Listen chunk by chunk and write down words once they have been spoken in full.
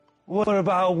What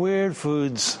about weird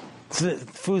foods?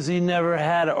 Foods you never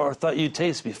had or thought you'd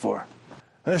taste before?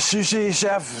 A sushi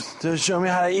chef to show me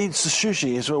how to eat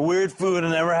sushi. It's a weird food I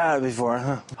never had before.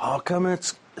 Huh? How come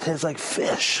it tastes like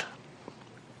fish?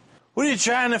 What are you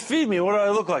trying to feed me? What do I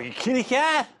look like, a kitty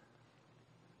cat?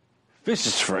 Fish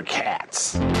is for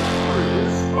cats.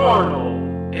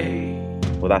 Arnold. Hey.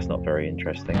 Well, that's not very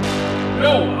interesting.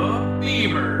 Noah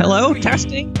Beamer. Hello,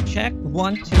 testing. Check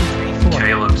 1, 2, 3, 4.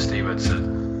 Caleb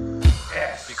Stevenson.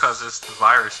 Yes. Because this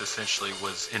virus essentially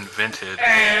was invented.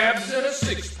 Abs and a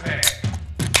six-pack.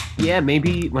 Yeah,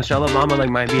 maybe Michelle Obama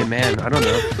might be a man. I don't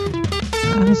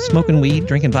know. Smoking weed,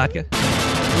 drinking vodka.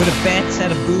 Would a bad set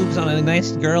of boobs on a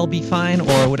nice girl be fine,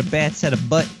 or would a bad set of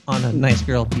butt on a nice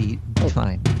girl be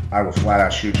fine? I will flat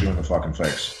out shoot you in the fucking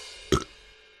face.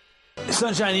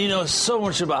 Sunshine, you know so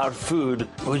much about food.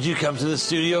 Would you come to the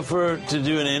studio to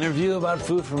do an interview about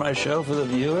food for my show for the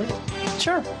viewers?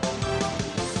 Sure.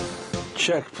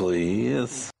 Check,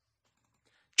 please.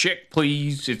 Check,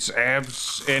 please. It's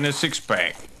abs and a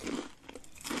six-pack.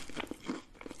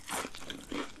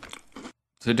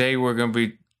 Today we're going to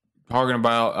be talking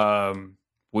about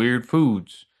weird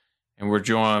foods. And we're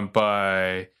joined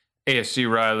by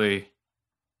ASC Riley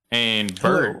and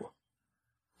Bird.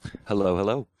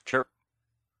 Hello. Chirp.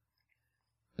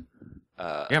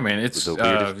 Yeah, man,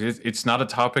 it's not a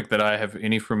topic that I have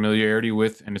any familiarity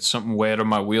with, and it's something way out of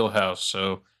my wheelhouse.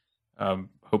 So,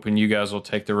 hoping you guys will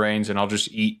take the reins, and I'll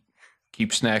just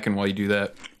keep snacking while you do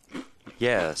that.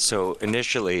 Yeah, so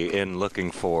initially in looking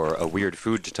for a weird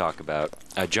food to talk about,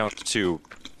 I jumped to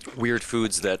weird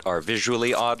foods that are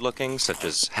visually odd-looking, such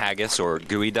as haggis or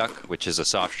gooey duck, which is a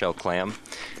soft-shell clam.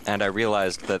 And I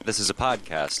realized that this is a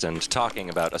podcast, and talking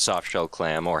about a soft-shell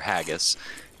clam or haggis,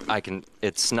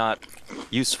 it's not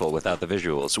useful without the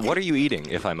visuals. What are you eating,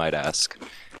 if I might ask?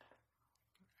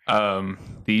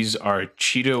 These are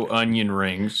Cheeto onion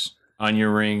rings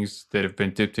that have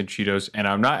been dipped in Cheetos, and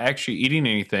I'm not actually eating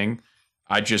anything.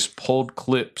 I just pulled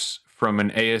clips from an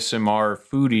ASMR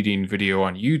food eating video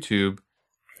on YouTube.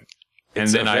 And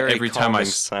it's then every time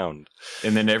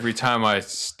I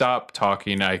stop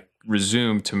talking, I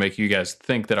resume to make you guys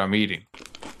think that I'm eating.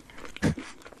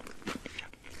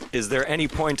 Is there any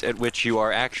point at which you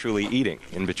are actually eating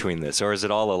in between this, or is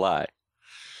it all a lie?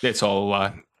 It's all a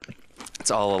lie.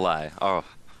 It's all a lie. Oh,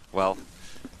 well,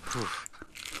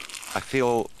 I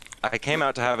feel I came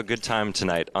out to have a good time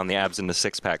tonight on the Abs in the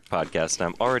Six-Pack podcast, and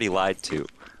I'm already lied to,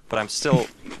 but I'm still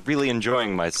really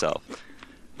enjoying myself.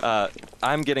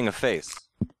 I'm getting a face.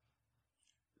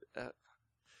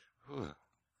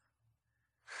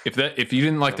 If you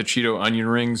didn't like the Cheeto onion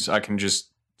rings, I can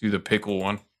just do the pickle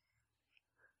one.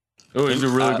 Oh, these are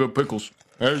really good pickles.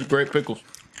 Those are great pickles.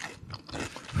 A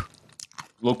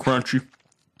little crunchy.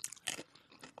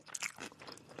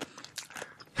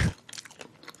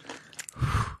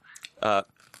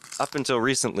 Up until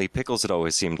recently, pickles had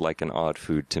always seemed like an odd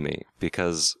food to me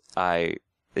because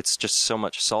it's just so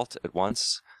much salt at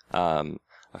once. A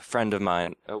friend of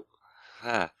mine,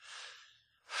 a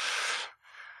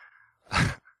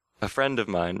friend of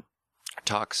mine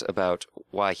talks about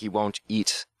why he won't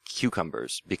eat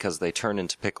cucumbers because they turn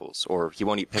into pickles, or he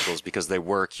won't eat pickles because they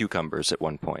were cucumbers at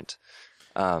one point.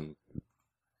 And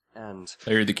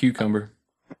Larry the cucumber.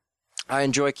 I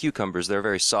enjoy cucumbers. They're a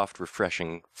very soft,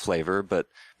 refreshing flavor, but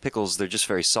pickles, they're just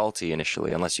very salty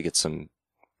initially, unless you get some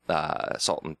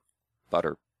salt and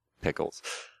butter pickles.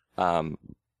 I'm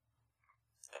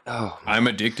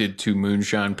addicted to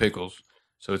moonshine pickles.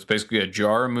 So it's basically a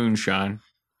jar of moonshine,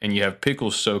 and you have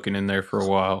pickles soaking in there for a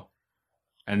while,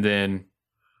 and then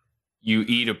you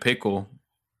eat a pickle,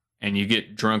 and you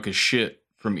get drunk as shit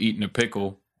from eating a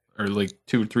pickle, or like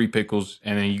 2 or 3 pickles,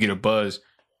 and then you get a buzz,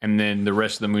 and then the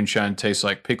rest of the moonshine tastes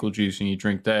like pickle juice, and you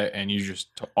drink that, and you just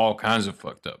all kinds of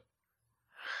fucked up.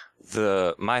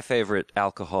 My favorite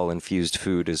alcohol-infused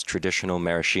food is traditional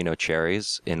maraschino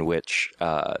cherries, in which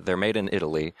they're made in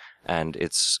Italy, and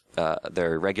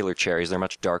they're regular cherries. They're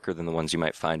much darker than the ones you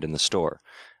might find in the store.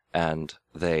 And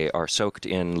they are soaked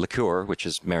in liqueur, which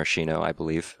is maraschino, I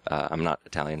believe. I'm not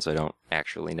Italian, so I don't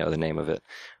actually know the name of it.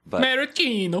 But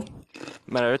Maraschino,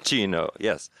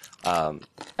 yes.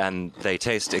 And they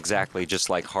taste exactly just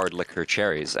like hard liquor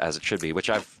cherries, as it should be, which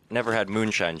I've never had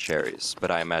moonshine cherries,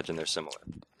 but I imagine they're similar.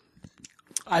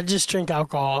 I just drink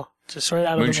alcohol, just right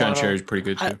out of the bottle. Moonshine cherry is pretty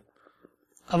good, too.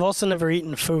 I've also never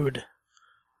eaten food.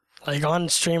 Like, on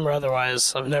stream or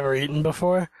otherwise, I've never eaten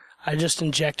before. I just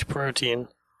inject protein.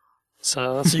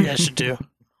 So that's what you guys should do.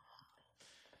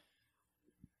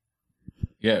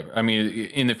 Yeah, I mean,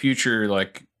 in the future,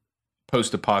 like,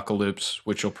 post-apocalypse,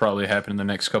 which will probably happen in the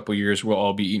next couple of years, we'll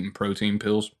all be eating protein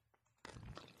pills.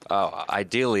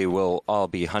 Ideally, we'll all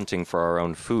be hunting for our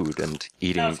own food and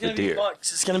eating No, it's the gonna be deer.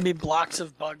 bugs. It's gonna be blocks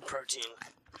of bug protein.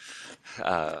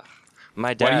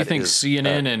 My dad Why do you think is,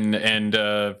 CNN and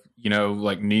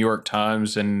like New York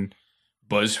Times and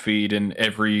BuzzFeed and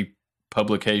every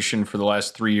publication for the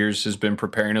last 3 years has been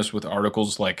preparing us with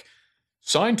articles like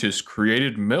scientists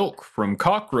created milk from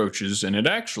cockroaches and it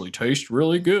actually tastes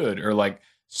really good, or like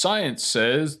science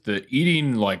says that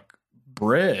eating like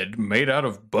bread made out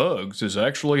of bugs is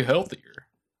actually healthier.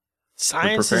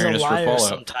 Science is a preparing us for liar Fallout.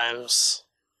 sometimes.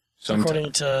 Sometimes.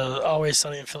 According to Always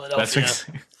Sunny in Philadelphia.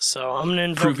 So I'm going to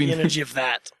invoke Proving- the energy of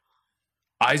that.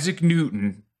 Isaac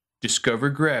Newton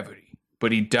discovered gravity,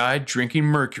 but he died drinking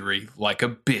mercury like a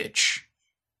bitch,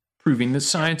 proving that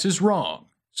science is wrong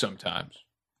sometimes.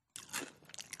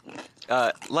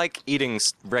 like eating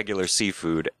regular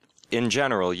seafood, in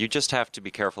general, you just have to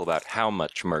be careful about how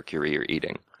much mercury you're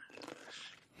eating.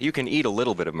 You can eat a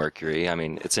little bit of mercury. I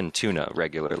mean, it's in tuna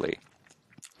regularly.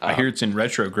 I hear it's in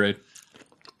retrograde.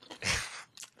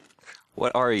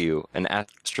 What are you, an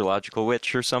astrological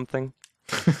witch or something?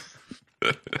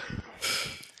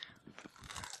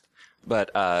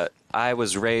 But I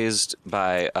was raised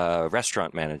by a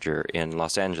restaurant manager in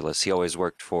Los Angeles. He always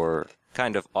worked for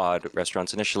kind of odd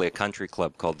restaurants. Initially a country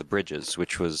club called The Bridges,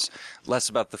 which was less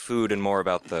about the food and more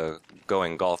about the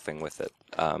going golfing with it.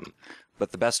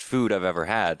 But the best food I've ever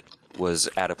had was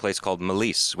at a place called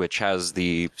Melisse, which has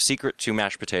the secret to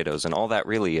mashed potatoes. And all that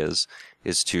really is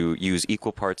to use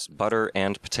equal parts butter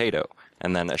and potato,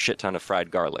 and then a shit ton of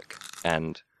fried garlic.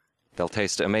 And they'll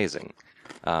taste amazing.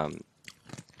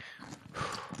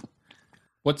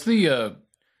 What's the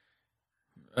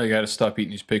I gotta stop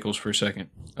eating these pickles for a second.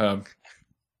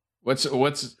 What's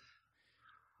the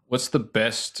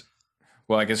best?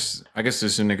 Well, I guess this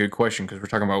isn't a good question because we're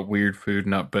talking about weird food,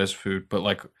 not best food. But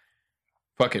like,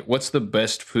 fuck it, what's the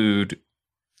best food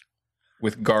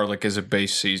with garlic as a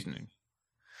base seasoning?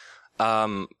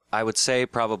 I would say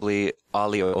probably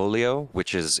aglio olio,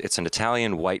 it's an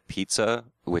Italian white pizza,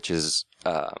 which is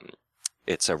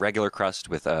it's a regular crust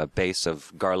with a base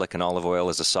of garlic and olive oil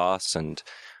as a sauce, and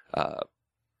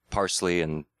parsley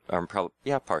and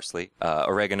parsley,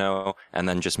 oregano, and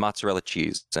then just mozzarella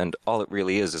cheese. And all it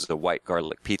really is a white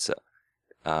garlic pizza.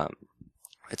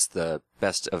 It's the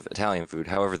best of Italian food.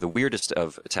 However, the weirdest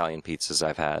of Italian pizzas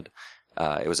I've had,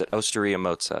 it was at Osteria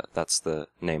Mozza, that's the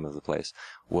name of the place,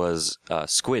 was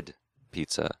squid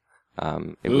pizza.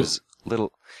 It was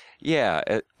little... Yeah,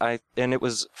 and it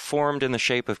was formed in the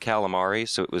shape of calamari,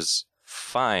 so it was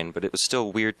fine, but it was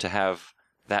still weird to have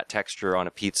that texture on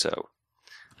a pizza.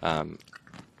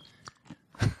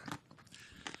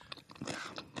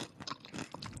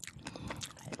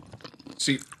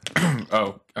 See,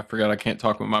 oh, I forgot I can't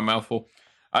talk with my mouth full.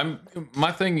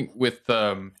 My thing with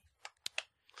I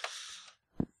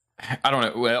don't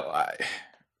know. Well,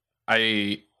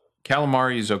 I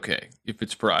calamari is okay if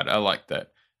it's fried. I like that.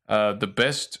 The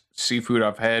best seafood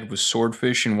I've had was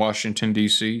swordfish in Washington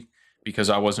D.C. because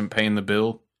I wasn't paying the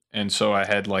bill, and so I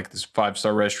had like this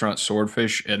 5-star restaurant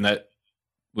swordfish, and that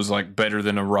was like better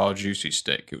than a raw juicy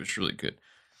steak. It was really good.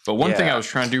 But one thing I was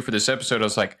trying to do for this episode, I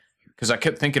was like, because I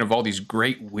kept thinking of all these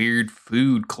great weird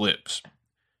food clips,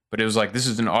 but it was like, this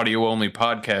is an audio only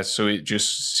podcast, so it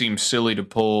just seems silly to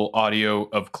pull audio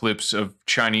of clips of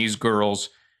Chinese girls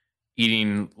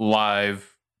eating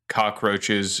live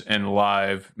cockroaches and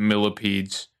live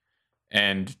millipedes,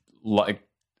 and like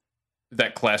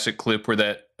that classic clip where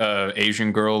that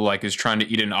Asian girl like is trying to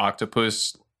eat an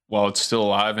octopus while it's still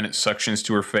alive and it suctions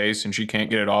to her face and she can't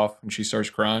get it off and she starts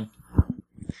crying.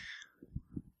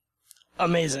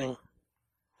 Amazing.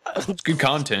 It's good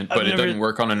content, but it doesn't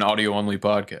work on an audio only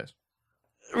podcast.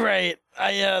 Right.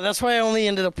 That's why I only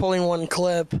ended up pulling one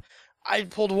clip. I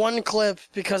pulled one clip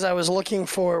because I was looking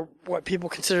for what people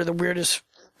consider the weirdest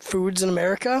foods in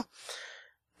America.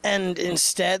 And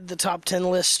instead, the top 10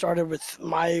 list started with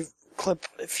my clip.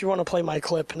 If you want to play my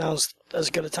clip, now's as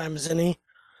good a time as any.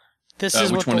 This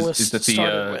is what the list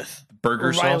started with. Burger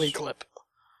Riley sauce? clip.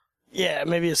 Yeah,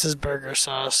 maybe it says burger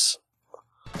sauce.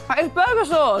 It's burger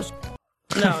sauce!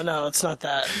 No, it's not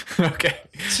that. Okay.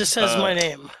 It just says my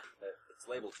name. It's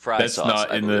labeled fry That's sauce.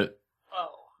 not in the Oh.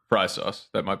 fry sauce.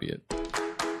 That might be it.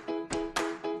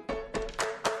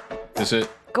 Is it?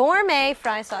 Gourmet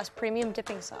fry sauce, premium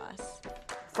dipping sauce.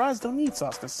 Fries don't need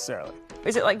sauce necessarily.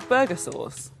 Is it like burger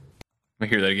sauce? Let me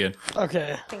hear that again.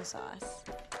 Okay. Dipping sauce.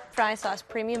 Fry sauce,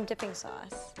 premium dipping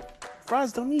sauce.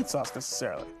 Fries don't need sauce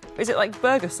necessarily. Is it like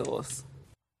burger sauce?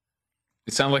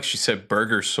 It sounded like she said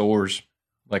burger sores,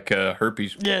 like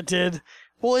herpes. Yeah, it did.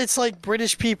 Well, it's like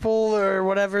British people or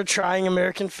whatever trying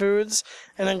American foods,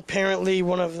 and apparently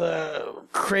one of the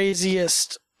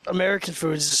craziest American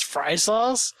foods is fry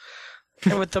sauce.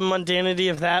 And with the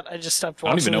mundanity of that, I just stopped I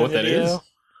don't watching even know what the that video. is.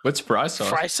 What's fry sauce?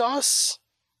 Fry sauce?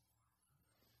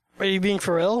 Are you being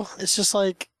for real? It's just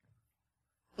like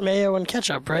mayo and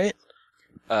ketchup, right?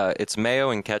 It's mayo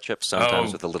and ketchup,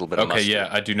 sometimes with a little bit of mustard. Okay, yeah,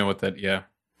 I do know what that. Yeah.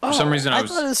 For some reason, I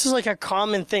thought this was like a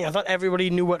common thing. I thought everybody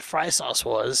knew what fry sauce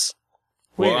was.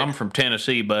 Well, I'm from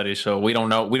Tennessee, buddy, so we don't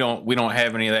know. We don't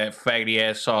have any of that faggy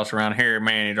ass sauce around here,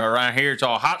 man. Around here, it's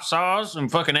all hot sauce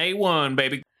and fucking A1,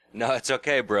 baby. No, it's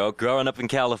okay, bro. Growing up in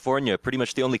California, pretty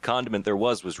much the only condiment there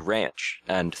was ranch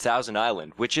and Thousand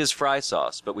Island, which is fry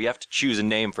sauce, but we have to choose a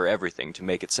name for everything to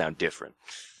make it sound different.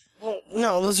 Well,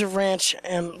 no, those are ranch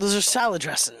and those are salad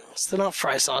dressings. They're not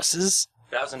fry sauces.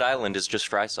 Thousand Island is just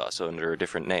fry sauce under a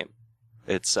different name.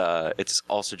 It's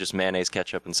also just mayonnaise,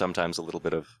 ketchup, and sometimes a little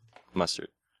bit of mustard.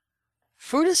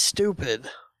 Food is stupid.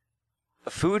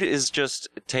 Food is just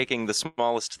taking the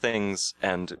smallest things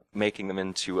and making them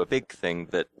into a big thing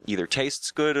that either tastes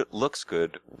good, looks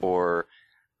good, or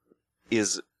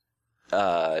is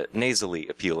nasally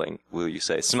appealing, will you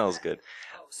say? Smells good.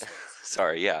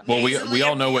 Sorry, yeah. Well, we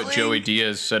all know what Joey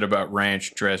Diaz said about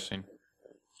ranch dressing.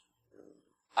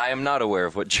 I am not aware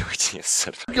of what Joey Diaz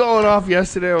said. Going off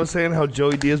yesterday, I was saying how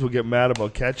Joey Diaz would get mad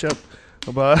about ketchup.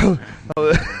 About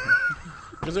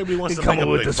because everybody wants to come make up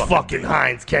with this fucking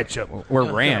Heinz ketchup. Or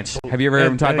ranch. Have you ever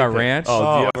heard him talk about ranch?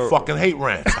 Oh, I fucking hate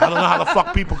ranch. I don't know how the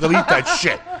fuck people could eat that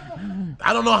shit.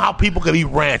 I don't know how people could eat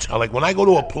ranch. Like when I go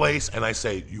to a place and I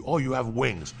say, you have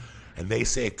wings, and they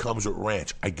say it comes with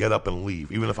ranch, I get up and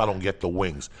leave, even if I don't get the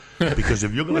wings. Because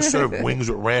if you're going to serve wings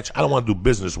with ranch, I don't want to do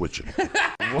business with you.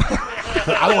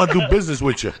 I don't want to do business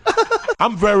with you.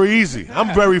 I'm very easy.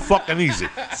 I'm very fucking easy.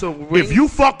 So if you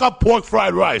fuck up pork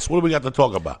fried rice, what do we got to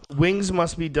talk about? Wings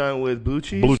must be done with blue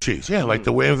cheese? Blue cheese, yeah, like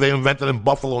the way they invented in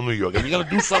Buffalo, New York. If you're going to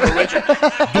do something original,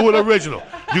 do it original.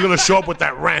 You're going to show up with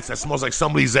that ranch that smells like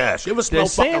somebody's ass. You ever smell They're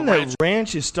saying fucking that ranch?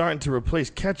 ranch is starting to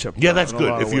replace ketchup. Yeah, now, that's in a good.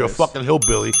 lot If of you're a ways. fucking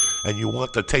hillbilly and you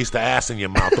want to taste the ass in your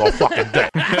mouth all fucking day.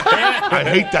 I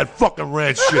hate that fucking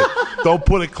ranch shit. Don't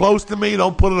put it close to me.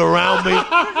 Don't put it around me.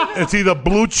 It's either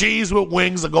blue cheese with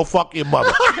wings or go fuck your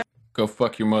mother. Go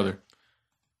fuck your mother.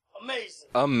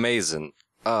 Amazing.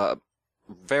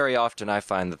 Very often I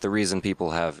find that the reason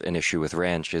people have an issue with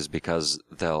ranch is because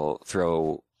they'll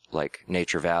throw, like,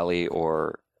 Nature Valley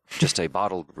or just a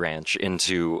bottled ranch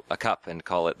into a cup and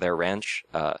call it their ranch.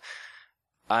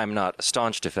 I'm not a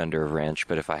staunch defender of ranch,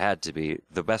 but if I had to be,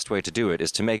 the best way to do it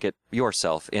is to make it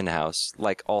yourself in-house,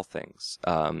 like all things.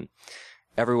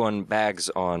 Everyone bags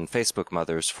on Facebook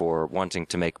mothers for wanting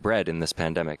to make bread in this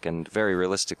pandemic, and very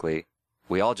realistically,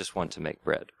 we all just want to make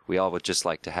bread. We all would just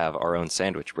like to have our own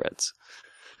sandwich breads.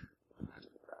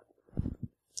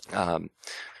 But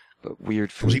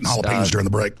weird foods. I was eating jalapenos during the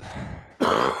break.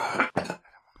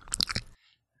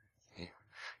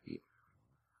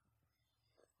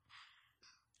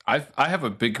 I have a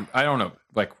big, I don't know,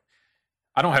 like,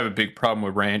 I don't have a big problem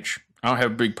with ranch. I don't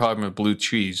have a big problem with blue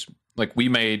cheese. Like, we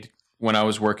made, when I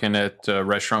was working at a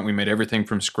restaurant, we made everything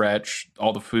from scratch,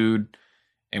 all the food,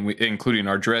 and including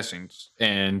our dressings.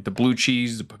 And the blue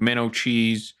cheese, the pimento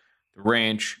cheese, the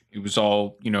ranch, it was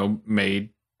all,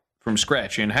 made from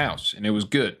scratch in-house, and it was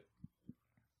good.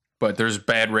 But there's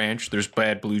bad ranch, there's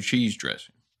bad blue cheese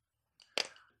dressing.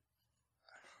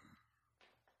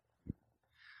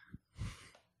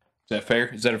 Is that fair?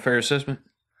 Is that a fair assessment?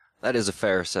 That is a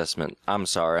fair assessment. I'm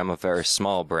sorry, I'm a very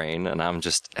small brain, and I'm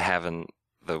just having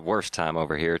the worst time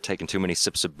over here, taking too many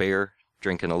sips of beer,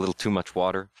 drinking a little too much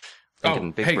water,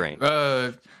 thinking big brain.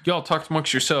 Y'all talk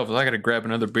amongst yourselves. I got to grab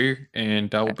another beer,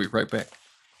 and I will be right back.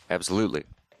 Absolutely.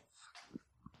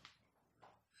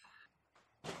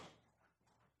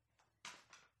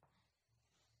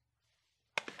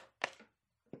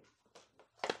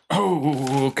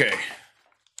 Oh, okay.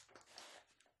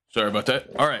 Sorry about that.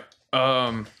 All right.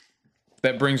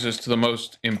 That brings us to the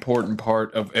most important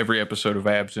part of every episode of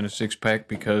Abs in a Six Pack,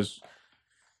 because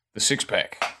the six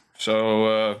pack.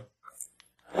 So,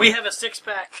 we have a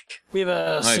six-pack. We have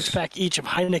a Nice. six-pack each of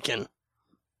Heineken.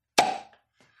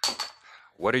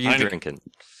 What are you drinking?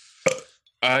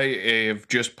 I have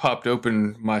just popped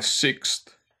open my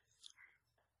sixth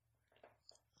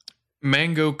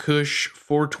Mango Kush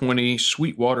 420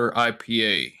 Sweetwater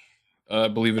IPA. I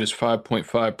believe it is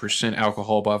 5.5%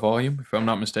 alcohol by volume, if I'm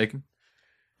not mistaken.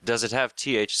 Does it have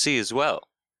THC as well?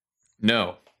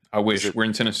 No, I wish. We're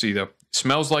in Tennessee, though.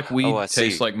 Smells like weed, I see.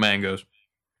 tastes like mangoes.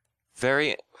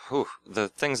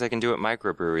 The things they can do at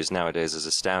microbreweries nowadays is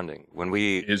astounding. When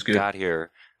we got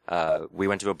here, we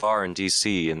went to a bar in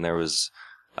D.C. and there was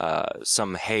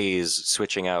some haze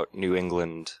switching out New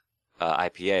England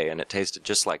IPA, and it tasted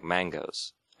just like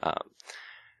mangoes.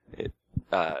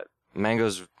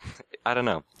 Mangoes, I don't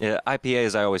know.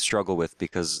 IPAs I always struggle with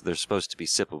because they're supposed to be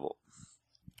sippable.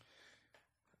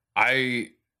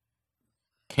 I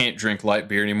can't drink light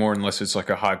beer anymore unless it's like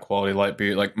a high quality light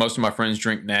beer. Like most of my friends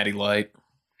drink Natty Light,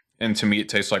 and to me it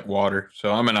tastes like water.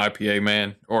 So I'm an IPA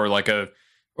man, or like an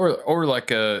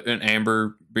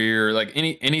amber beer, like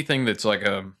anything that's like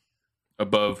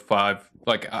above 5.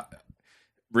 Like I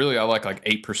like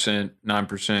 8%,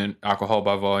 9% alcohol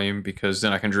by volume, because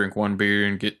then I can drink one beer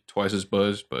and get twice as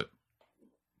buzzed. But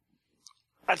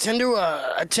I tend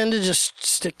to just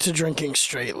stick to drinking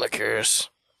straight liquors.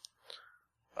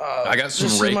 I got some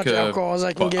just as much alcohol as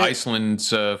I can get.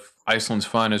 Iceland's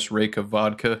finest Reka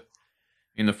vodka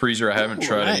in the freezer. I haven't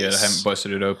tried it yet. I haven't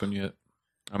busted it open yet.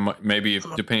 I might, maybe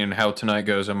depending on how tonight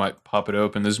goes, I might pop it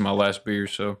open. This is my last beer,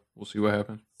 so we'll see what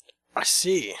happens. I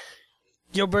see.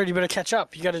 Yo, Bird, you better catch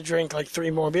up. You got to drink like 3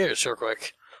 more beers real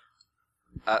quick.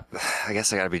 I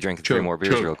guess I got to be drinking 3 more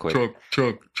beers real quick.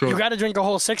 You got to drink a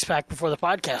whole 6-pack before the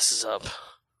podcast is up.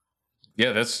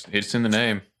 Yeah, it's in the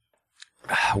name.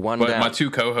 But my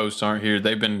 2 co-hosts aren't here.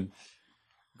 They've been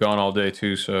gone all day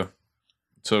too, so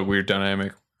it's a weird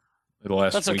dynamic. The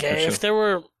last That's week okay. or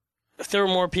so. If there were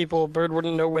more people, Bird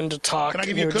wouldn't know when to talk. Can I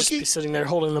give you a He would just cookie? be sitting there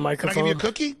holding the microphone. Can I give you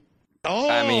a cookie? Oh,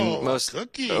 I mean,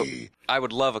 cookie. I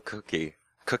would love a cookie.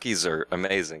 Cookies are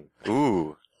amazing.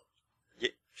 Ooh. Yeah.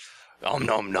 Nom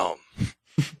nom nom.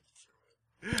 Do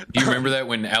you remember that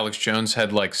when Alex Jones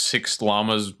had like 6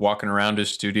 llamas walking around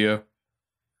his studio?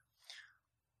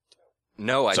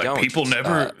 No, It's I like don't. people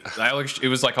never. Alex, it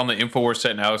was like on the InfoWars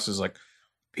set, and Alex is like,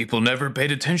 people never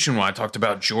paid attention when I talked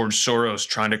about George Soros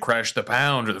trying to crash the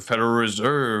pound, or the Federal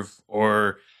Reserve,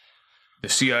 or the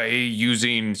CIA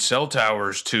using cell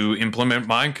towers to implement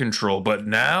mind control. But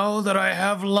now that I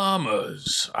have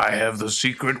llamas, I have the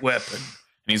secret weapon.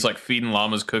 And he's like feeding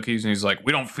llamas cookies, and he's like,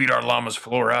 we don't feed our llamas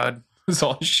fluoride. It's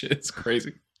all shit. It's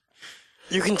crazy.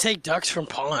 You can take ducks from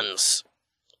ponds.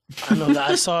 I know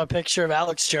that. I saw a picture of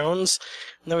Alex Jones,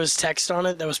 and there was text on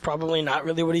it that was probably not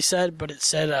really what he said, but it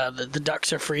said the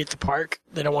ducks are free at the park.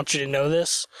 They don't want you to know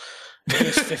this.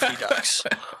 There's 50 ducks.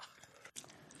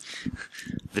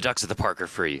 The ducks at the park are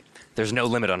free. There's no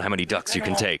limit on how many ducks you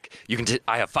can take.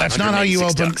 I have 586 That's not how you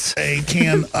open ducks. a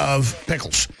can of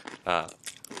pickles.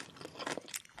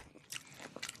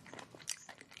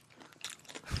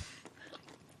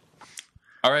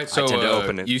 All right, so tend to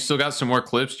open it. you still got some more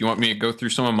clips. Do you want me to go through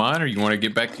some of mine, or you want to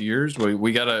get back to yours?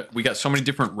 We got so many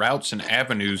different routes and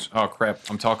avenues. Oh crap!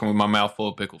 I'm talking with my mouth full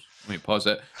of pickles. Let me pause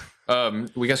that.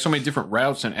 We got so many different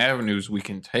routes and avenues we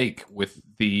can take with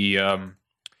the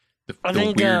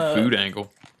weird food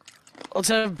angle. Let's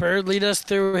have Bird lead us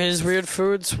through his weird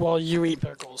foods while you eat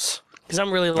pickles, because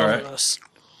I'm really loving this.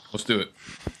 Let's do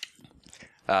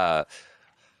it.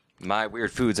 My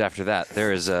weird foods after that.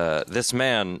 There is this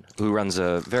man who runs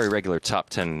a very regular top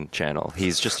 10 channel.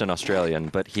 He's just an Australian,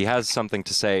 but he has something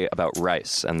to say about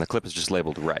rice, and the clip is just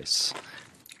labeled rice.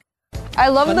 I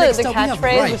love the Next up, we have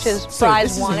catchphrase, rice. which is So fries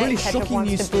this is want a really it, ketchup shocking wants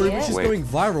news to story be which it. is going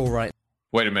viral right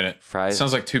Wait a minute. Fries.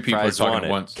 Sounds like 2 people are Fries talking want at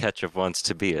it, once. Ketchup wants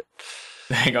to be it.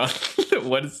 Hang on.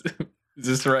 What is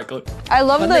this the right clip? I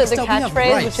love the next up, we have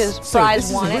catchphrase, rice. which is So fries this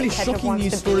is want a really it, ketchup shocking wants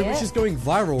news to story be which it. is going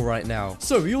viral right now.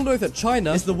 So we all know that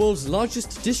China is the world's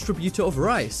largest distributor of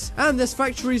rice, and there's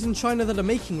factories in China that are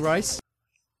making rice.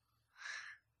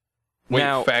 Wait,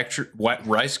 what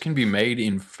rice can be made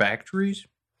in factories?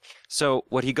 So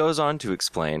what he goes on to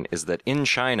explain is that in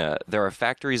China, there are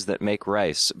factories that make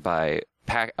rice by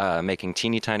making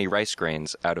teeny tiny rice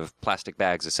grains out of plastic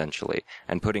bags, essentially,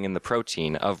 and putting in the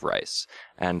protein of rice.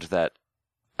 And that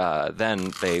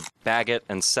then they bag it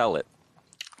and sell it.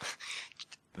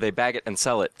 They bag it and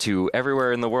sell it to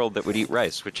everywhere in the world that would eat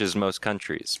rice, which is most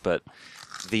countries. But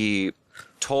the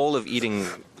toll of eating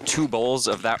 2 bowls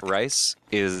of that rice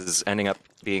is ending up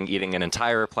being eating an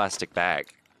entire plastic bag.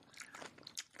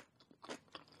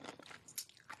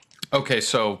 Okay,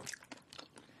 so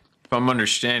if I'm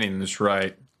understanding this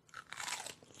right,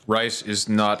 rice is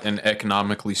not an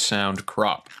economically sound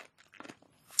crop.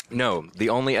 No, the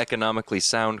only economically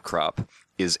sound crop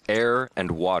is air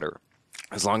and water,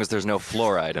 as long as there's no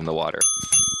fluoride in the water.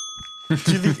 Do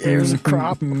you think air is a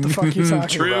crop? What the fuck are you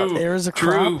talking about? Air is a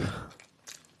crop?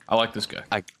 I like this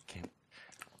guy.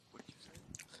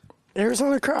 Air is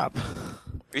not a crop.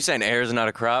 Are you saying air is not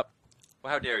a crop?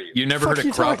 Well, how dare you? You never heard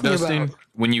of crop dusting?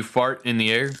 When you fart in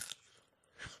the air?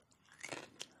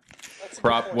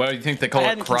 Crop. What do you think they call I it?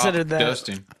 hadn't Crop considered that.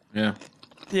 dusting. Yeah.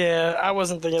 Yeah, I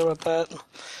wasn't thinking about that.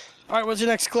 All right, what's your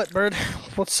next clip, Bird?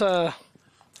 What's the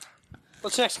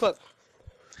next clip?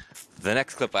 The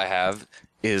next clip I have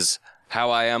is how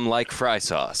I am like fry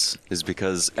sauce is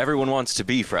because everyone wants to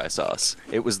be fry sauce.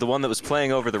 It was the one that was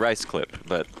playing over the rice clip,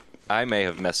 but I may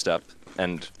have messed up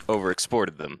and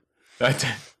overexported them.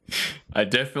 I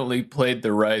definitely played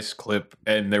the rice clip,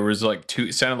 and there was like two.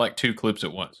 It sounded like two clips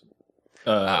at once.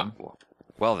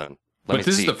 Well then. But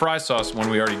this is the fry sauce one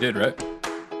we already did, right?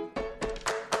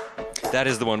 That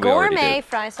is the one we already did. Gourmet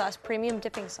fry sauce, premium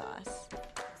dipping sauce.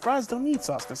 Fries don't need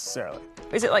sauce necessarily.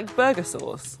 Is it like burger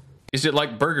sauce? Is it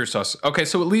like burger sauce? Okay,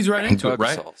 so it leads right into it,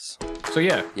 right? Sauce. So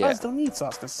yeah. Fries don't need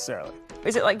sauce necessarily.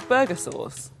 Is it like burger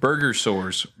sauce? Burger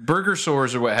sores. Burger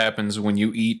sores are what happens when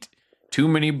you eat too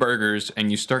many burgers and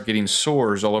you start getting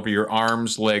sores all over your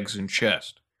arms, legs, and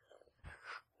chest.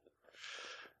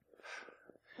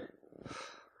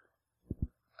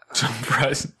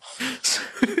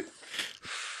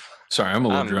 Sorry, I'm a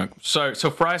little drunk. So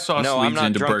fry sauce leads into burger sauce. No, I'm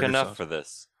not drunk enough for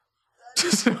this.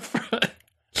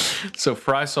 So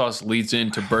fry sauce leads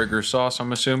into burger sauce,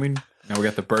 I'm assuming. Now we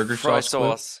got the burger sauce. Fry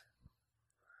sauce.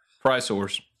 Fry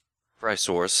sauce.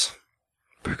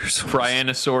 Burger sauce.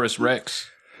 Fryanosaurus Rex.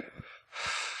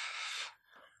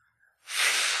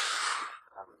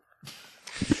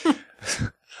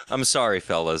 I'm sorry,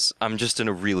 fellas. I'm just in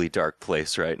a really dark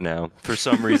place right now. For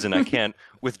some reason, I can't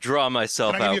withdraw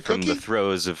myself out from the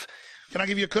throes of Can I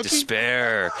give you a cookie?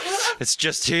 despair. It's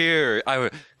just here.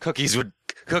 Cookies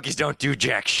don't do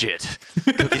jack shit.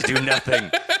 Cookies do nothing.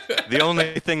 The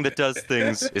only thing that does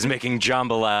things is making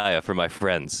jambalaya for my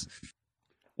friends.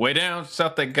 Way down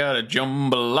south, they got a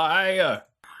jambalaya.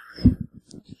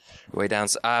 Way down,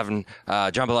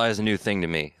 jambalaya is a new thing to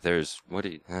me.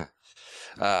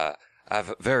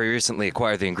 I've very recently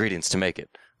acquired the ingredients to make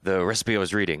it. The recipe I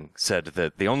was reading said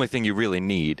that the only thing you really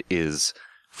need is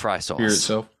fry sauce. Fear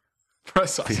itself. Fry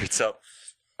sauce. Fear itself.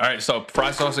 All right, so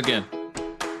fry sauce again.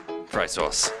 Fry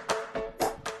sauce.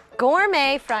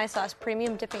 Gourmet fry sauce,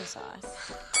 premium dipping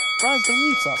sauce. Fries don't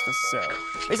need sauce necessarily.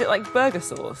 Is it like burger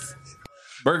sauce?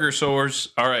 Burger sauce.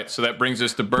 All right, so that brings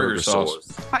us to burger sauce.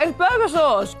 It's burger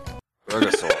sauce.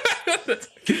 Burger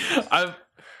sauce.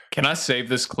 Can I save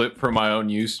this clip for my own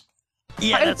use?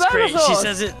 Yeah, that's great. She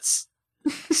says it's.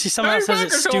 She somehow says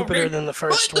it's stupider than the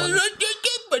first one.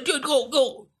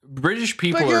 British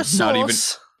people are not even.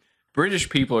 British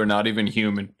people are not even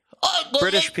human.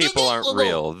 British people aren't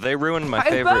real. They ruined my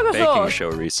favorite baking show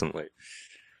recently.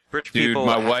 British people.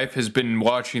 My wife has been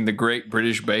watching the Great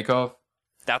British Bake Off.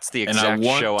 That's the exact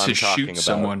show I'm talking about.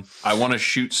 Someone. I want to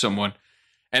shoot someone.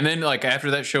 And then, like, after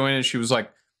that show ended, she was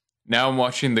like, now I'm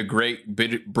watching the Great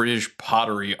British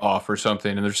Pottery Off or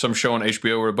something. And there's some show on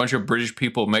HBO where a bunch of British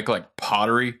people make, like,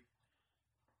 pottery.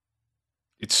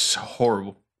 It's so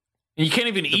horrible. And you can't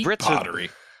even eat pottery.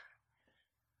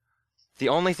 The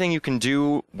only thing you can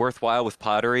do worthwhile with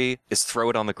pottery is throw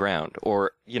it on the ground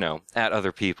or, at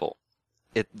other people.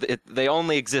 They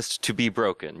only exist to be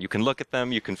broken. You can look at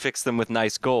them, you can fix them with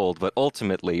nice gold, but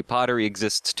ultimately, pottery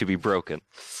exists to be broken.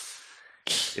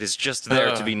 It is just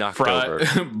there to be knocked over.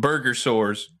 Burger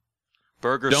sores.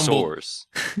 Burger sores.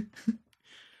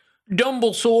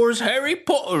 Dumblesore's Harry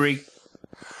Pottery.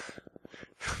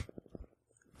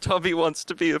 Tubby wants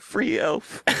to be a free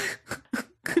elf.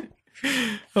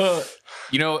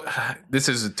 This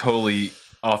is a totally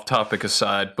off-topic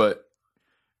aside, but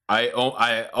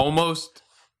I almost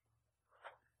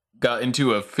got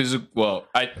into a physical. Well,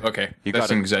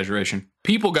 that's an exaggeration.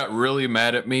 People got really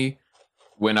mad at me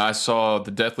when I saw the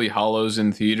Deathly Hallows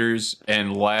in theaters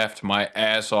and laughed my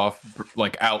ass off,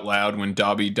 like, out loud when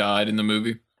Dobby died in the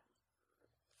movie.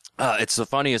 It's the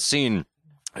funniest scene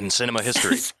in cinema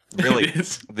history. Really,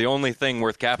 the only thing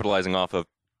worth capitalizing off of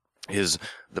is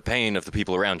the pain of the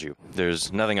people around you.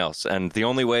 There's nothing else. And the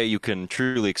only way you can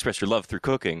truly express your love through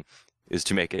cooking is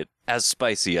to make it as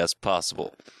spicy as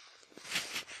possible.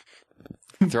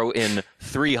 Throw in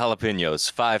 3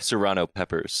 jalapenos, 5 serrano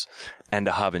peppers, and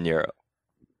a habanero.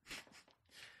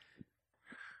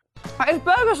 It's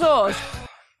burger sauce.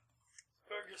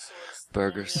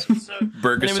 Burgers.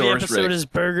 Burger The name of the episode is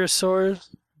Burger Sauce.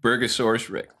 Burgosaurus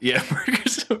Rex. Yeah,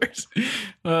 Burgosaurus.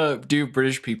 Dude,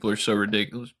 British people are so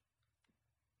ridiculous.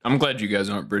 I'm glad you guys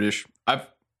aren't British. I've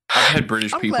had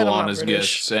British people on as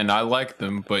guests, and I like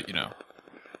them, but,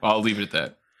 I'll leave it at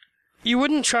that. You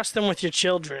wouldn't trust them with your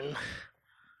children.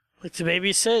 Like, to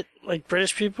babysit? Like,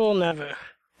 British people? Never.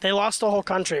 They lost a whole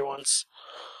country once.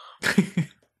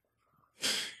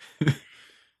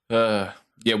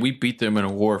 Yeah, we beat them in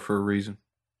a war for a reason.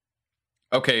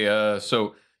 Okay,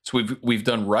 so we've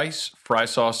done rice, fry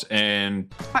sauce,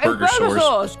 and burger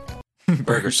sauce.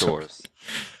 Burger sauce.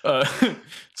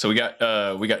 So we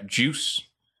got juice.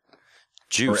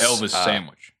 Juice. Or Elvis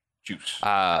sandwich. juice?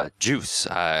 Juice.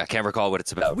 I can't recall what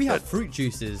it's about. We have but- fruit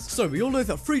juices. So we all know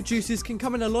that fruit juices can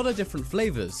come in a lot of different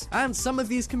flavors, and some of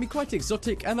these can be quite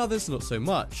exotic and others not so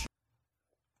much.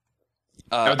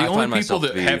 Are the I only find people myself that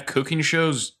to be- have cooking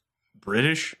shows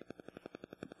British?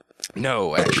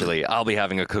 No, actually, I'll be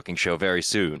having a cooking show very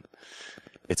soon.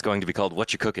 It's going to be called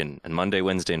What You Cookin', and Monday,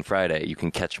 Wednesday, and Friday you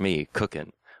can catch me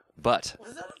cooking. But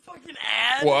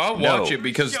Well, I'll No. watch it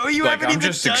because Joe, you like haven't I'm even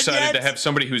just done excited yet? to have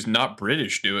somebody who's not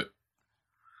British do it.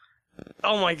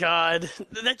 Oh my god.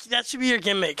 That should be your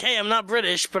gimmick. Hey, I'm not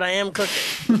British, but I am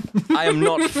cooking. I am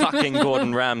not fucking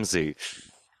Gordon Ramsay.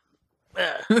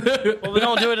 Well, we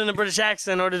don't do it in a British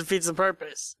accent in order to defeat the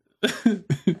purpose. You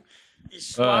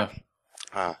schmuck.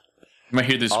 I'm gonna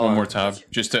hear this one more time,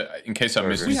 just in case I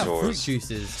missed We it. have fruit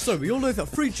juices. So we all know that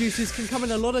fruit juices can come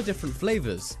in a lot of different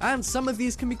flavors, and some of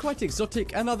these can be quite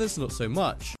exotic and others not so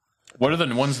much. What are the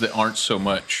ones that aren't so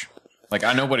much? Like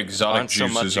I know what exotic Aren't so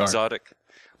juices much are. exotic.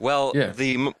 Well, Yeah.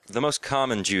 the most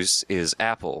common juice is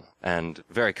apple, and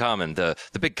very common. The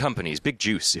big companies, Big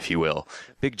Juice, if you will.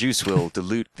 Big Juice will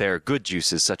dilute their good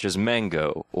juices such as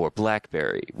mango or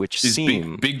blackberry, which Is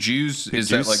seem big Jews? Big Is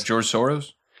Juice? that like George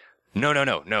Soros? No.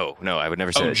 I would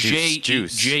never say Oh, that.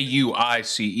 Juice. Juice,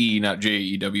 not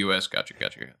Jews. Gotcha.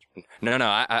 No.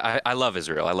 I love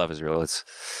Israel. It's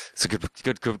a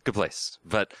good place.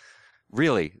 But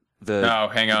really, the No,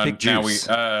 hang the on. Big Now Juice.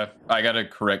 I gotta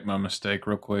correct my mistake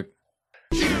real quick.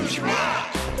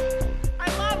 I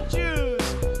love Jews.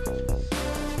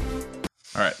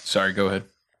 All right, sorry. Go ahead.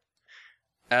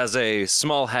 As a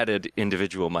small-hatted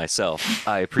individual myself,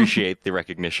 I appreciate the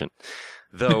recognition.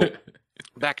 Though,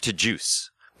 back to juice.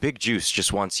 Big Juice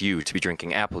just wants you to be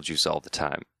drinking apple juice all the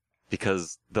time.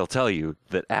 Because they'll tell you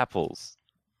that apples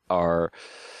are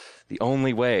the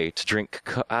only way to drink...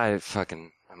 I'm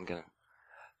gonna...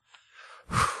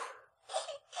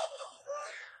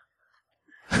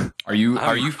 Are you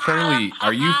fairly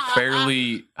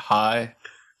high?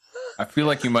 I feel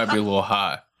like you might be a little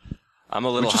high. I'm a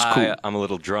little Which is high, cool. I'm a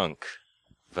little drunk.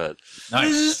 But...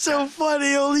 This is so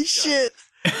funny. Holy shit.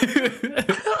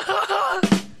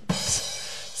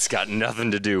 It's got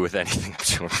nothing to do with anything I'm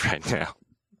doing right now.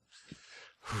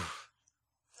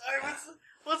 Alright,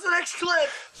 what's the next clip?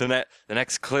 The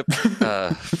next clip,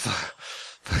 the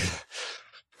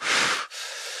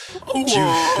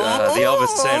Elvis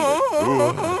sandwich.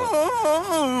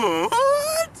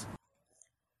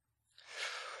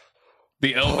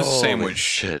 The Elvis Holy sandwich.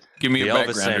 Shit. Give me the a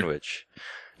Elvis backgrounder. sandwich.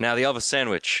 Now, the Elvis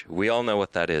sandwich, we all know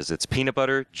what that is. It's peanut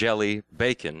butter, jelly,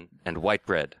 bacon, and white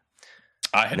bread.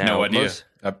 I had Now, no idea. most-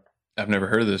 I've never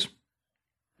heard of this.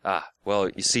 Well,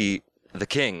 you see, the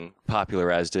king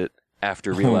popularized it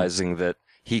after realizing that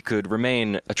he could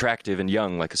remain attractive and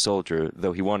young like a soldier,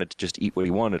 though he wanted to just eat what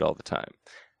he wanted all the time.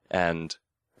 And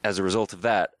as a result of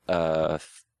that,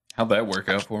 how'd that work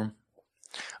out for him?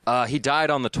 He died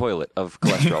on the toilet of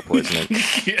cholesterol poisoning.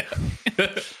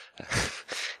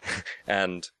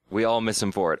 And we all miss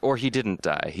him for it. Or he didn't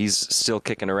die. He's still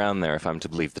kicking around there, if I'm to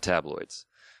believe the tabloids.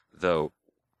 Though,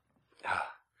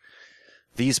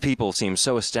 these people seem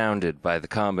so astounded by the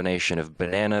combination of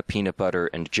banana, peanut butter,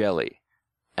 and jelly.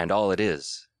 And all it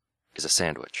is a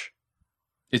sandwich.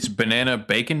 It's banana,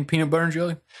 bacon, peanut butter, and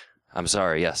jelly? I'm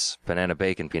sorry, yes. Banana,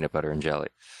 bacon, peanut butter, and jelly.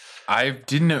 I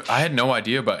had no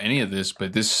idea about any of this,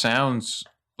 but this sounds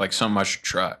like something I should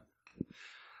try.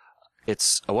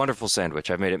 It's a wonderful sandwich.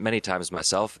 I've made it many times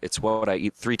myself. It's what I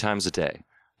eat 3 times a day.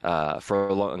 For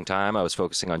a long time, I was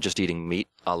focusing on just eating meat,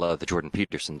 a la the Jordan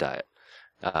Peterson diet.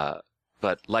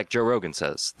 But like Joe Rogan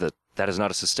says, that is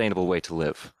not a sustainable way to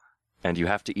live. And you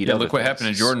have to eat Yeah, other look what things.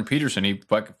 happened to Jordan Peterson. He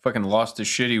fucking lost his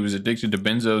shit. He was addicted to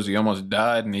benzos. He almost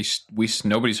died, and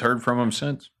nobody's heard from him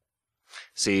since.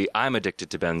 See, I'm addicted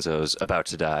to benzos, about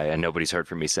to die, and nobody's heard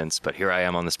from me since, but here I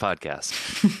am on this podcast.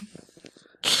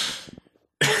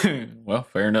 Well,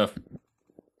 fair enough.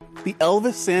 The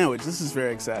Elvis sandwich. This is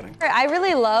very exciting. I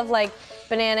really love like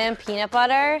banana and peanut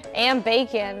butter and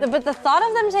bacon, but the thought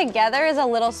of them together is a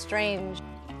little strange.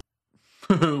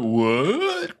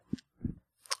 What?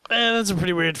 That's a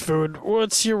pretty weird food.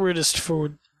 What's your weirdest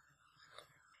food?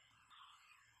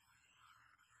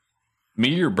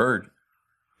 Me or Bird?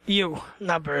 You,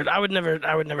 not Bird. I would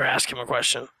never ask him a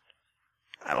question.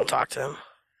 I don't talk to him.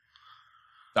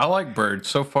 I like Bird.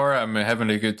 So far, I'm having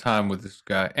a good time with this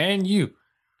guy. And you.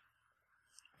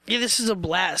 Yeah, this is a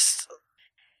blast.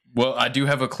 Well, I do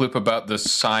have a clip about the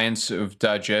science of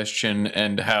digestion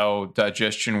and how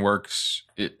digestion works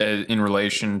in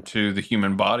relation to the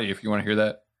human body, if you want to hear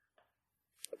that.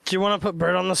 Do you want to put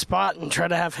Bird on the spot and try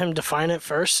to have him define it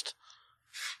first?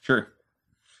 Sure.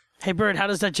 Hey, Bird, how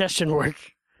does digestion work?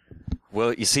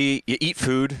 Well, you see, you eat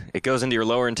food, it goes into your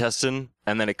lower intestine,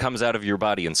 and then it comes out of your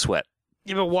body in sweat.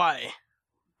 Yeah, but why?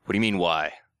 What do you mean,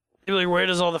 why? You're like, where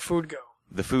does all the food go?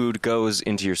 The food goes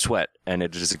into your sweat, and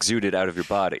it is exuded out of your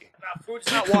body. No,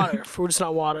 food's not water. Food's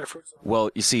not water. Well,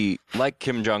 you see, like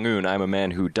Kim Jong-un, I'm a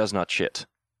man who does not shit.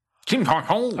 Kim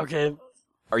Jong-un. Okay.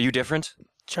 Are you different?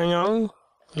 Jong-un?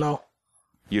 No.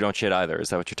 You don't shit either. Is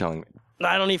that what you're telling me? No,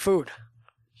 I don't eat food.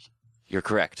 You're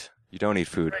correct. You don't eat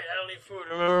food. Right, I don't eat food.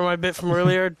 Remember my bit from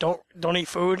earlier? Don't eat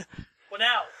food. What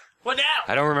now? What now?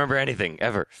 I don't remember anything,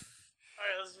 ever. All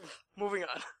right, let's moving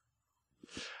on.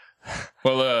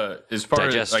 Well, as far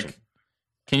Digestion. as like,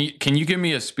 can you give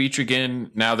me a speech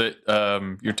again now that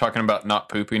you're talking about not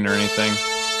pooping or anything?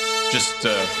 Just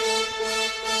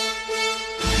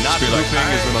not pooping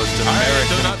is the most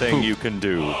American thing poop. you can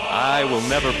do. I will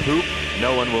never poop.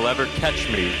 No one will ever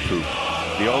catch me poop.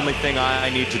 The only thing I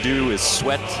need to do is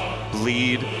sweat,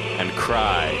 bleed, and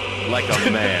cry like a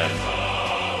man.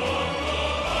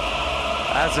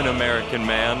 As an American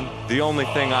man, the only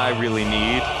thing I really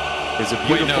need is a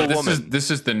beautiful woman. This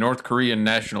is the North Korean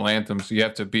national anthem, so you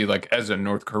have to be like, as a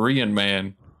North Korean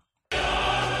man.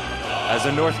 As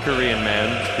a North Korean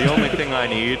man, the only thing I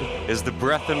need is the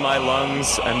breath in my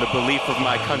lungs and the belief of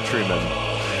my countrymen.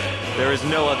 There is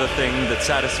no other thing that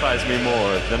satisfies me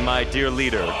more than my dear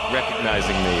leader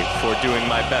recognizing me for doing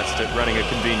my best at running a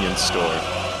convenience store.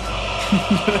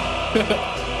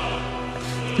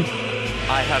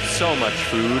 I have so much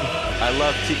food. I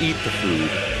love to eat the food.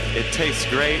 It tastes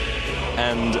great,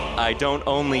 and I don't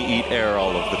only eat air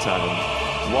all of the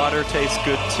time. Water tastes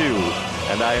good too,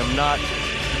 and I am not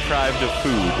deprived of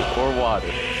food or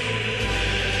water.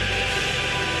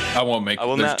 I won't make.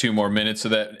 There's 2 more minutes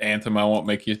of that anthem. I won't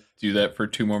make you do that for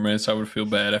 2 more minutes. I would feel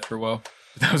bad after a while.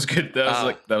 That was good.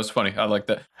 That was funny. I like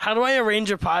that. How do I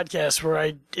arrange a podcast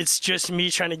where it's just me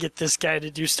trying to get this guy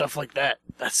to do stuff like that?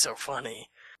 That's so funny.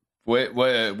 What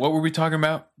were we talking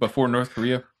about before North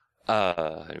Korea?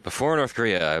 Before North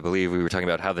Korea, I believe we were talking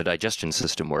about how the digestion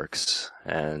system works.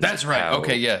 And that's right.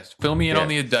 Okay, yes. Fill me in on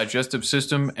the digestive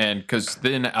system, and because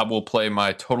then I will play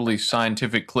my totally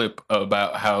scientific clip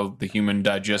about how the human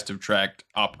digestive tract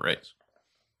operates.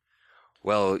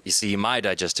 Well, you see, my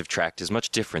digestive tract is much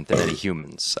different than any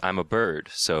human's. I'm a bird,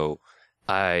 so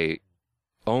I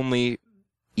only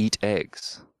eat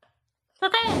eggs.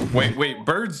 Wait,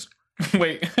 birds?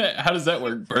 Wait, how does that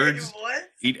work? Birds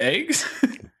eat eggs?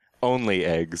 Only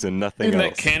eggs and nothing Isn't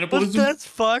else. that cannibalism? That's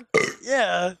fucked.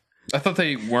 Yeah. I thought they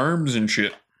ate worms and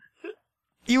shit.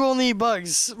 You only eat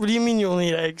bugs. What do you mean you only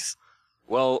eat eggs?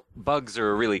 Well, bugs are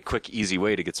a really quick, easy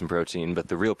way to get some protein, but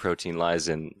the real protein lies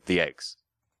in the eggs.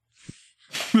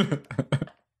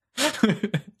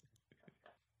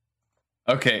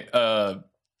 Okay,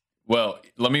 well,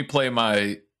 let me play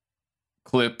my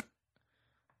clip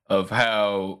of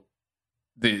how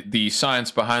the science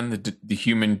behind the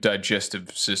human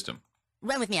digestive system.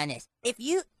 Run with me on this. If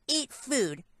you eat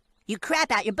food, you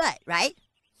crap out your butt, right?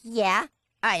 Yeah.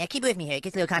 All right, now keep with me here. It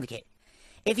gets a little complicated.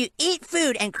 If you eat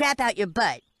food and crap out your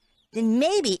butt, then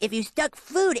maybe if you stuck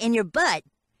food in your butt,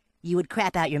 you would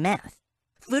crap out your mouth.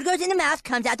 Food goes in the mouth,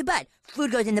 comes out the butt.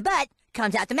 Food goes in the butt,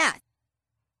 comes out the mouth.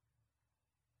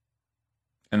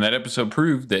 And that episode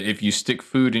proved that if you stick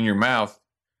food in your mouth,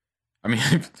 I mean,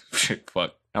 shit,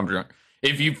 fuck, I'm drunk.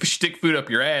 If you stick food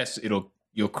up your ass,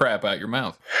 you'll crap out your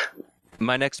mouth.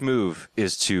 My next move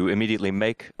is to immediately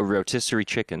make a rotisserie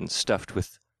chicken stuffed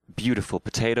with beautiful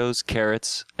potatoes,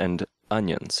 carrots, and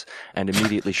onions, and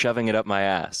immediately shoving it up my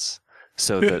ass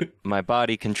so that my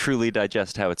body can truly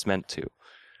digest how it's meant to.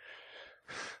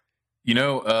 You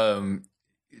know,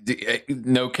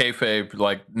 no kayfabe,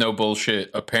 like no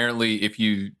bullshit. Apparently, if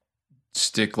you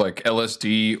stick like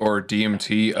LSD or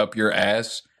DMT up your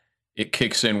ass, it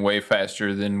kicks in way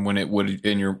faster than when it would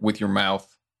with your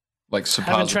mouth, like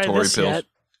suppository pills. Yet,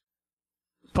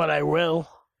 but I will.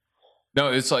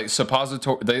 No, it's like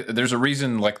suppository. There's a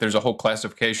reason, like there's a whole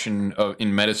classification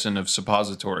in medicine of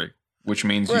suppository, which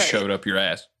means you showed up your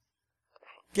ass.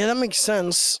 Yeah, that makes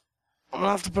sense. I'm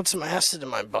gonna have to put some acid in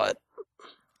my butt.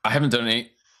 I haven't done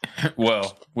any.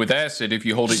 Well, with acid, if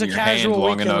you hold Just it in a your hand casual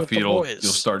long weekend enough, with the you'll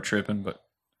boys. start tripping. But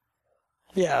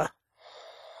Yeah.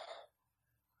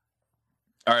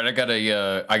 all right, I got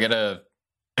a.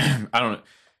 I don't know.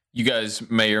 You guys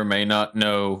may or may not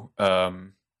know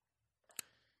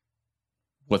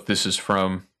what this is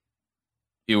from.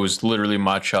 It was literally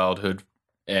my childhood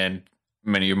and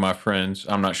many of my friends.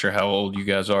 I'm not sure how old you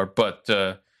guys are, but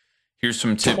here's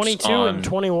some tips 22 on... and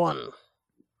 21.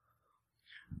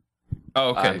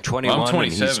 Oh, okay. I'm 21 well, I'm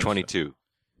 27, and he's 22.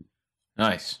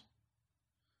 Nice.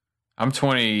 I'm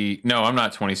 20. No, I'm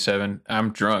not 27.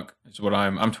 I'm drunk. Is what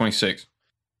I'm 26.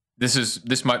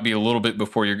 This might be a little bit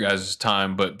before your guys'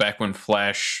 time, but back when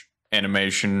Flash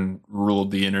animation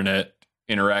ruled the internet,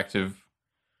 interactive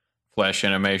Flash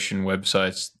animation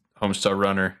websites, Homestar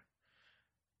Runner.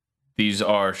 These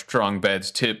are Strong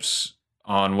Bad's tips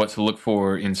on what to look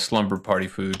for in slumber party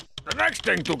food. The next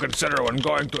thing to consider when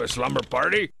going to a slumber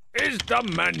party is the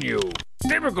menu.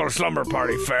 Typical slumber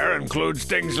party fare includes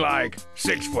things like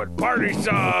 6-foot party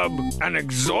sub, an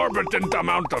exorbitant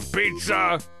amount of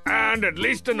pizza, and at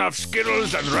least enough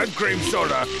Skittles and red cream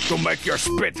soda to make your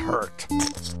spit hurt.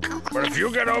 But if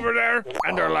you get over there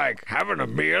and they're like having a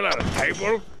meal at a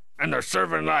table and they're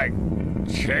serving like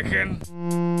chicken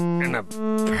in a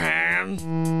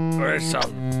pan with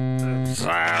some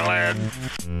salad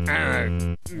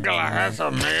and a glass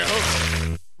of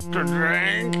milk to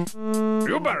drink,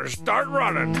 you better start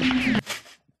running.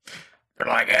 They're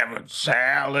like having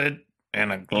salad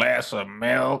and a glass of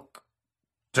milk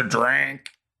to drink.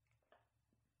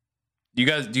 Do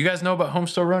you guys know about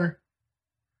Homestar Runner?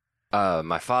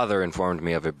 My father informed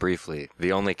me of it briefly.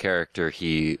 The only character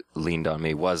he leaned on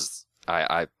me was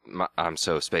I'm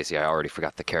so spacey. I already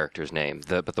forgot the character's name.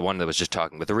 But the one that was just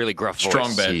talking with the really gruff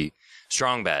voice.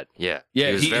 Strong Bad. Yeah.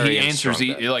 Yeah. He answers.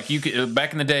 Like you could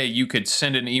back in the day, you could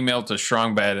send an email to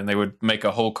Strong Bad and they would make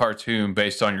a whole cartoon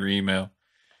based on your email.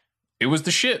 It was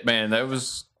the shit, man. That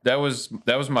was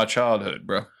my childhood,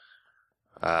 bro.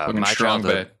 My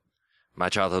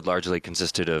childhood largely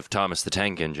consisted of Thomas the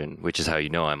Tank Engine, which is how you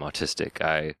know I'm autistic.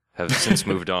 I have since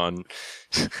moved on.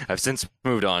 I've since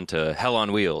moved on to Hell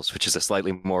on Wheels, which is a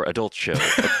slightly more adult show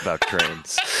about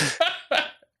trains.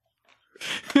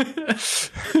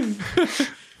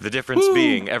 The difference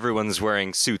being everyone's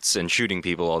wearing suits and shooting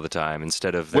people all the time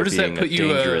instead of there being a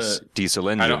dangerous diesel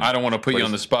engine. I don't want to put you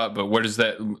on the spot, but where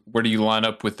do you line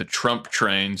up with the Trump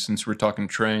train since we're talking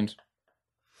trains?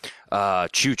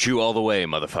 Choo choo all the way,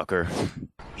 motherfucker.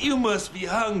 You must be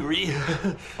hungry.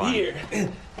 Here,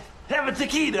 have a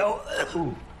taquito.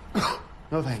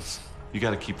 No thanks. You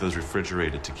gotta keep those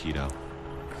refrigerated, taquito.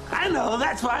 I know,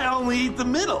 that's why I only eat the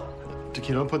middle.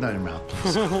 Taquito, don't put that in your mouth,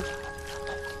 please.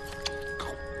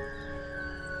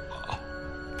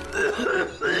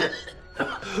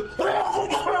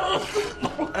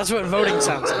 That's what voting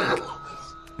sounds like.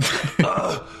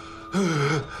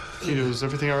 Taquito, is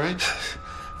everything all right?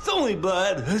 It's only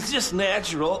blood. It's just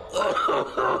natural.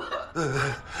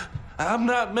 I'm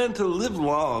not meant to live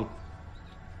long.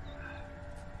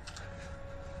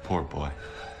 Poor boy.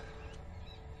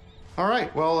 All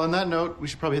right, well, on that note, we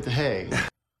should probably hit the hay.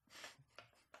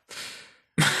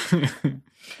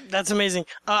 That's amazing.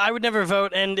 I would never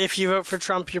vote, and if you vote for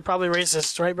Trump, you're probably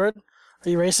racist, right, Bird? Are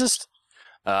you racist?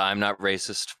 I'm not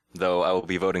racist, though I will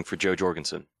be voting for Joe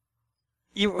Jorgensen.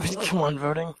 You come on,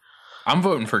 voting. I'm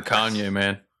voting for Kanye,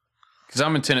 man. Because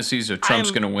I'm in Tennessee, so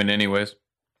Trump's going to win anyways.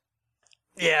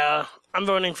 Yeah, I'm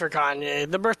voting for Kanye.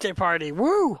 The birthday party,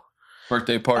 woo!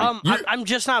 Birthday party. I'm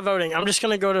just not voting. I'm just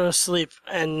going to go to sleep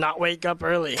and not wake up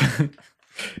early.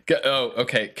 Oh,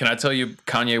 okay. Can I tell you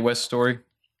Kanye West's story?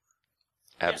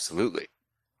 Absolutely.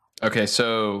 Okay,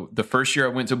 so the first year I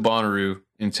went to Bonnaroo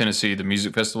in Tennessee, the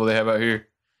music festival they have out here,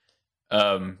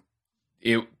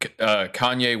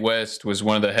 Kanye West was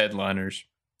one of the headliners.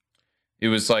 It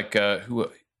was like the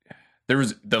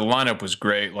lineup was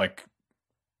great. Like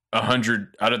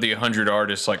 100 out of the 100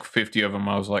 artists, like 50 of them,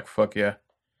 I was like, fuck yeah.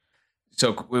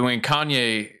 So when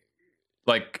Kanye,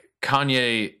 like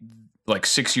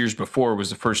 6 years before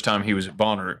was the first time he was at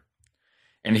Bonnaroo,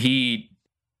 and he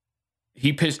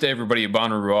pissed everybody at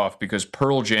Bonnaroo off because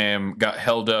Pearl Jam got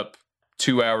held up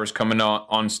 2 hours coming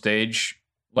on stage,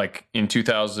 like in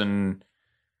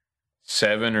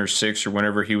 2007 or 6 or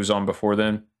whenever he was on before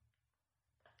then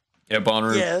at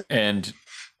Bonnaroo. Yeah.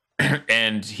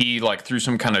 And he like threw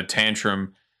some kind of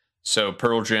tantrum, so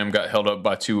Pearl Jam got held up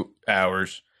by 2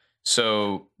 hours.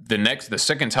 So the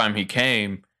second time he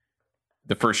came,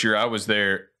 the first year I was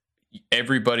there,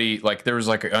 everybody, like there was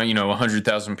like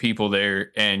 100,000 people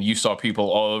there, and you saw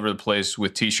people all over the place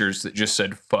with T-shirts that just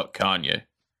said "fuck Kanye."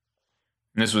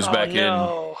 And this was back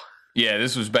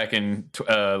in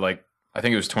like I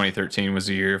think it was 2013 was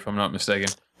the year, if I'm not mistaken.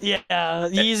 Yeah,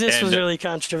 Yeezus was really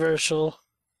controversial.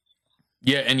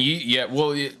 Yeah, and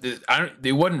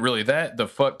it wasn't really that the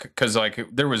fuck, because like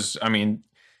there was, I mean,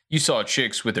 you saw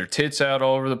chicks with their tits out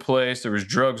all over the place. There was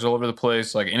drugs all over the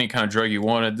place, like any kind of drug you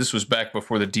wanted. This was back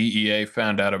before the DEA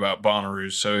found out about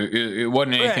Bonnaroo, so it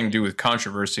wasn't anything to do with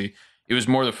controversy. It was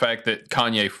more the fact that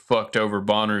Kanye fucked over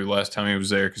Bonnaroo last time he was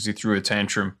there because he threw a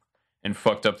tantrum and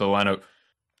fucked up the lineup.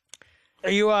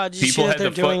 Are you? Did you see that they're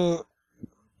doing?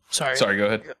 Sorry, go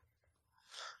ahead.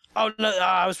 Oh, no,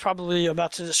 I was probably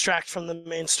about to distract from the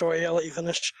main story. I'll let you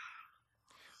finish.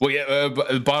 Well, yeah,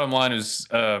 the bottom line is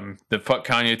the Fuck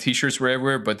Kanye t-shirts were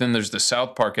everywhere, but then there's the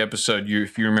South Park episode,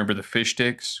 if you remember the fish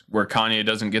sticks, where Kanye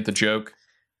doesn't get the joke.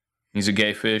 He's a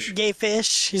gay fish. Gay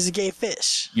fish. He's a gay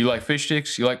fish. You like fish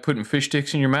sticks? You like putting fish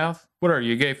sticks in your mouth? What are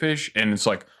you, a gay fish? And it's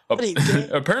like,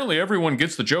 apparently everyone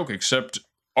gets the joke except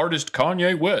artist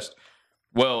Kanye West.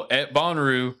 Well, at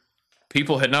Bonnaroo,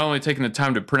 people had not only taken the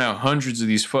time to print out hundreds of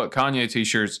these Fuck Kanye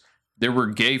t-shirts, there were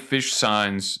gay fish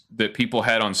signs that people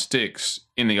had on sticks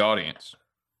in the audience.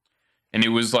 And it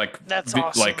was like, that's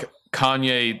awesome. Like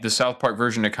Kanye, the South Park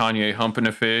version of Kanye humping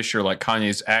a fish, or like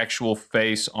Kanye's actual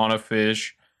face on a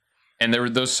fish. And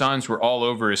those signs were all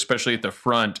over, especially at the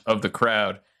front of the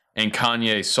crowd. And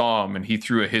Kanye saw them and he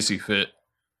threw a hissy fit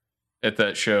at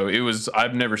that show.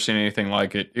 I've never seen anything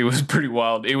like it. It was pretty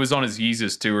wild. It was on his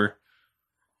Yeezus tour.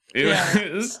 It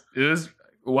was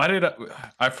why did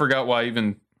I forgot why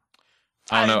even,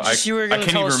 I don't know. I can't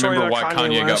even remember why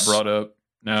Kanye got brought up.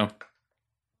 No.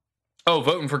 Oh,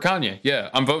 voting for Kanye. Yeah,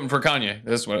 I'm voting for Kanye.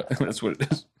 That's what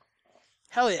it is.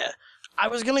 Hell yeah. I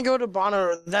was going to go to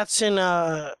Bonnaroo. That's in,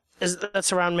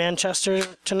 that's around Manchester,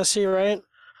 Tennessee, right?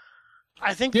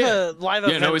 I think the live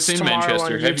event. Yeah, no, it's in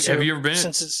Manchester. Have you ever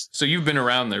been? So you've been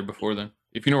around there before then.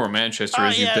 If you know where Manchester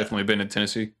is, you've definitely been in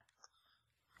Tennessee.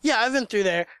 Yeah, I've been through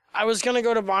there. I was going to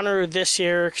go to Bonnaroo this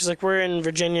year because, like, we're in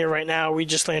Virginia right now. We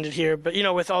just landed here. But,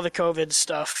 with all the COVID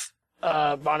stuff,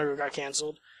 Bonnaroo got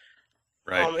canceled.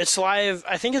 Right. It's live.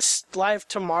 I think it's live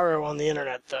tomorrow on the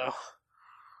internet, though.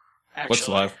 Actually. What's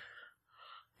live?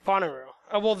 Bonnaroo.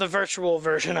 Oh, well, the virtual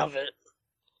version of it.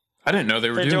 I didn't know they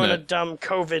were They're doing doing that. a dumb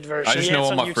COVID version. I just know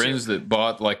all my YouTube. friends that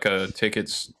bought like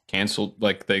tickets canceled,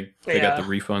 like they got the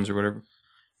refunds or whatever.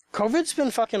 COVID's been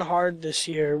fucking hard this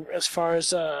year as far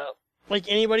as like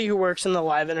anybody who works in the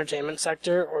live entertainment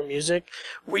sector or music.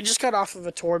 We just got off of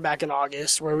a tour back in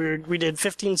August where we did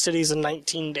 15 cities in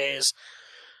 19 days.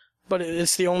 But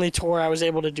it's the only tour I was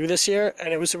able to do this year,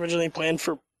 and it was originally planned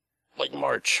for like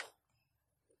March.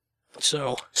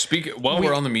 So while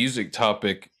we're on the music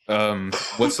topic,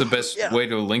 what's the best way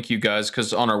to link you guys?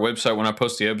 Because on our website, when I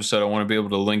post the episode, I want to be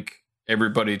able to link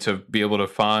everybody to be able to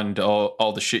find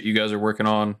all the shit you guys are working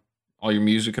on, all your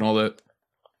music and all that.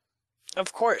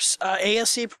 Of course.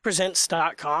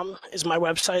 ASCpresents.com is my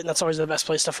website, and that's always the best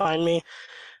place to find me.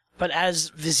 But as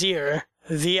Vizier,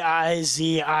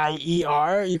 Vizier,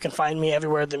 you can find me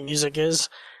everywhere the music is.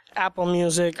 Apple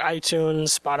Music,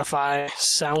 iTunes, Spotify,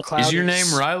 SoundCloud. Is your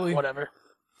name Riley? Whatever.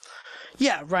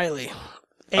 Yeah, Riley.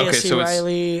 Okay, ASC so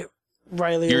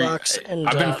Riley Lux, and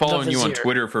I've been following the you on Vizier.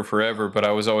 Twitter for forever, but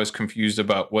I was always confused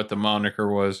about what the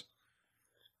moniker was.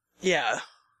 Yeah.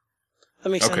 That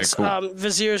makes Okay, sense. cool.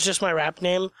 Vizier is just my rap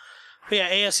name. But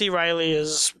yeah, ASC Riley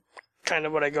is kind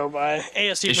of what I go by.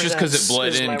 ASC It's just because it bled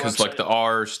is in, my because website. like the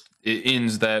R, it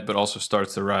ends that, but also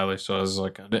starts the Riley. So I was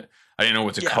like, I didn't know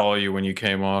what to call you when you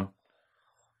came on.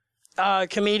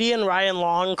 Comedian Ryan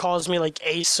Long calls me like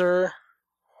Acer.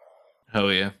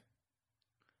 Hell yeah.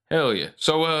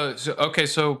 So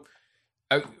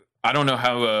I don't know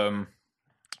how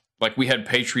like we had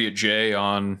Patriot J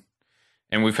on,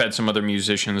 and we've had some other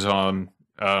musicians on.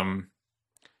 I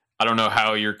don't know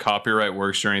how your copyright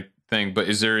works or anything, but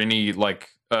is there any like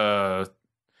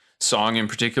song in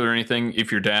particular or anything,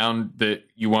 if you're down, that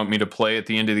you want me to play at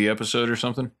the end of the episode or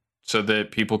something, so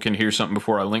that people can hear something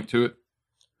before I link to it?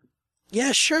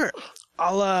 Yeah, sure.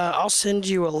 I'll send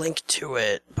you a link to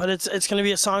it, but it's gonna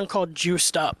be a song called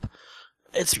Juiced Up.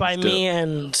 It's by me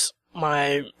and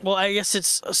I guess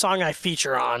it's a song I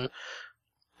feature on.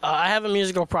 I have a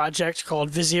musical project called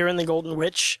Vizier and the Golden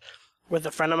Witch with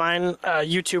a friend of mine,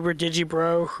 YouTuber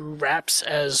Digibro, who raps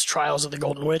as Trials of the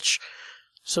Golden Witch.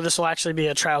 So this will actually be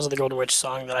a Trials of the Golden Witch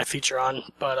song that I feature on,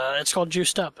 but it's called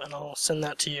Juiced Up, and I'll send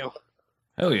that to you.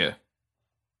 Hell yeah.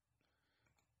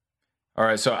 All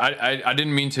right, so I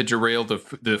didn't mean to derail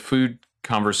the food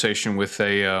conversation with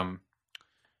a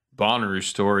Bonnaroo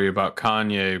story about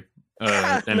Kanye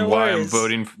and No why worries. I'm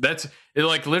voting. That's it,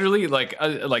 like literally like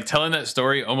telling that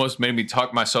story almost made me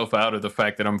talk myself out of the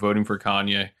fact that I'm voting for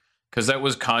Kanye, because that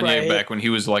was Kanye Right. back when he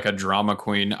was like a drama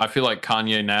queen. I feel like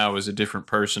Kanye now is a different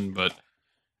person, but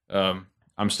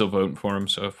I'm still voting for him.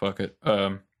 So fuck it.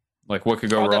 Like what could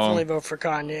go I'll wrong? definitely vote for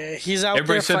Kanye. He's out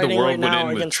Everybody there said the fighting world right would now end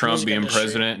with against the Trump music being industry.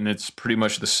 president, and it's pretty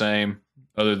much the same,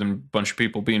 other than a bunch of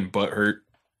people being butthurt.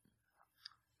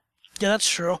 Yeah, that's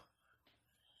true.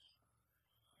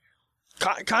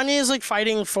 Kanye is like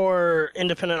fighting for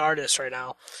independent artists right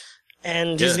now,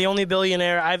 and he's Yeah. the only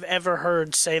billionaire I've ever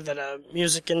heard say that a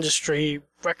music industry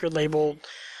record label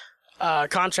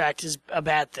contract is a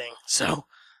bad thing. So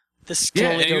This can Yeah,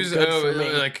 only and he go was good for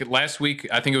me. like last week.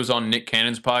 I think it was on Nick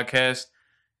Cannon's podcast.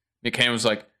 Nick Cannon was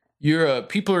like, "You're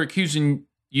people are accusing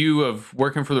you of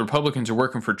working for the Republicans or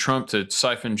working for Trump to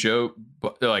siphon Joe.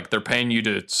 Like they're paying you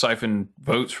to siphon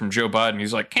votes from Joe Biden."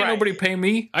 He's like, "Can't nobody pay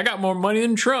me? I got more money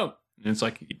than Trump." And it's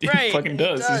like he Right, fucking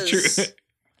does. It's true.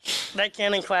 That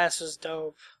Cannon class is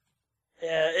dope.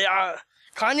 Yeah,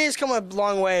 Kanye's come a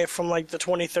long way from like the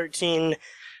 2013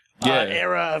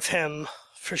 era of him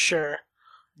for sure.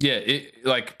 Yeah,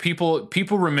 like people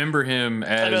remember him I'd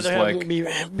as rather have like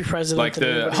him be president. like than the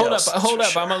anybody hold else, up, that's for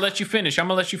sure. I'm gonna let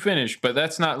you finish. But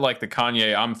that's not like the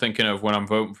Kanye I'm thinking of when I'm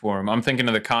voting for him. I'm thinking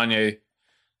of the Kanye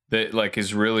that like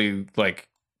is really like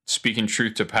speaking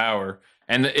truth to power.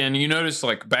 And you notice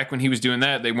like back when he was doing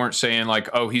that, they weren't saying like,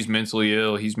 oh, he's mentally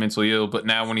ill. But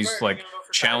now when he's like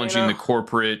challenging the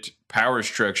corporate power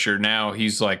structure, now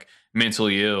he's like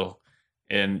mentally ill.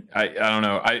 And I don't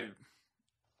know.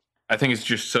 I think it's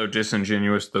just so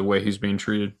disingenuous the way he's being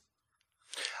treated.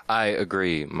 I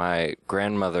agree. My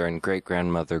grandmother and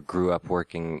great-grandmother grew up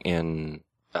working in,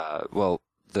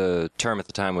 the term at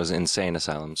the time was insane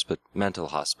asylums, but mental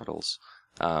hospitals,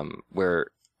 where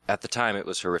at the time it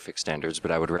was horrific standards,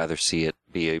 but I would rather see it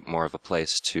be more of a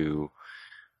place to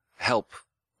help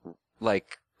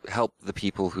the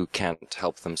people who can't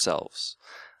help themselves,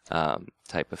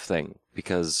 type of thing,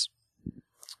 because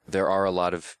there are a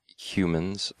lot of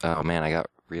humans. Oh man, I got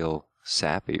real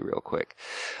sappy real quick.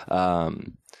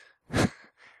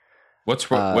 What's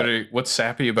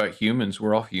sappy about humans?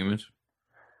 We're all humans.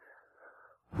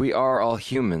 We are all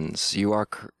humans. You are,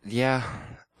 yeah.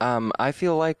 I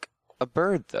feel like a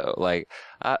bird though. Like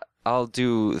I'll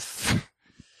do.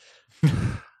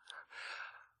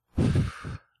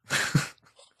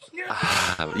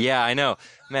 Yeah, I know,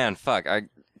 man. Fuck, I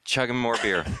chugging more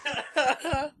beer.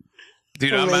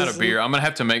 Dude, I'm out of beer. I'm gonna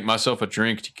have to make myself a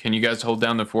drink. Can you guys hold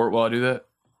down the fort while I do that?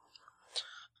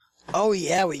 Oh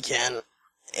yeah, we can.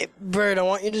 Hey, Bird, I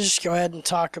want you to just go ahead and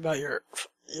talk about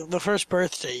the first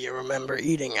birthday you remember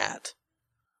eating at,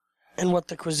 and what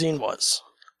the cuisine was.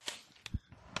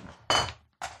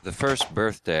 The first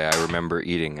birthday I remember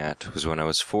eating at was when I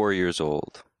was 4 years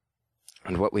old,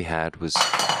 and what we had was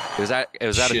it was at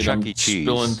a Shit, Chuck I'm E. Cheese.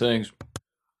 spilling things.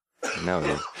 No,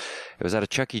 it was at a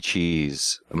Chuck E.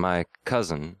 Cheese. My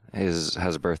cousin has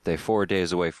a birthday 4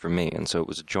 days away from me, and so it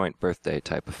was a joint birthday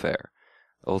type affair.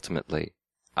 Ultimately,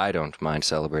 I don't mind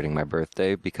celebrating my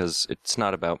birthday because it's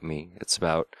not about me. It's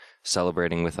about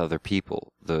celebrating with other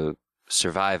people, the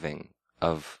surviving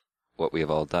of what we have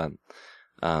all done.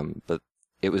 But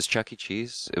it was Chuck E.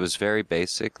 Cheese. It was very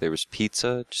basic. There was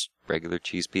pizza, just regular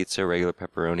cheese pizza, regular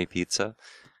pepperoni pizza.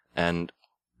 And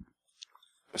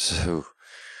so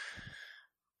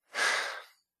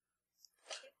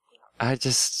I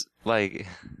just, like...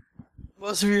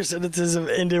 Most of your sentences have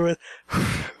ended with...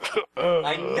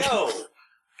 I know!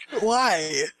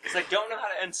 Why? Because I don't know how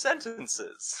to end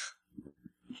sentences.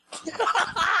 This is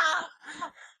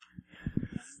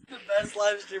the best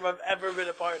live stream I've ever been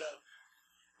a part of.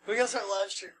 We gotta start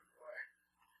live streaming more.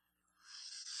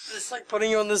 It's like putting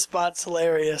you on the spot's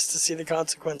hilarious to see the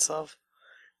consequence of.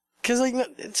 Cause like,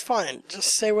 it's fine.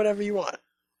 Just say whatever you want.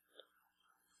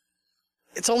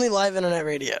 It's only live internet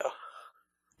radio.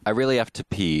 I really have to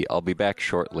pee. I'll be back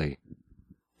shortly.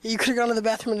 You could have gone to the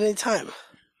bathroom at any time.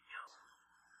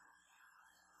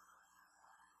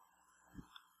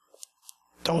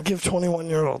 Don't give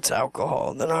 21-year-olds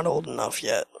alcohol. They're not old enough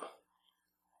yet.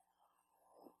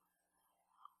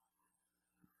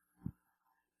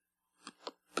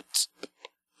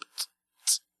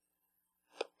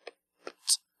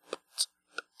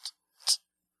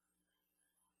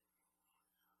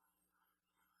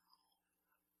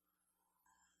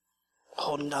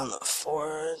 Holding down the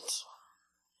fort.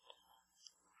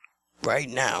 Right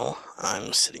now,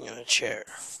 I'm sitting in a chair.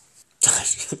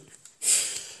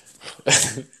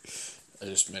 I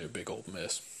just made a big old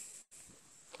mess.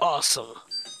 Awesome.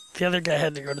 The other guy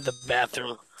had to go to the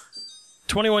bathroom.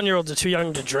 21-year-olds are too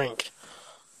young to drink.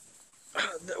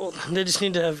 Well, they just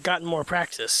need to have gotten more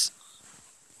practice.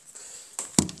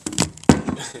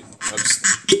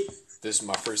 This is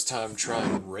my first time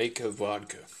trying Reyka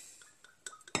vodka.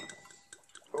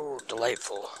 Oh,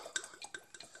 delightful.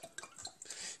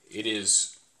 It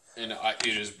is born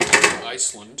in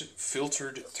Iceland,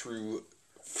 filtered through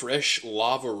fresh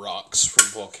lava rocks from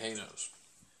volcanoes,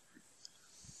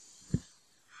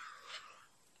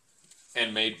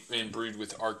 and brewed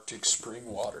with Arctic spring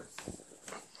water.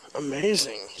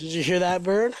 Amazing. Did you hear that,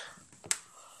 Bird?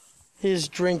 He's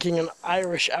drinking an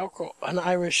Irish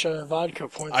vodka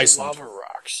poured through lava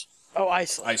rocks. Oh,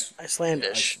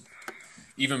 Icelandish.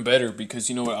 Even better, because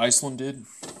you know what Iceland did?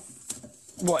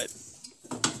 What?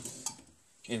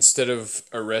 Instead of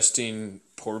arresting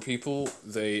poor people,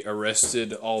 they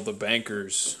arrested all the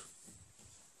bankers.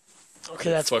 Okay,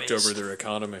 that's fucked based. over their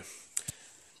economy.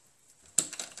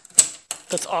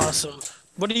 That's awesome.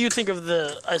 What do you think of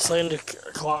the Icelandic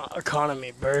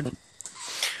economy, Bird?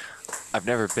 I've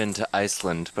never been to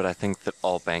Iceland, but I think that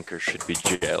all bankers should be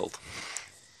jailed.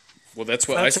 Well, that's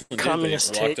what That's a Iceland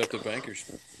communist did. They locked take. up the bankers.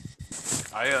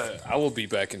 I will be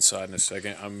back inside in a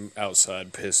second. I'm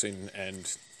outside pissing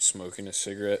and smoking a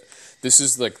cigarette. This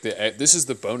is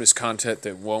the bonus content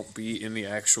that won't be in the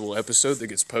actual episode that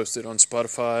gets posted on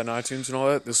Spotify and iTunes and all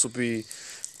that. This will be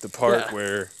the part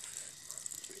where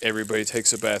everybody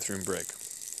takes a bathroom break.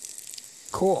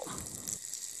 Cool.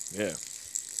 Yeah.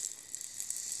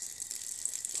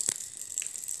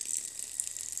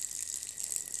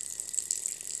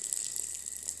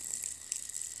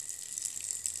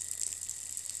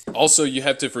 Also, you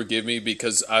have to forgive me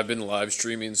because I've been live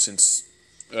streaming since,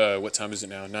 what time is it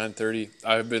now? 9:30.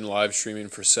 I've been live streaming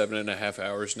for 7.5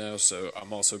 hours now, so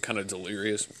I'm also kind of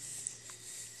delirious.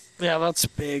 Yeah, that's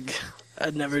big.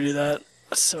 I'd never do that.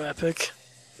 That's so epic.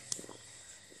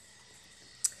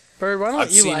 Bird, why don't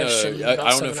I've you seen, live stream? I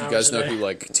about don't know if 7 you guys hours a know day? who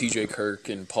like TJ Kirk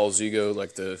and Paul Zigo,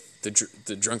 like the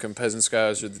Drunken Peasants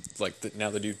guys, or now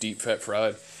they do Deep Fat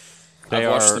Fried. They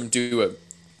I've watched are- them do a.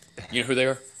 You know who they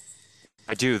are?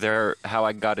 I do. They're how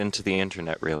I got into the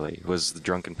internet, really, was the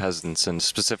Drunken Peasants, and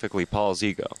specifically Paul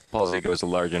Zigo. Paul Zigo is a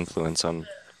large influence on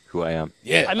who I am.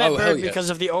 Yeah. I met oh, hell Bird yeah. because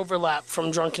of the overlap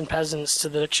from Drunken Peasants to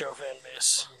the Dick Show fan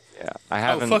base. Yeah, I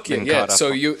haven't Oh fuck yeah, been yeah. caught up. So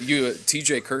on- you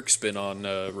TJ Kirk's been on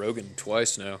Rogan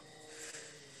twice now.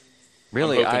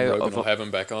 Really, I'm hoping Rogan will have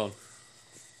him back on.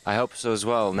 I hope so as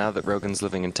well. Now that Rogan's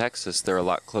living in Texas, they're a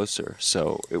lot closer,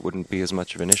 so it wouldn't be as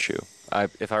much of an issue.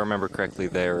 If I remember correctly,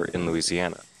 they're in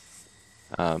Louisiana.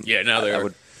 Yeah, now they I are.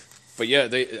 would- But yeah,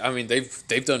 they've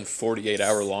done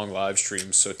 48-hour long live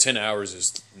streams, so 10 hours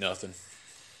is nothing.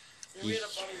 We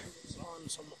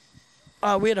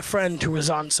had a friend who was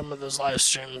on some of those live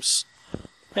streams.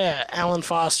 Yeah, Alan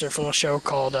Foster from a show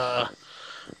called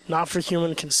Not for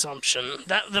Human Consumption.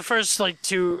 That the first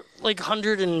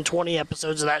 120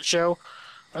 episodes of that show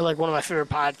are one of my favorite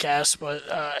podcasts. But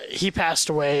he passed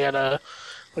away at a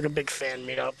big fan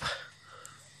meetup.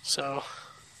 So,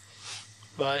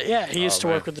 but yeah, he used to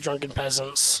work with the Drunken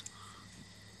Peasants.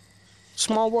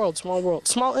 Small world, small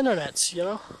internets. You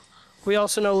know. We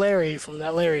also know Larry from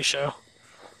that Larry show.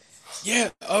 Yeah.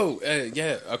 Oh,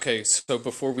 yeah. Okay. So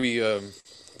before we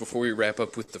wrap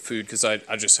up with the food, because I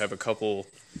just have a couple.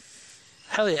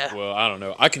 Hell yeah. Well, I don't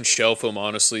know. I can shelf them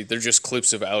honestly. They're just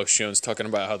clips of Alex Jones talking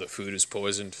about how the food is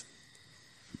poisoned.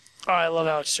 Oh, I love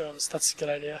Alex Jones. That's a good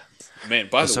idea. Man,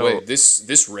 by the way,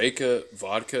 this Reka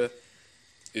vodka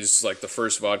is like the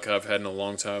first vodka I've had in a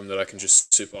long time that I can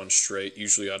just sip on straight.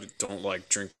 Usually I don't like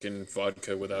drinking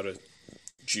vodka without a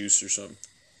juice or something.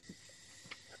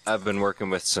 I've been working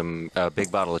with some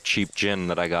big bottle of cheap gin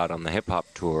that I got on the hip hop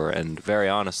tour, and very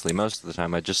honestly, most of the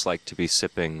time I just like to be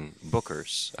sipping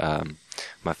Booker's.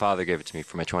 My father gave it to me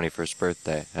for my 21st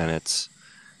birthday, and it's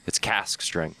cask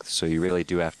strength, so you really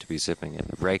do have to be sipping it.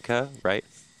 Reka, right?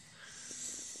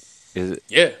 Is it?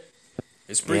 Yeah,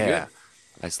 it's pretty good.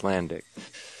 Icelandic.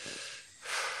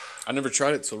 I never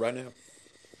tried it till right now.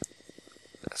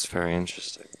 That's very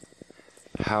interesting.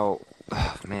 How,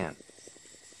 man,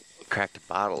 cracked a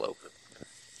bottle open.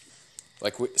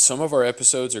 Like some of our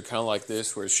episodes are kind of like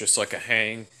this, where it's just like a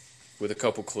hang with a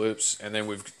couple clips, and then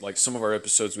we've some of our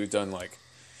episodes we've done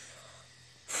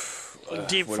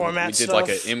Deep what- format we did stuff.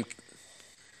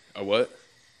 a what?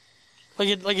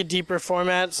 Like a deeper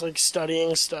format, it's like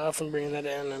studying stuff and bringing that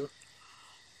in. And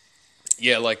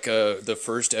Yeah, the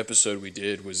first episode we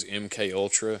did was MK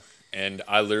Ultra, and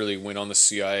I literally went on the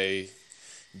CIA.gov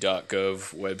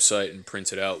website and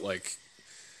printed out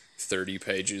 30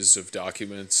 pages of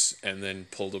documents and then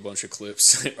pulled a bunch of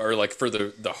clips or for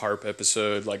the harp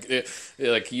episode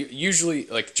usually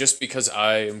just because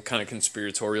I am kind of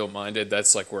conspiratorial minded,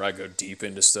 that's where I go deep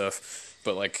into stuff,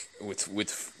 but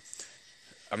with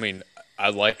I mean, I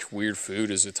liked weird food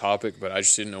as a topic, but I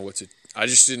just didn't know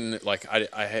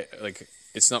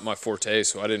it's not my forte,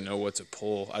 so I didn't know what to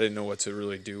pull. I didn't know what to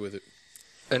really do with it.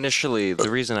 Initially, the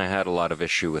reason I had a lot of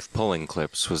issue with pulling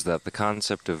clips was that the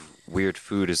concept of weird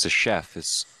food as a chef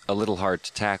is a little hard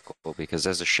to tackle, because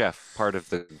as a chef, part of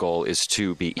the goal is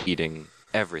to be eating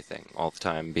everything all the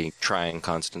time, trying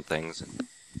constant things.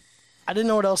 I didn't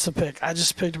know what else to pick. I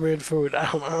just picked weird food.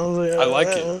 I don't know. I like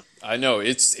it. I know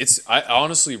I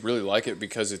honestly really like it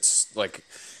because it's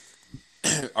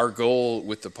our goal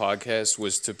with the podcast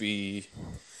was to be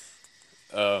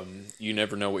you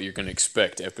never know what you're going to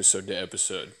expect episode to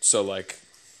episode. So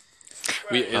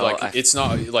It's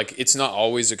not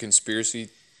always a conspiracy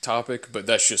topic, but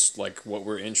that's just like what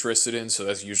we're interested in, so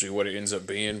that's usually what it ends up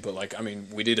being. But like, I mean,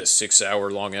 we did a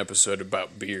 6-hour-long episode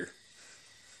about beer.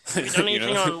 Have you done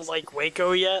anything on like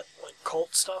Waco yet? Like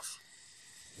cult stuff?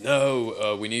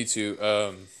 No, we need to.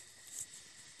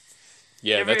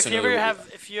 Yeah,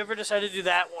 if you ever decide to do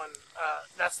that one,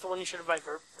 that's the one you should invite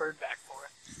Bird back for.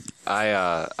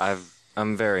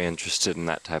 I'm very interested in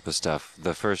that type of stuff.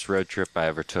 The first road trip I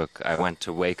ever took, I went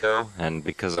to Waco, and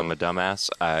because I'm a dumbass,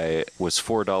 I was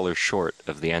 $4 short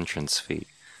of the entrance fee.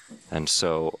 And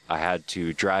so I had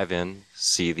to drive in,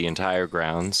 see the entire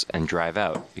grounds, and drive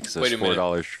out because it was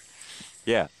 $4.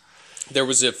 Yeah. There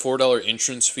was a $4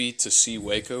 entrance fee to see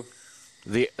Waco?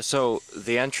 So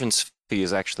the entrance fee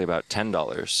is actually about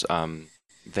 $10.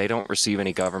 They don't receive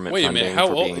any government funding. Wait a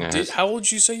minute, how old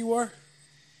did you say you are?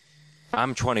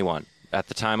 I'm 21. At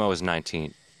the time, I was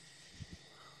 19.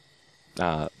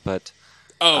 So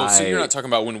you're not talking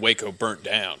about when Waco burnt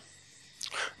down?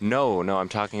 No, I'm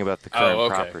talking about the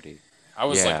current property. I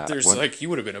was you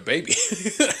would have been a baby.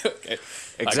 Okay.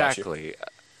 Exactly.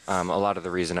 A lot of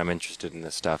the reason I'm interested in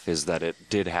this stuff is that it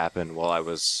did happen while I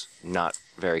was not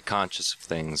very conscious of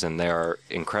things, and there are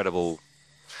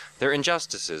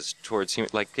injustices towards human.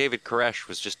 Like David Koresh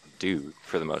was just a dude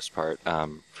for the most part.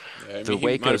 He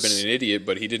might have been an idiot,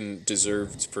 but he didn't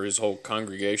deserve for his whole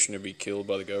congregation to be killed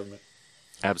by the government.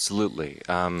 Absolutely.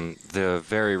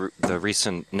 The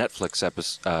recent Netflix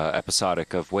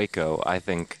episodic of Waco, I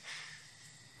think,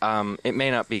 it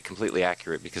may not be completely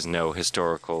accurate because no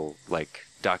historical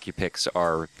docupics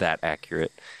are that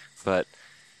accurate, but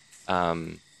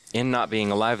in not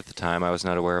being alive at the time, I was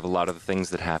not aware of a lot of the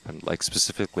things that happened, like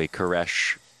specifically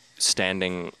Koresh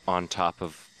standing on top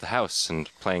of the house and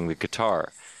playing the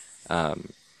guitar.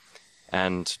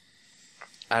 And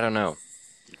I don't know,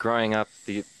 growing up,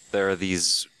 there are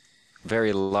these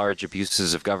very large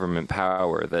abuses of government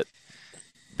power that,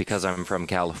 because I'm from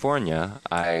California,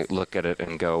 I look at it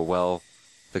and go, well,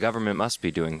 the government must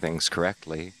be doing things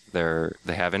correctly. They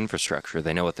have infrastructure.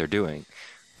 They know what they're doing.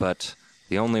 But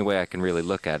the only way I can really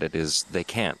look at it is they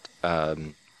can't.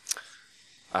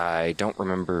 I don't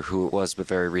remember who it was, but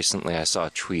very recently I saw a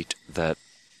tweet that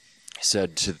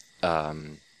said to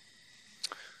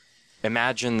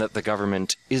imagine that the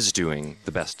government is doing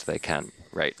the best they can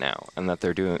right now, and that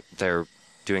they're doing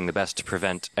the best to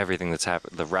prevent everything that's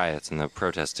happened, the riots and the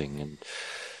protesting and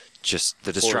just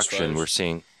the destruction we're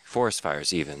seeing. Forest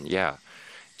fires even, yeah.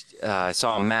 I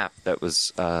saw a map that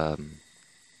was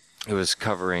it was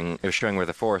showing where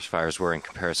the forest fires were in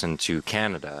comparison to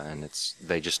Canada, and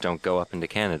they just don't go up into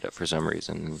Canada for some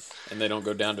reason. And they don't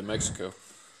go down to Mexico.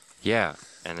 Yeah,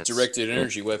 and it's directed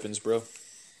energy weapons, bro.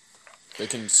 They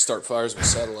can start fires with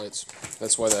satellites.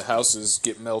 That's why the houses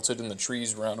get melted and the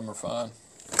trees around them are fine.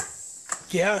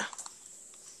 Yeah.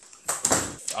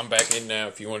 I'm back in now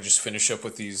if you want to just finish up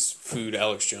with these food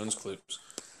Alex Jones clips.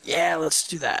 Yeah, let's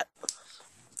do that.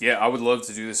 Yeah, I would love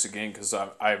to do this again because I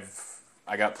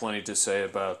got plenty to say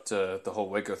about the whole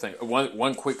Waco thing.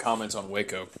 One quick comment on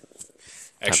Waco.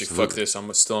 Actually, Absolutely. fuck this.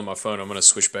 I'm still on my phone. I'm going to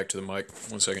switch back to the mic.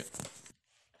 1 second.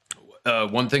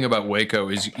 One thing about Waco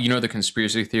is, you know the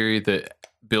conspiracy theory that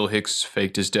Bill Hicks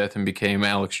faked his death and became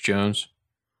Alex Jones?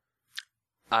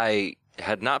 I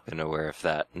had not been aware of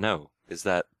that. No. Is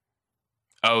that...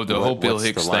 Oh, the whole Bill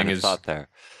Hicks thing is... thought there?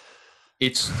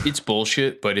 It's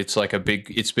bullshit, but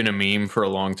it's been a meme for a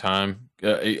long time.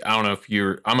 I don't know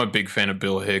if I'm a big fan of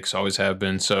Bill Hicks, always have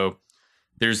been. So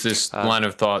there's this line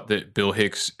of thought that Bill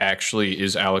Hicks actually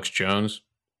is Alex Jones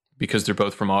because they're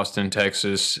both from Austin,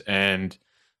 Texas, and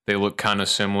they look kind of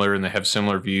similar and they have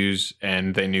similar views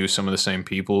and they knew some of the same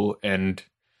people. And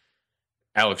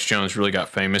Alex Jones really got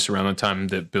famous around the time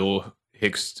that Bill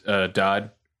Hicks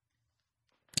died.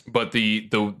 But the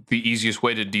easiest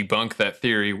way to debunk that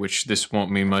theory, which this won't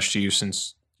mean much to you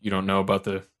since you don't know about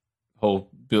the whole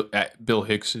Bill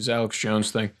Hicks is Alex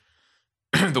Jones thing,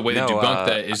 the way to debunk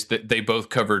that is that they both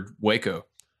covered Waco.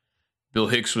 Bill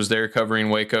Hicks was there covering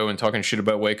Waco and talking shit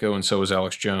about Waco, and so was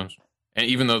Alex Jones. And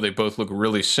even though they both look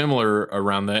really similar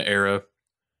around that era,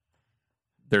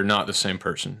 they're not the same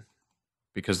person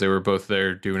because they were both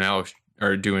there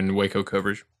doing Waco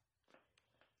coverage.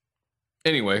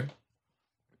 Anyway,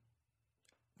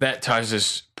 that ties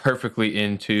us perfectly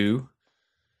into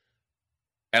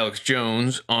Alex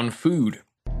Jones on food.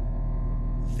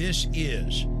 This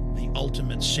is the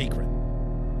ultimate secret,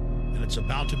 and it's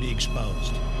about to be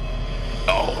exposed.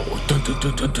 Oh, dun dun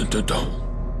dun dun dun dun dun.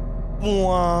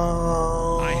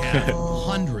 I have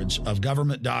hundreds of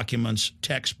government documents,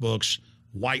 textbooks,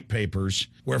 white papers,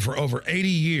 where for over 80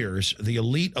 years, the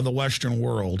elite of the Western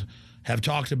world have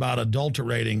talked about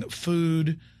adulterating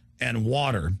food and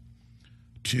water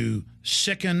to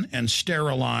sicken and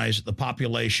sterilize the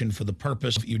population for the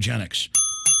purpose of eugenics.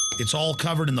 It's all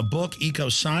covered in the book Eco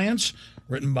Science,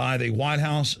 written by the White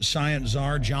House science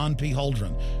czar John P.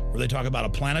 Holdren, where they talk about a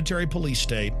planetary police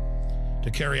state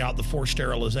to carry out the forced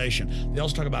sterilization. They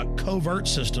also talk about covert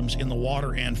systems in the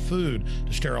water and food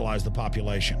to sterilize the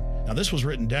population. Now, this was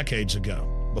written decades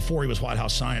ago, before he was White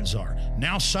House science czar.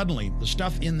 Now, suddenly, the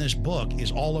stuff in this book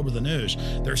is all over the news.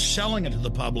 They're selling it to the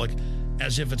public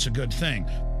as if it's a good thing.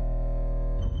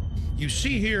 You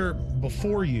see here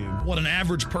before you what an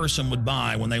average person would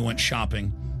buy when they went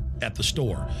shopping at the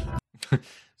store.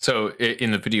 So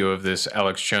in the video of this,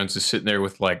 Alex Jones is sitting there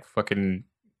with like fucking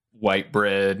white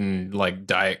bread and like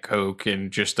Diet Coke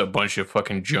and just a bunch of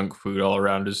fucking junk food all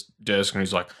around his desk. And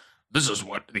he's like, this is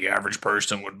what the average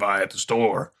person would buy at the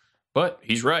store. But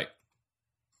he's right.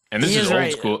 And this is old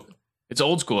right. school. It's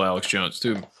old school Alex Jones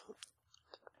too.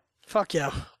 Fuck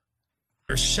yeah.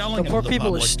 They're selling The it poor to the people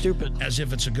are public stupid. as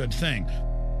if it's a good thing.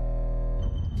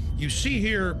 You see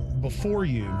here before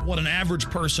you what an average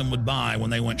person would buy when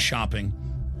they went shopping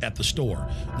at the store.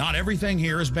 Not everything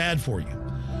here is bad for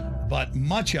you, but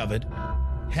much of it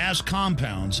has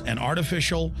compounds and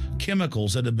artificial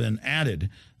chemicals that have been added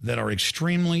that are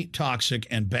extremely toxic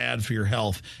and bad for your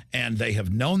health. And they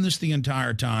have known this the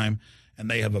entire time, and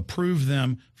they have approved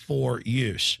them for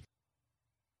use.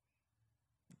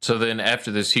 So then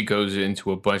after this, he goes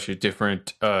into a bunch of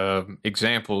different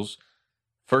examples.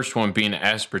 First one being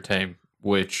aspartame,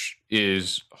 which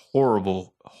is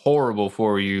horrible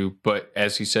for you, but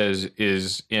as he says,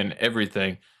 is in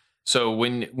everything. So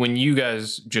when you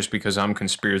guys, just because I'm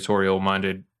conspiratorial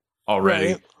minded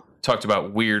already, talked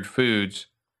about weird foods,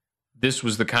 this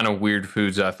was the kind of weird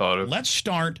foods I thought of. Let's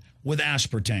start with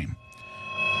aspartame.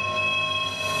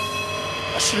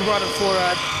 I should have brought in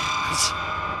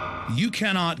fluoride. You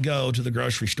cannot go to the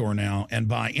grocery store now and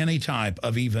buy any type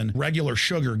of even regular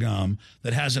sugar gum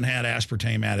that hasn't had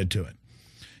aspartame added to it.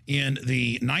 In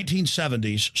the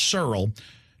 1970s, Searle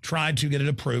tried to get it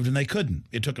approved, and they couldn't.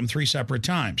 It took them 3 separate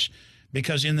times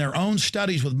because in their own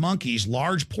studies with monkeys,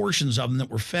 large portions of them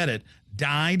that were fed it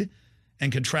died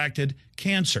and contracted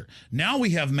cancer. Now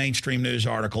we have mainstream news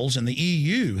articles, and the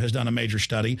EU has done a major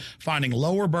study finding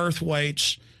lower birth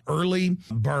weights, early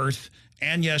birth,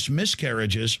 and yes,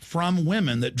 miscarriages from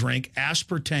women that drink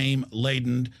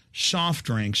aspartame-laden soft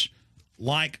drinks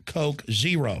like Coke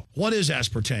Zero. What is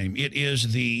aspartame? It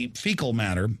is the fecal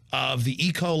matter of the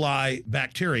E. coli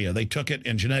bacteria. They took it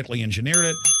and genetically engineered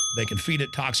it. They can feed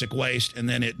it toxic waste, and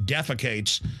then it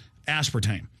defecates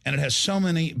aspartame. And it has so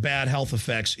many bad health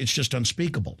effects, it's just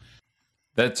unspeakable.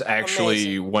 That's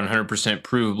actually 100%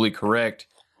 provably correct.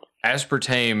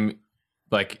 Aspartame,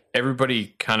 like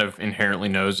everybody kind of inherently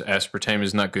knows aspartame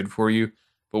is not good for you.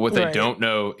 But what they don't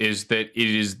know is that it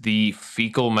is the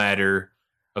fecal matter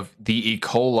of the E.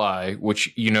 coli,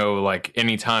 which, you know, like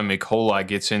anytime E. coli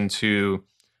gets into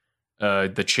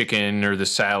the chicken or the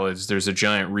salads, there's a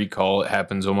giant recall. It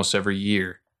happens almost every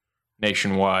year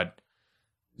nationwide.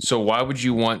 So why would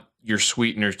you want your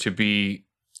sweetener to be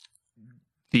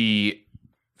the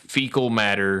fecal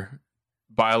matter,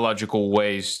 biological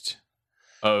waste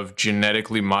of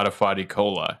genetically modified E.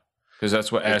 coli? Because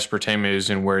that's what aspartame is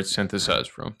and where it's synthesized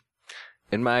from.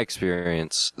 In my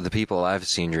experience, the people I've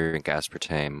seen drink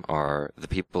aspartame are the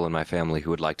people in my family who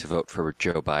would like to vote for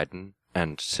Joe Biden.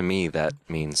 And to me, that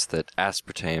means that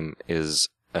aspartame is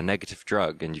a negative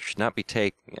drug and you should not be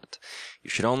taking it. You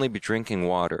should only be drinking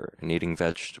water and eating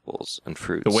vegetables and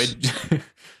fruits.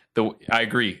 I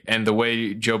agree. And the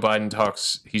way Joe Biden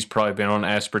talks, he's probably been on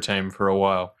aspartame for a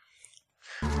while.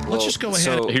 Let's just go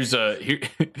ahead.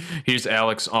 Here's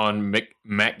Alex on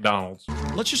McDonald's.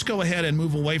 Let's just go ahead and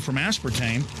move away from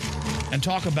aspartame and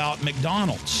talk about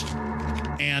McDonald's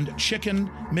and chicken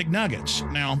McNuggets.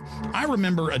 Now, I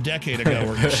remember a decade ago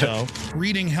or so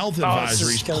reading health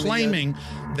advisories claiming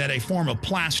that a form of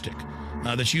plastic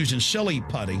that's used in silly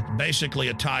putty, basically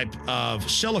a type of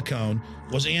silicone,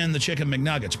 was in the chicken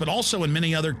McNuggets, but also in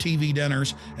many other TV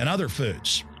dinners and other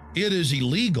foods. It is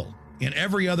illegal in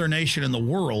every other nation in the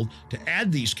world to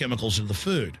add these chemicals to the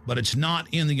food, but it's not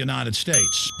in the United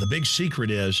States. The big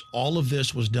secret is all of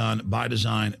this was done by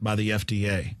design by the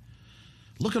FDA.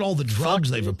 Look at all the drugs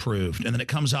they've approved, and then it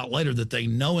comes out later that they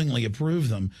knowingly approve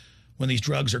them when these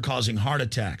drugs are causing heart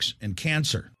attacks and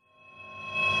cancer.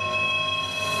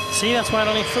 See, that's why I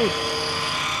don't eat food.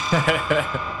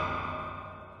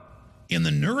 In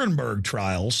the Nuremberg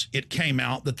trials, it came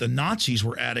out that the Nazis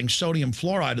were adding sodium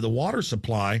fluoride to the water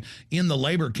supply in the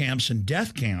labor camps and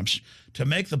death camps to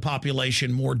make the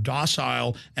population more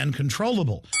docile and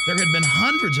controllable. There had been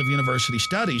hundreds of university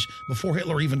studies before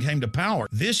Hitler even came to power.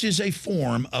 This is a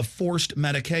form of forced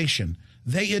medication.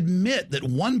 They admit that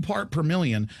 1 part per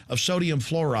million of sodium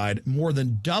fluoride more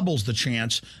than doubles the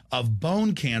chance of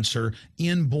bone cancer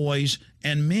in boys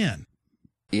and men.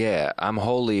 Yeah, I'm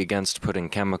wholly against putting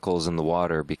chemicals in the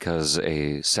water because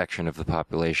a section of the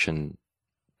population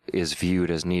is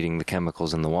viewed as needing the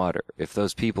chemicals in the water. If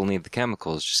those people need the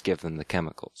chemicals, just give them the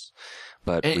chemicals.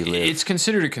 But it's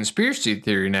considered a conspiracy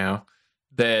theory now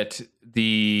that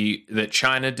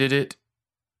China did it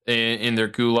in their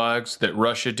gulags, that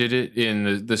Russia did it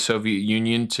in the Soviet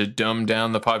Union to dumb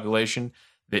down the population,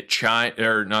 that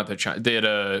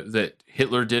that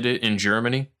Hitler did it in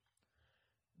Germany.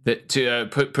 That to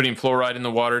putting fluoride in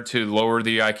the water to lower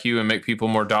the IQ and make people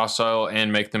more docile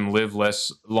and make them live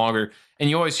longer.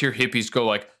 And you always hear hippies go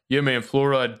like, yeah, man,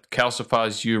 fluoride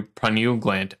calcifies your pineal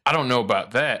gland. I don't know about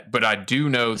that, but I do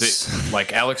know that,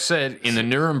 like Alex said, in the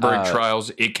Nuremberg trials,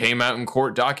 it came out in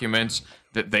court documents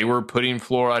that they were putting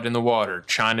fluoride in the water.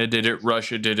 China did it,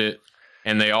 Russia did it,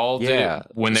 and they all did it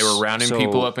when they were rounding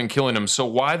people up and killing them. So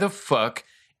why the fuck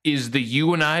is the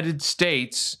United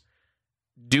States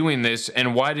doing this,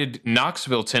 and why did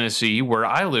Knoxville, Tennessee, where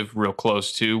I live real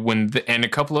close to, and a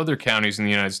couple other counties in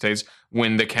the United States,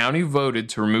 when the county voted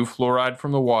to remove fluoride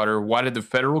from the water, why did the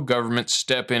federal government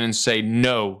step in and say,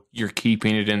 no, you're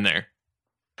keeping it in there?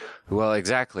 Well,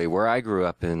 exactly. Where I grew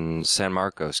up in San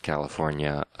Marcos,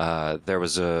 California, there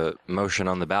was a motion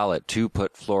on the ballot to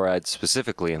put fluoride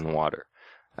specifically in the water.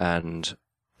 And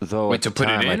though Wait, to put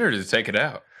it in or to take it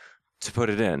out? To put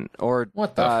it in. Or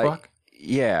what the fuck?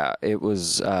 Yeah, it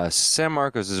was San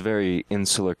Marcos is a very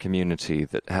insular community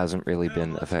that hasn't really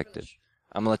been affected.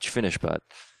 I'm gonna let you finish, bud.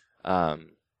 I'm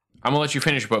gonna let you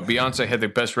finish, but Beyonce had the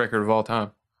best record of all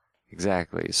time.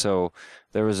 Exactly. So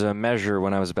there was a measure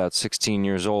when I was about 16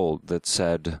 years old that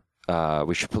said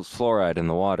we should put fluoride in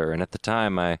the water, and at the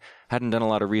time I hadn't done a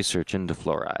lot of research into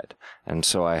fluoride, and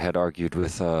so I had argued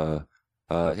with a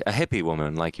hippie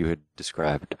woman, like you had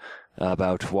described,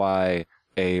 about why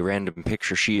a random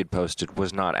picture she had posted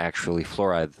was not actually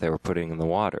fluoride that they were putting in the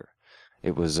water.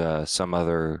 It was some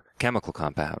other chemical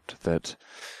compound that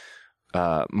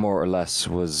more or less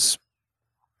was...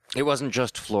 It wasn't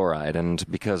just fluoride, and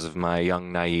because of my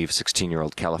young, naive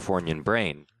 16-year-old Californian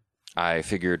brain, I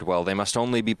figured, well, they must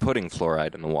only be putting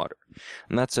fluoride in the water.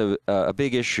 And that's a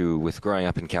big issue with growing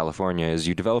up in California, is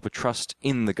you develop a trust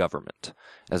in the government,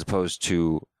 as opposed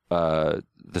to the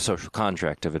social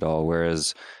contract of it all,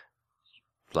 whereas...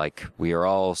 like, we are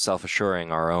all self-assuring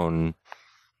our own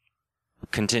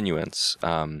continuance.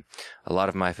 A lot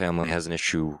of my family has an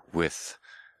issue with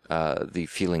the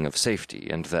feeling of safety,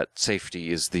 and that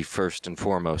safety is the first and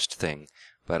foremost thing.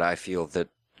 But I feel that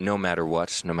no matter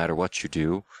what you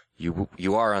do,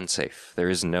 you are unsafe. There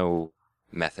is no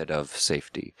method of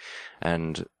safety.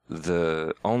 And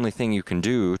the only thing you can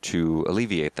do to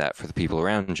alleviate that for the people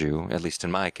around you, at least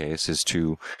in my case, is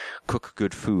to cook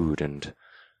good food and...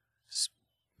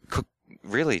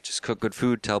 really just cook good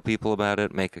food, tell people about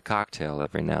it, make a cocktail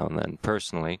every now and then.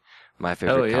 Personally, my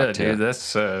favorite cocktail. Dude,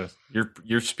 that's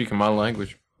you're speaking my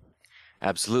language.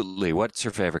 Absolutely. What's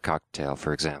your favorite cocktail,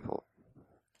 for example?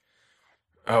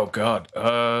 Oh God.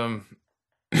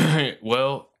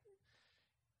 Well,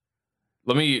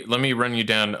 let me run you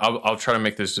down. I'll try to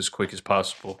make this as quick as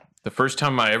possible. The first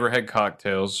time I ever had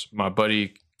cocktails, my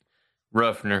buddy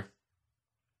Ruffner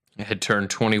had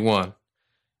turned 21.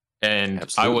 And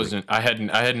Absolutely. I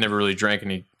had never really drank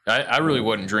any. I really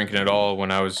wasn't drinking at all when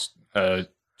I was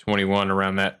 21,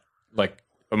 around that, like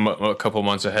a couple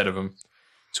months ahead of him.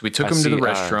 So we took him to the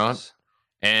restaurant,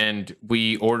 and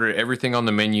we ordered everything on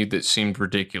the menu that seemed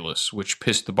ridiculous, which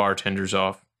pissed the bartenders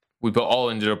off. We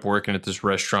all ended up working at this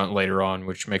restaurant later on,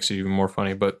 which makes it even more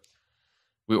funny. But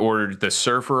we ordered the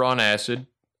Surfer on acid.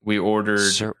 We ordered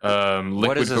liquid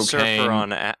what is a cocaine. Surfer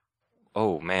on acid?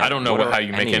 Oh, man. I don't know how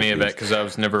you make any of that, because I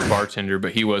was never a bartender,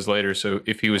 but he was later. So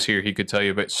if he was here, he could tell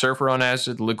you. But Surfer on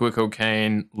acid, liquid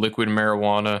cocaine, liquid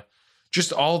marijuana,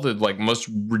 just all the most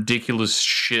ridiculous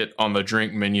shit on the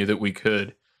drink menu that we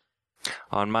could.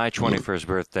 On my 21st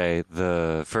birthday,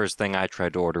 the first thing I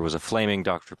tried to order was a flaming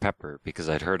Dr. Pepper, because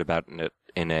I'd heard about it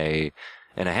in a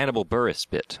Hannibal Buress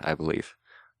bit, I believe.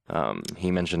 He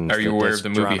mentioned... Are you aware of the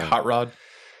movie Hot Rod?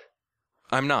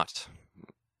 I'm not.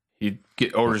 He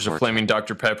orders a flaming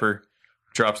Dr. Pepper,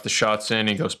 drops the shots in, and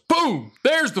he goes, boom,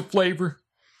 there's the flavor.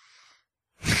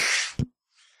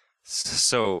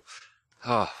 So,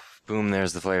 Boom,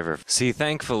 there's the flavor. See,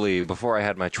 thankfully, before I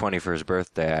had my 21st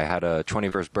birthday, I had a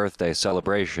 21st birthday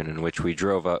celebration in which we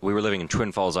drove up. We were living in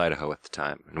Twin Falls, Idaho at the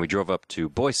time, and we drove up to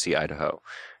Boise, Idaho,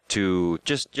 to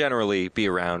just generally be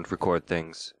around, record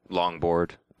things,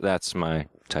 longboard. That's my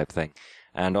type thing.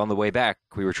 And on the way back,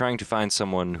 we were trying to find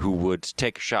someone who would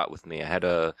take a shot with me. I had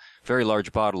a very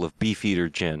large bottle of Beefeater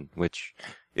gin, which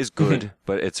is good,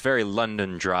 but it's very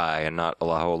London dry and not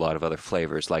a whole lot of other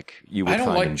flavors like you would I don't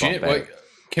find like in gin. Bombay. Like,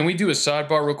 can we do a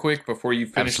sidebar real quick before you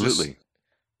finish Absolutely. this?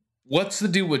 What's the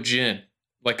deal with gin?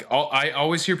 Like, I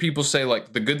always hear people say,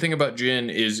 like, the good thing about gin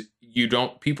is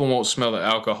people won't smell the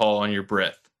alcohol on your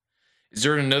breath. Is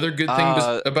there another good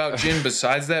thing about gin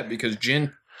besides that? Because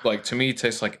gin, like, to me,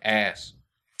 tastes like ass.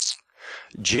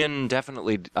 Gin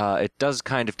definitely, it does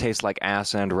kind of taste like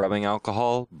ass and rubbing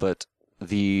alcohol, but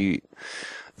the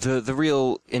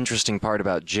real interesting part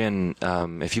about gin,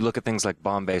 if you look at things like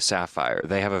Bombay Sapphire,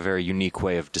 they have a very unique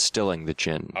way of distilling the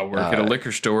gin. I work at a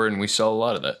liquor store, and we sell a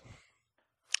lot of that.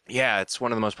 Yeah, it's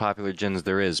one of the most popular gins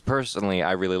there is. Personally,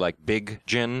 I really like Big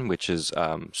Gin, which is,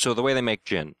 so the way they make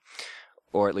gin,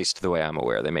 or at least the way I'm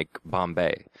aware, they make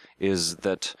Bombay, is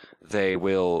that they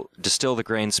will distill the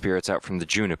grain spirits out from the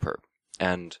juniper,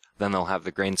 and then they'll have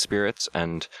the grain spirits,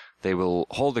 and they will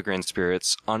hold the grain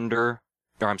spirits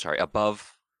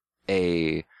above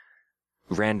a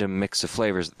random mix of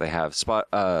flavors that they have.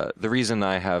 The reason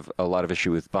I have a lot of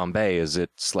issue with Bombay is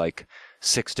it's like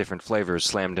 6 different flavors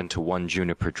slammed into one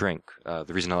juniper drink.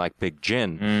 The reason I like Big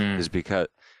Gin is because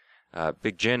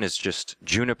Big Gin is just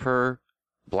juniper,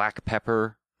 black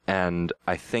pepper, and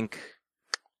I think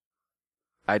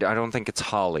I don't think it's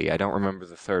holly. I don't remember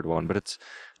the third one, but it's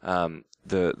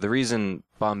the reason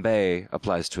Bombay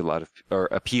appeals to a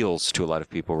lot of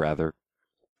people rather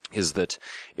is that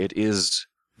it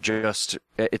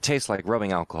tastes like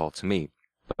rubbing alcohol to me,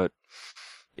 but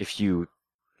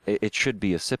it should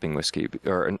be a sipping whiskey,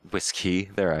 or whiskey,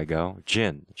 there I go,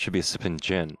 gin. It should be a sipping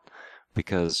gin,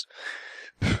 because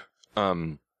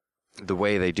the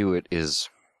way they do it is,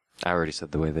 I already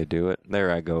said the way they do it, there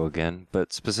I go again,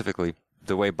 but specifically,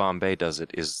 the way Bombay does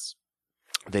it is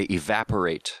they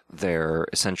evaporate their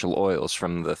essential oils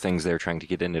from the things they're trying to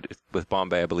get in it. With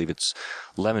Bombay, I believe it's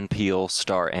lemon peel,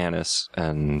 star anise,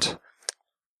 and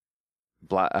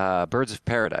Birds of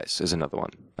Paradise is another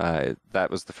one. That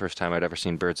was the first time I'd ever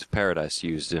seen Birds of Paradise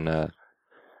used in a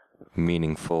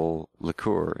meaningful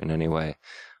liqueur in any way.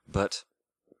 But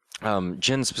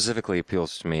gin specifically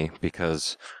appeals to me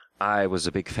because I was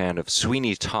a big fan of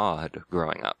Sweeney Todd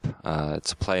growing up.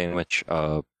 It's a play in which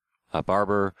a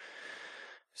barber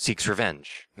seeks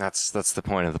revenge. That's the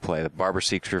point of the play. The barber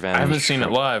seeks revenge. I haven't seen it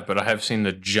live, but I have seen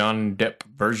the John Depp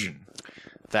version.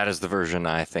 That is the version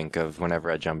I think of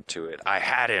whenever I jump to it. I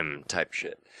had him type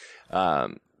shit.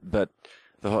 But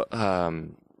the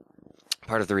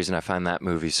part of the reason I find that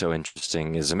movie so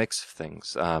interesting is a mix of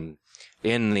things.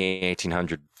 In the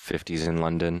 1850s in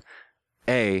London,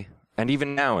 and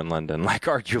even now in London, like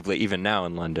arguably even now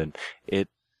in London,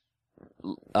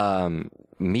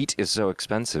 meat is so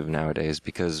expensive nowadays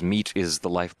because meat is the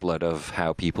lifeblood of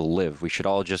how people live. We should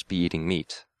all just be eating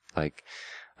meat. Like,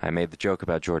 I made the joke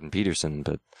about Jordan Peterson,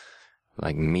 but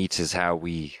like meat is how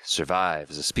we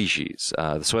survive as a species.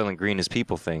 The Soylent Green is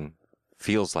people thing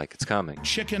feels like it's coming.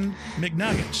 Chicken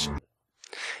McNuggets.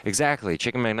 Exactly.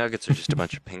 Chicken McNuggets are just a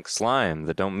bunch of pink slime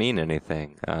that don't mean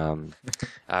anything.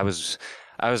 I was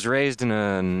raised in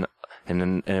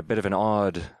a bit of an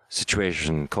odd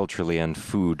situation culturally and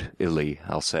food-illy,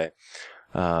 I'll say.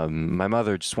 My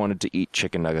mother just wanted to eat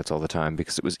chicken nuggets all the time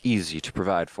because it was easy to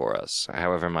provide for us.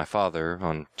 However, my father,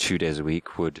 on 2 days a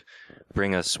week, would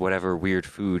bring us whatever weird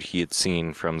food he had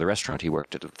seen from the restaurant he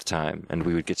worked at the time, and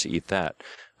we would get to eat that.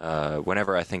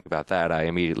 Whenever I think about that, I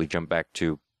immediately jump back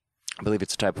to, I believe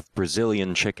it's a type of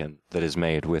Brazilian chicken that is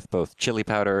made with both chili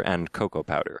powder and cocoa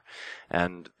powder.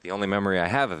 And the only memory I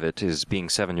have of it is being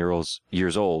 7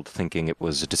 years old, thinking it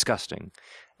was disgusting.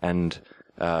 And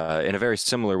in a very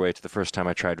similar way to the first time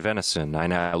I tried venison, I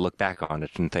now look back on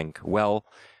it and think, well,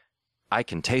 I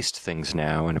can taste things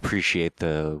now and appreciate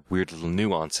the weird little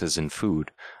nuances in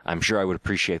food. I'm sure I would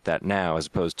appreciate that now as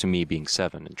opposed to me being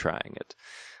 7 and trying it.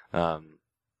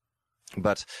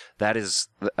 But that is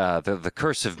the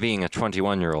curse of being a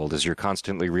 21-year-old, is you're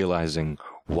constantly realizing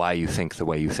why you think the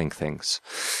way you think things.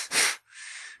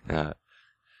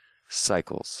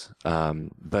 Cycles.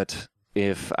 But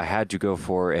if I had to go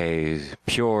for a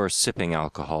pure sipping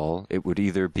alcohol, it would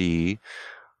either be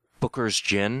Booker's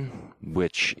Gin,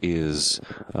 which is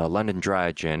London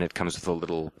Dry Gin. It comes with a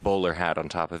little bowler hat on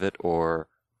top of it, or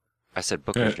I said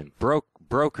Booker's Gin.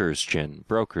 Broker's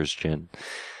Gin.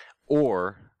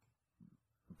 Or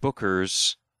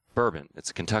Booker's bourbon. It's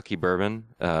a Kentucky bourbon.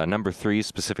 Number 3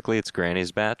 specifically. It's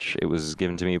Granny's batch. It was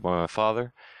given to me by my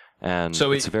father. And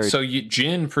So, it's a very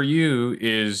gin for you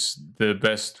is the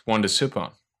best one to sip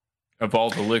on of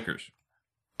all the liquors.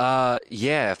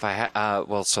 Yeah, if I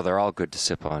had, so they're all good to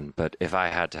sip on, but if I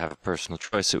had to have a personal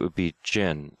choice, it would be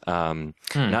gin. Not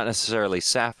necessarily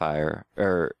Sapphire,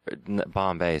 or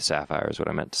Bombay Sapphire is what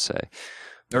I meant to say.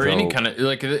 Or any kind of,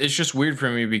 like, it's just weird for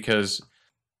me because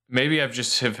maybe I've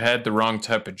just have had the wrong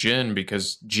type of gin,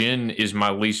 because gin is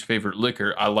my least favorite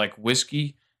liquor. I like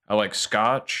whiskey. I like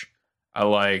scotch. I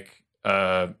like,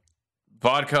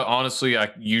 vodka, honestly,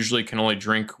 I usually can only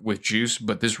drink with juice,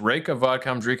 but this Reyka vodka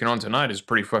I'm drinking on tonight is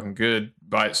pretty fucking good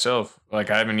by itself.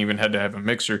 Like, I haven't even had to have a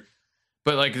mixer.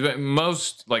 But, like,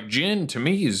 most, like, gin to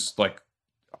me is, like,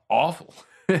 awful.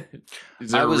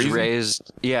 Is there I a was reason?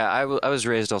 raised, I was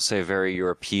raised, I'll say, very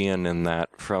European in that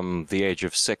from the age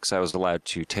of 6, I was allowed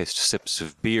to taste sips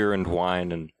of beer and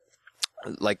wine and,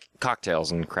 like,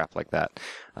 cocktails and crap like that.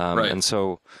 Right. And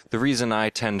so the reason I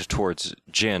tend towards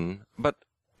gin, but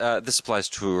this applies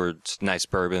towards nice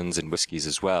bourbons and whiskeys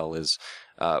as well, is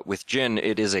with gin,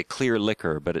 it is a clear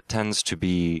liquor, but it tends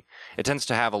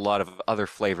to have a lot of other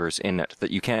flavors in it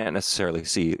that you can't necessarily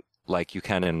see like you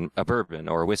can in a bourbon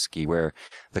or a whiskey, where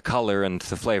the color and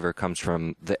the flavor comes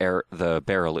from the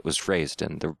barrel it was raised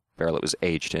in, the barrel it was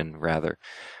aged in, rather.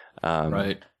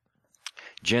 Right.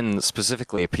 Gin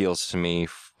specifically appeals to me.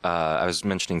 I was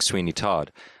mentioning Sweeney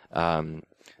Todd.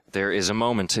 There is a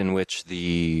moment in which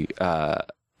the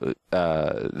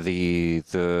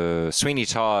Sweeney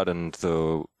Todd and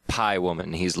the pie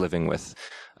woman he's living with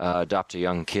adopt a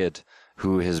young kid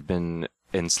who has been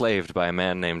enslaved by a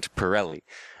man named Pirelli,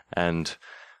 and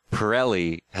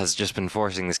Pirelli has just been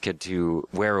forcing this kid to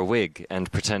wear a wig and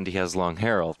pretend he has long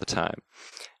hair all the time.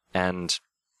 And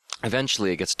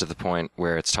eventually it gets to the point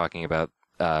where it's talking about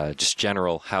just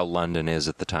general how London is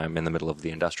at the time in the middle of the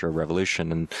Industrial Revolution,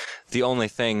 and the only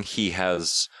thing he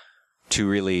has to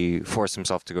really force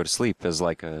himself to go to sleep is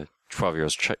like a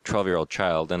 12-year-old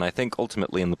child. And I think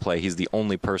ultimately in the play he's the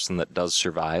only person that does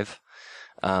survive.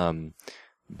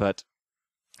 But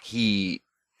to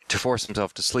force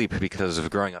himself to sleep because of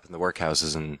growing up in the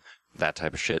workhouses and that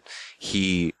type of shit,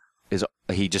 he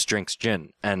just drinks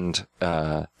gin. And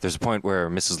there's a point where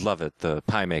Mrs. Lovett, the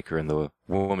pie maker and the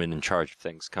woman in charge of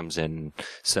things, comes in and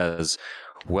says,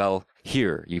 "Well,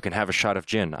 here, you can have a shot of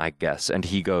gin, I guess." And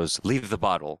he goes, "Leave the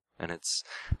bottle." And it's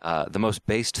the most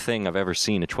based thing I've ever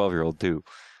seen a 12-year-old do.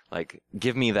 Like,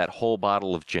 give me that whole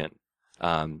bottle of gin.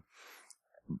 But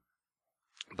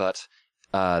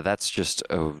that's just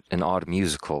an odd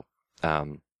musical.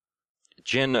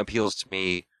 Gin appeals to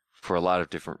me for a lot of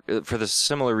different, for the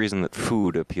similar reason that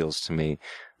food appeals to me.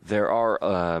 There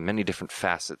are many different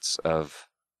facets of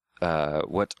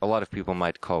what a lot of people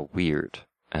might call weird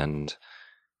and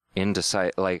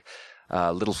like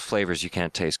little flavors you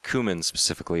can't taste. Cumin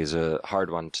specifically is a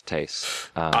hard one to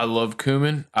taste. I love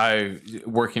cumin.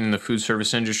 Working in the food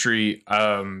service industry,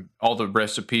 all the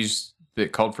recipes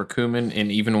that called for cumin,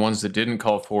 and even ones that didn't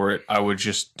call for it, I would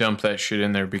just dump that shit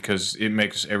in there because it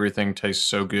makes everything taste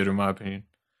so good, in my opinion.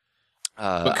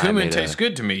 But cumin tastes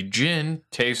good to me. Gin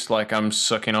tastes like I'm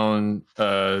sucking on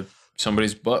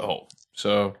somebody's butthole.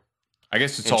 So I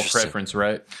guess it's all preference,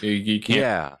 right? You can't.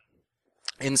 Yeah.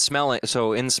 In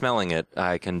smelling it,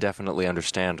 I can definitely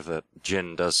understand that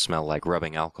gin does smell like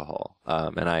rubbing alcohol,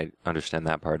 and I understand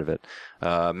that part of it.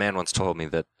 A man once told me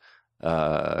that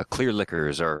clear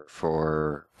liquors are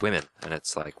for women, and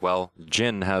it's like, well,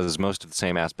 gin has most of the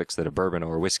same aspects that a bourbon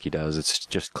or whiskey does. It's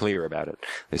just clear about it.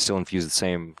 They still infuse the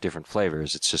same different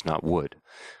flavors. It's just not wood.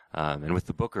 And with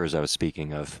the Bookers I was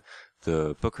speaking of,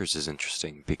 the Bookers is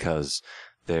interesting because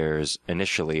there's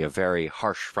initially a very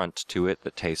harsh front to it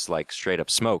that tastes like straight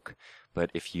up smoke. But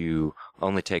if you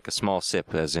only take a small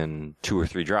sip, as in 2 or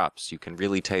 3 drops, you can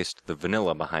really taste the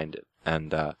vanilla behind it.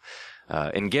 And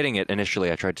in getting it,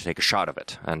 initially I tried to take a shot of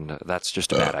it, and that's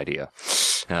just a bad idea.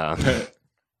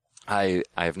 I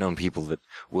have known people that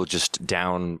will just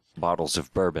down bottles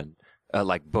of bourbon,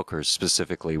 like Booker's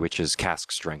specifically, which is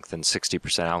cask strength and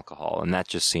 60% alcohol, and that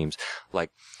just seems like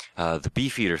the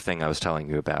Beefeater thing I was telling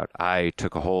you about. I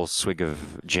took a whole swig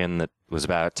of gin that was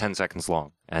about 10 seconds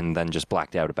long, and then just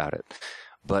blacked out about it.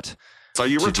 But so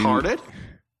you retarded?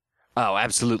 Oh,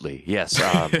 absolutely, yes.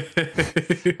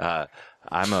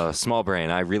 I'm a small brain.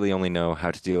 I really only know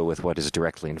how to deal with what is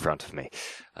directly in front of me.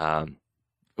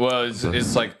 Well,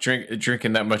 it's like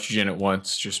drinking that much gin at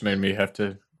once just made me have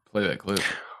to play that clip.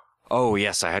 Oh,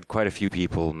 yes, I had quite a few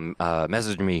people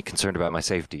message me concerned about my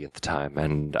safety at the time,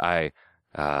 and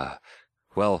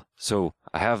so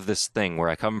I have this thing where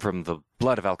I come from the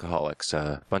blood of alcoholics.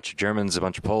 A bunch of Germans, a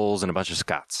bunch of Poles, and a bunch of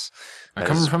Scots. I That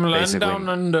come is from land basically- down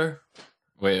under.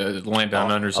 Wait, land down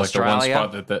under is like the one Australia?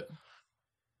 spot that.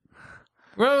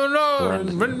 Well, no,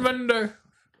 Vendor.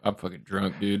 I'm fucking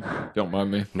drunk, dude. Don't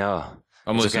mind me. No,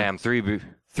 I'm it's listening. okay. I'm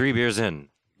three beers in.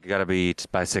 You gotta be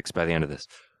by 6 by the end of this.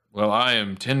 Well, I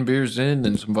am 10 beers in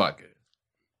and some vodka.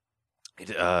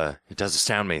 It does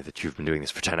astound me that you've been doing this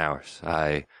for 10 hours.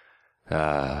 I,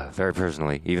 very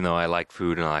personally, even though I like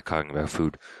food and I like talking about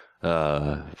food,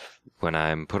 when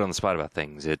I'm put on the spot about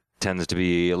things, it tends to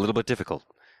be a little bit difficult.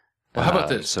 Well, how about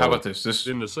this? How about this?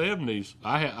 In the 70s,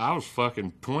 I was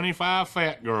fucking 25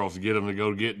 fat girls to get them to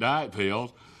go get diet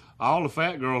pills. All the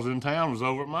fat girls in town was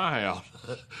over at my house.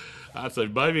 I'd say,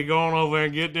 baby, go on over there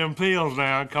and get them pills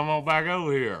now and come on back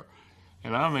over here.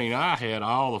 And I mean, I had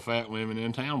all the fat women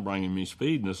in town bringing me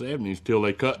speed in the 70s till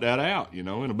they cut that out, you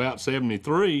know. In about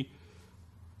 73,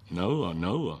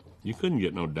 no, you couldn't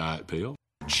get no diet pill.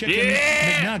 Chicken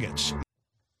McNuggets.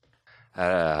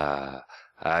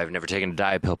 I've never taken a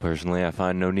diet pill personally. I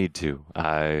find no need to.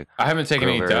 I haven't taken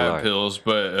grow any very diet large. pills,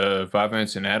 but 5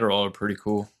 minutes and Adderall are pretty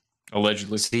cool.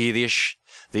 Allegedly. See,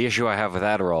 the issue I have with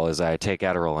Adderall is I take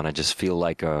Adderall and I just feel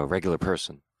like a regular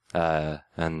person. And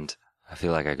I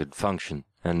feel like I could function.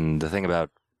 And the thing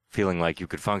about feeling like you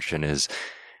could function is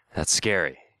that's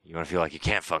scary. You want to feel like you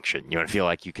can't function. You want to feel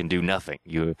like you can do nothing.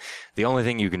 The only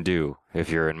thing you can do if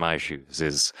you're in my shoes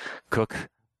is cook,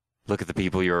 look at the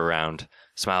people you're around,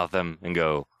 smile at them, and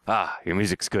go, your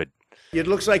music's good. It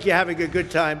looks like you're having a good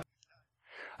time.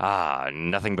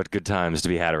 Nothing but good times to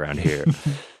be had around here.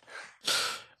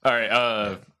 All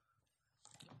right.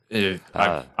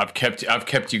 I've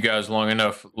kept you guys long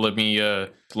enough. Let me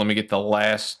get the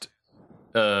last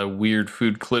weird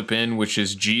food clip in, which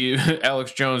is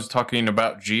Alex Jones talking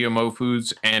about GMO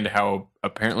foods and how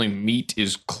apparently meat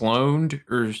is cloned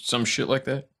or some shit like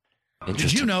that.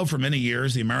 Did you know for many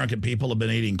years the American people have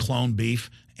been eating cloned beef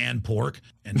and pork,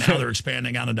 and now they're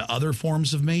expanding out into other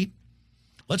forms of meat?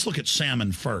 Let's look at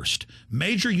salmon first.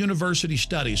 Major university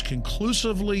studies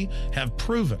conclusively have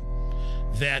proven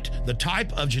that the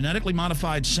type of genetically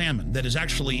modified salmon that is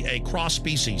actually a cross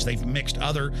species, they've mixed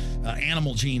other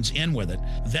animal genes in with it,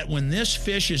 that when this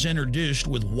fish is introduced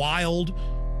with wild,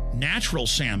 natural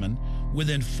salmon,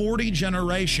 within 40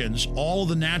 generations, all of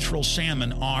the natural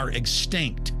salmon are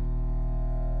extinct.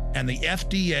 And the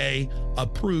FDA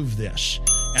approved this.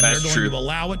 And That's they're going true. to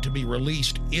allow it to be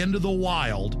released into the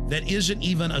wild. That isn't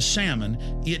even a salmon.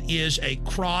 It is a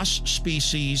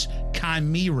cross-species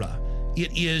chimera.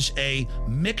 It is a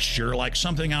mixture like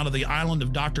something out of the island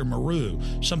of Dr. Moreau,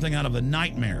 something out of A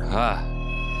Nightmare.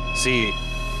 See,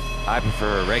 I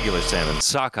prefer regular salmon,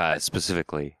 sockeye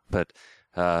specifically, but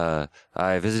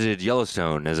I visited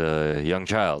Yellowstone as a young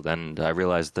child, and I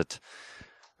realized that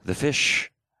the fish,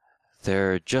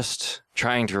 they're just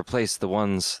trying to replace the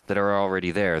ones that are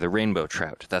already there, the rainbow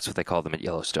trout. That's what they call them at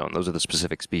Yellowstone. Those are the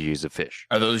specific species of fish.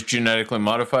 Are those genetically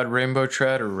modified rainbow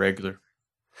trout or regular?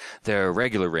 They're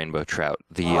regular rainbow trout.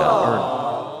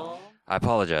 I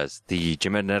apologize. The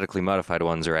genetically modified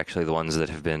ones are actually the ones that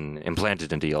have been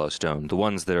implanted into Yellowstone. The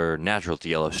ones that are natural to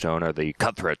Yellowstone are the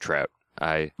cutthroat trout.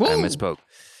 I misspoke.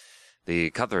 The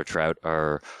cutthroat trout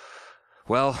are,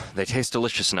 well, they taste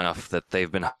delicious enough that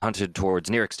they've been hunted towards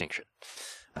near extinction.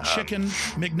 Chicken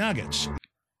McNuggets.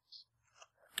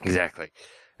 Exactly.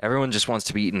 Everyone just wants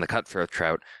to be eating the cutthroat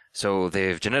trout, so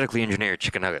they've genetically engineered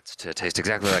chicken nuggets to taste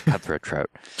exactly like cutthroat trout.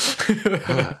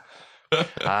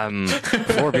 I'm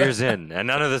 4 beers in, and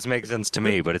none of this makes sense to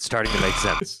me, but it's starting to make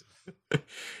sense.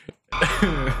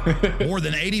 More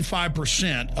than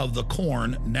 85% of the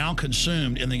corn now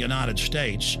consumed in the United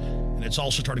States, and it's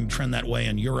also starting to trend that way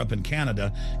in Europe and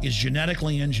Canada, is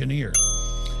genetically engineered.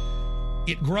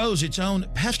 It grows its own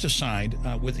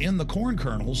pesticide within the corn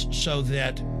kernels so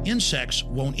that insects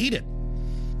won't eat it.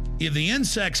 If the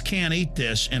insects can't eat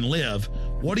this and live,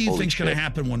 what do you think is going to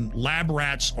happen when lab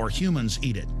rats or humans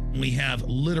eat it? We have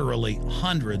literally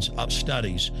hundreds of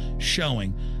studies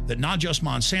showing that not just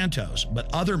Monsanto's,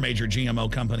 but other major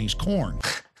GMO companies' corn.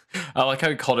 I like how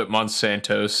he called it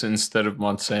Monsantos instead of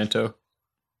Monsanto.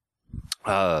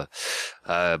 I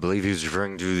believe he was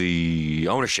referring to the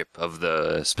ownership of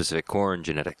the specific corn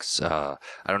genetics. I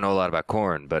don't know a lot about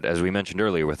corn, but as we mentioned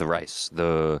earlier with the rice,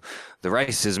 the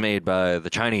rice is made by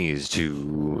the Chinese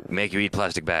to make you eat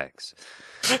plastic bags.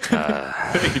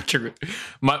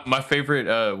 My favorite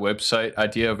website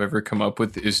idea I've ever come up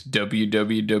with is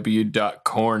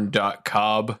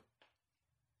www.corn.cob.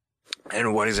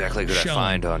 And what exactly could I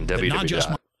find on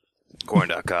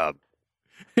www.corn.cob?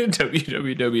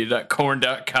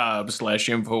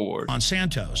 www.corn.cob/Infowars.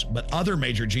 Monsanto's, but other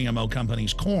major GMO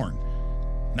companies' corn.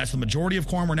 and that's the majority of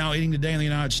corn we're now eating today in the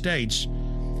United States,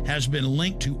 has been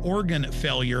linked to organ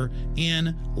failure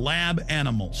in lab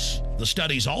animals. The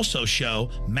studies also show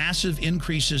massive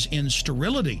increases in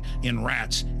sterility in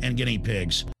rats and guinea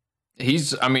pigs.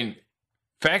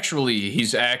 Factually,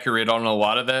 he's accurate on a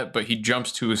lot of that, but he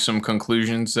jumps to some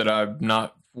conclusions that I'm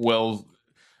not well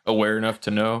aware enough to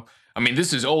know. I mean,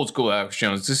 this is old school Alex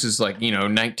Jones. This is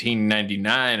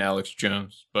 1999 Alex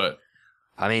Jones, but...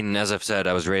 I mean, as I've said,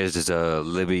 I was raised as a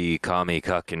Libby commie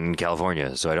cuck in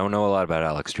California, so I don't know a lot about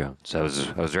Alex Jones. I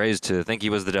was raised to think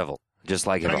he was the devil, just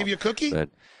like him. Can I give you a cookie?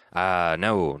 But,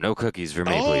 no cookies for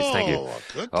me, please. Thank you.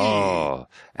 Cookie. Oh,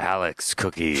 Alex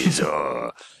cookies.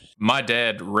 Oh. My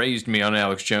dad raised me on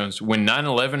Alex Jones. When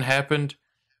 9/11 happened,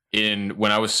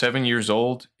 when I was 7 years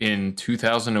old in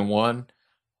 2001,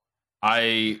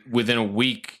 within a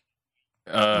week,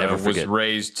 was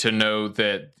raised to know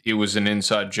that it was an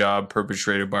inside job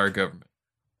perpetrated by our government.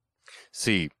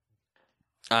 See,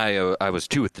 I was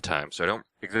 2 at the time, so I don't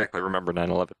exactly remember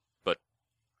 9/11. But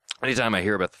anytime I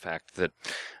hear about the fact that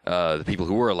the people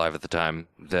who were alive at the time,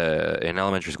 in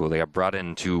elementary school, they got brought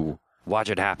in to watch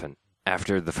it happen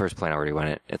after the first plane already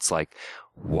went, it's like,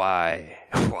 why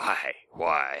do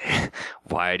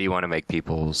you want to make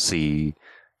people see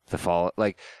the fall?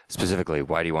 Like, specifically,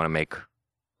 why do you want to make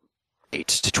 8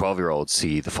 to 12-year-olds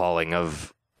see the falling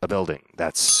of a building?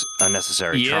 That's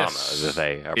unnecessary trauma that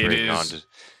they are bringing on to.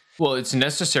 Well, it's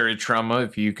necessary trauma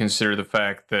if you consider the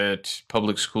fact that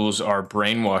public schools are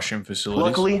brainwashing facilities.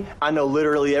 Luckily, I know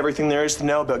literally everything there is to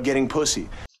know about getting pussy.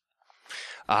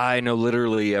 I know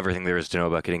literally everything there is to know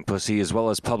about getting pussy, as well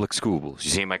as public schools.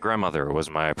 You see, my grandmother was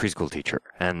my preschool teacher,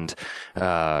 and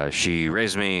she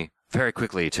raised me very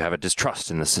quickly to have a distrust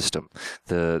in the system.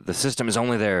 The system is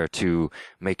only there to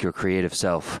make your creative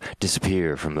self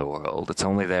disappear from the world. It's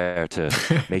only there to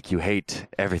make you hate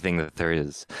everything that there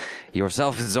is.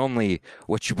 Yourself is only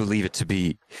what you believe it to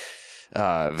be.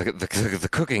 The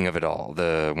cooking of it all,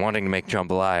 the wanting to make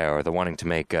jambalaya or the wanting to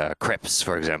make crepes,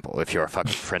 for example, if you're a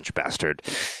fucking French bastard,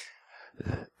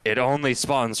 it only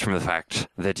spawns from the fact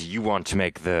that you want to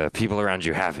make the people around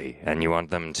you happy and you want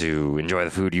them to enjoy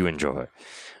the food you enjoy.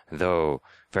 Though,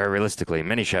 very realistically,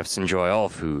 many chefs enjoy all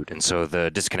food, and so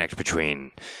the disconnect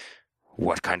between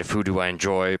what kind of food do I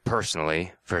enjoy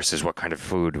personally versus what kind of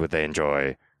food would they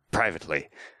enjoy privately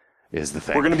is the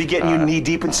thing. We're going to be getting you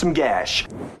knee-deep in some gash.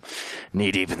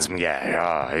 Knee-deep in some gash.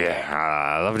 Oh, yeah.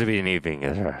 I love to be knee-deep.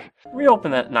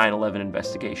 Reopen that 9/11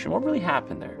 investigation. What really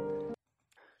happened there?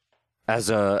 As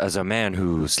a man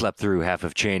who slept through half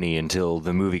of Cheney until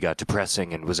the movie got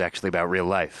depressing and was actually about real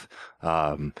life,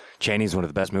 Cheney's one of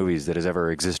the best movies that has ever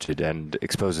existed and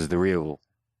exposes the real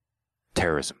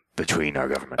terrorism between our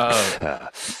government.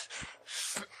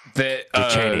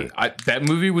 That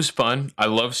movie was fun. I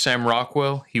love Sam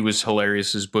Rockwell. He was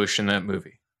hilarious as Bush in that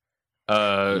movie.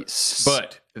 But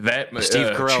that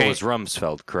Steve Carell was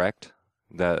Rumsfeld, correct?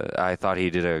 I thought he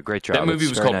did a great job. That movie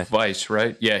was called Vice,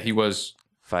 right? Yeah, he was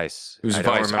Vice. It was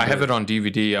Vice. I have it on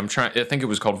DVD. I think it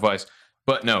was called Vice.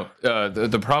 But no,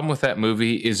 the problem with that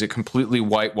movie is it completely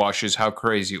whitewashes how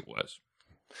crazy it was.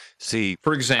 See,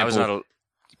 for example, I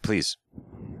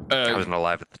wasn't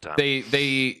alive at the time.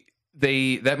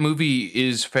 That movie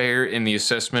is fair in the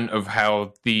assessment of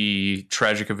how the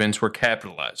tragic events were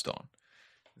capitalized on.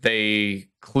 They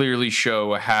clearly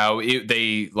show how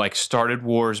they started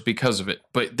wars because of it.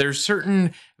 But there's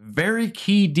certain very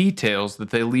key details that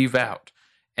they leave out.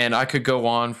 And I could go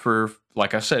on for,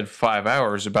 like I said, 5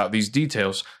 hours about these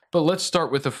details. But let's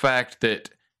start with the fact that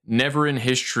never in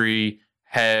history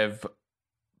have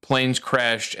planes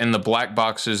crashed and the black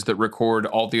boxes that record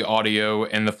all the audio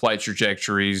and the flight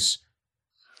trajectories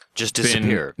just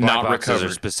disappear. Black boxes are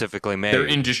specifically made. They're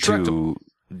indestructible.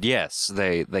 Yes,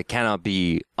 they cannot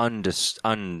be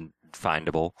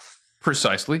unfindable.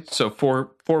 Precisely. So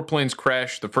four planes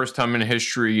crashed. The first time in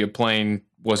history a plane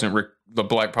the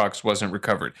black box wasn't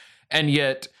recovered. And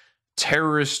yet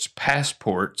terrorist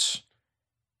passports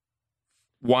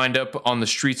wind up on the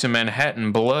streets of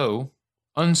Manhattan below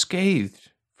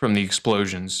unscathed from the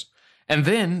explosions. And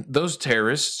then those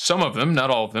terrorists, some of them, not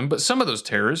all of them, but some of those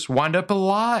terrorists wind up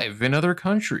alive in other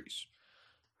countries.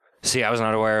 See, I was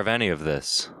not aware of any of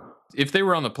this. If they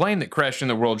were on the plane that crashed in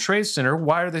the World Trade Center,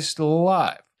 why are they still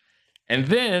alive? And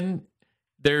then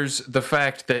there's the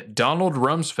fact that Donald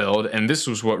Rumsfeld, and this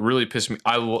was what really pissed me.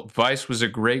 Vice was a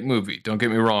great movie. Don't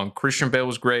get me wrong. Christian Bale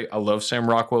was great. I love Sam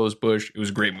Rockwell as Bush. It was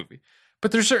a great movie.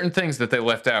 But there's certain things that they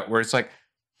left out where it's like,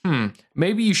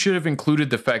 maybe you should have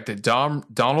included the fact that Donald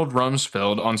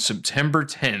Rumsfeld on September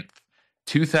 10th,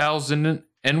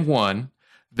 2001,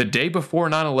 the day before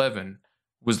 9/11,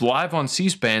 was live on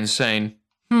C-SPAN saying,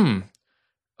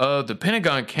 The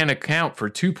Pentagon can't account for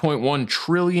 $2.1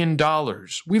 trillion.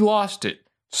 We lost it.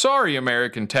 Sorry,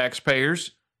 American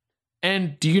taxpayers.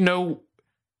 And do you know...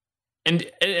 And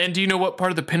do you know what part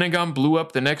of the Pentagon blew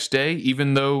up the next day,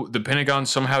 even though the Pentagon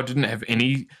somehow didn't have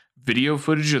any video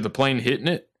footage of the plane hitting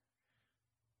it?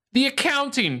 The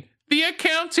accounting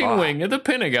wing of the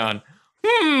Pentagon.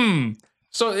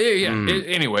 So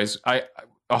anyways, a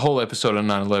whole episode of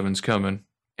 9/11's coming,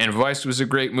 and Vice was a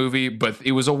great movie, but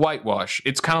it was a whitewash.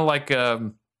 It's kind of like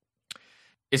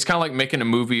making a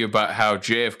movie about how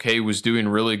JFK was doing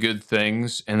really good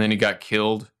things, and then he got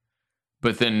killed,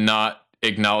 but then not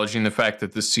acknowledging the fact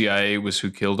that the CIA was who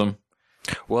killed him.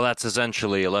 Well, that's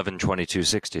essentially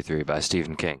 11/22/63 by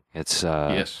Stephen King. It's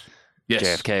yes,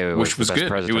 JFK, which was the best good.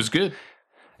 president. It was good.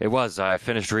 It was. I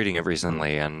finished reading it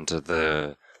recently, and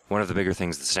one of the bigger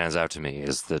things that stands out to me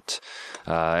is that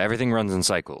everything runs in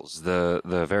cycles. The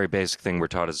very basic thing we're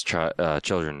taught as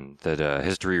children, that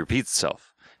history repeats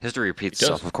itself. History repeats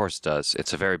itself. Of course it does.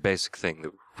 It's a very basic thing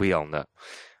that we all know.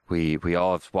 We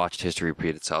all have watched history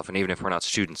repeat itself, and even if we're not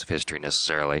students of history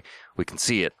necessarily, we can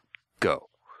see it go.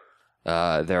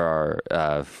 There are,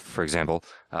 for example,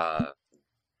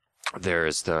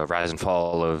 there's the rise and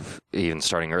fall of, even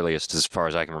starting earliest, as far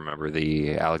as I can remember,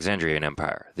 the Alexandrian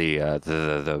Empire,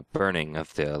 the burning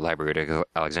of the Library of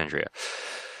Alexandria,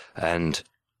 and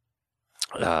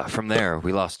from there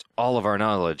we lost all of our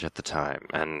knowledge at the time,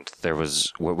 and there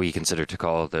was what we consider to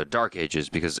call the Dark Ages,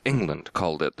 because England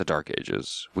called it the Dark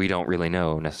Ages. We don't really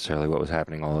know necessarily what was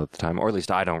happening all at the time, or at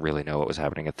least I don't really know what was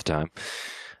happening at the time.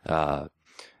 The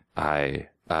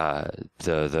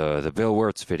Bill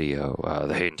Wirtz video,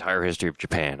 the entire history of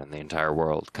Japan and the entire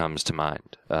world comes to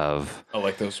mind. I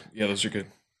like those. Yeah, those are good.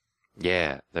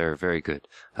 Yeah, they're very good.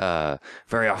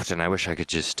 Very often I wish I could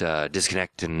just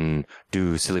disconnect and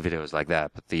do silly videos like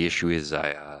that, but the issue is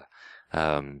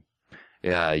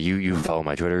you follow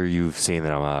my Twitter, you've seen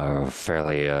that I'm a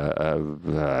fairly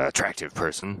attractive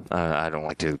person. I don't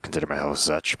like to consider myself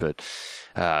such, but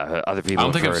other people I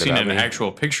don't think have I've heard seen about an me.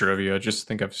 actual picture of you. I just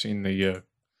think I've seen the...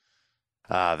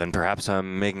 Then perhaps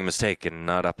I'm making a mistake and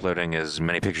not uploading as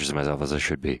many pictures of myself as I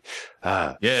should be.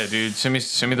 Yeah, dude, send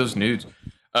me those nudes.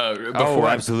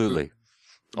 Absolutely.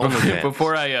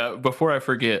 Before I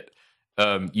forget,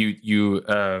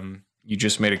 you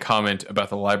just made a comment about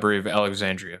the Library of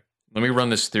Alexandria. Let me run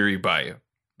this theory by you,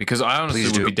 because I honestly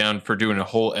would be down for doing a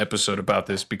whole episode about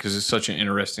this, because it's such an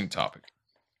interesting topic.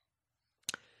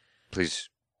 Please.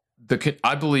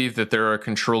 I believe that there are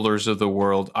controllers of the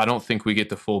world. I don't think we get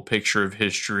the full picture of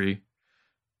history.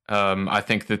 I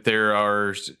think that there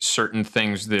are certain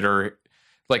things that are,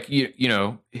 like, you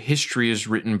know, history is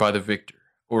written by the victor.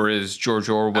 Or as George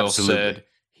Orwell said,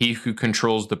 he who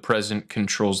controls the present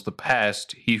controls the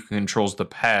past. He who controls the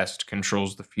past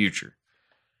controls the future.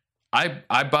 I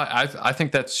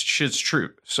think that shit's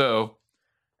true. So,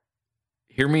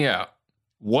 hear me out.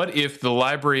 What if the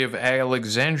Library of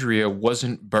Alexandria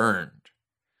wasn't burned?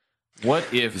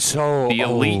 What if the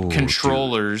elite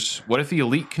controllers? What if the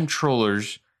elite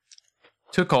controllers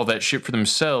took all that shit for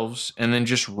themselves and then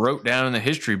just wrote down in the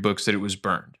history books that it was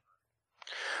burned?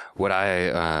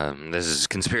 This is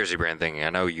conspiracy brand thing.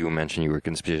 I know you mentioned you were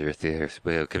conspiracy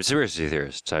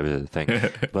theorist type of thing,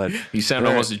 but you sound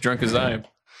almost as drunk as I am.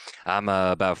 I'm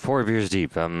about 4 beers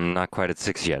deep. I'm not quite at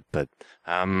 6 yet, but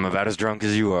I'm about as drunk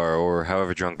as you are, or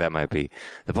however drunk that might be.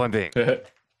 The point being,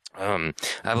 I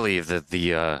believe that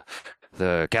the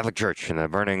Catholic Church and the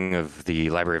burning of the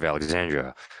Library of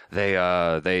Alexandria, they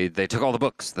took all the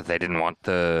books that they didn't want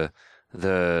the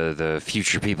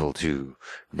future people to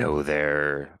know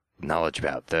their knowledge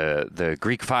about. The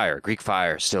Greek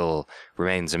fire still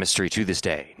remains a mystery to this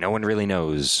day. No one really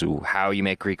knows how you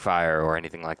make Greek fire or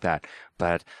anything like that.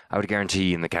 But I would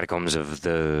guarantee in the catacombs of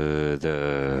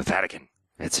the Vatican,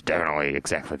 it's definitely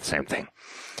exactly the same thing.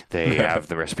 They have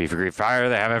the recipe for Greek fire.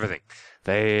 They have everything.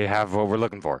 They have what we're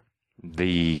looking for.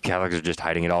 The Catholics are just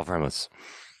hiding it all from us.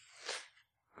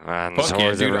 And Fuck so yeah,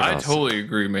 is dude! everyone I else. totally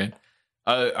agree, man.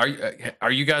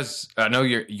 Are you guys? I know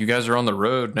you guys are on the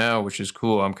road now, which is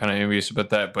cool. I'm kind of envious about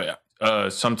that.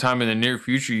 But sometime in the near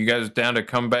future, you guys down to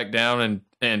come back down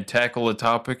and tackle a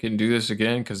topic and do this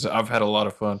again? Because I've had a lot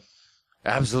of fun.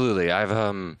 Absolutely. I've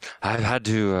had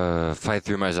to fight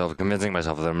through myself, convincing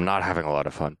myself that I'm not having a lot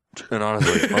of fun. And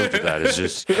honestly, most of that is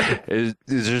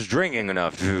just drinking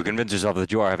enough to convince yourself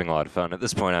that you are having a lot of fun. At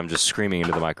this point, I'm just screaming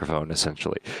into the microphone,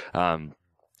 essentially. No,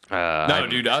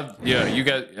 dude. You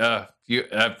guys.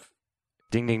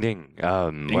 Ding ding ding.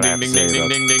 Ding ding ding ding ding ding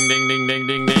ding ding ding ding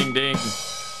ding ding ding.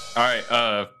 All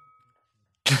right.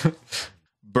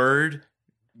 Bird.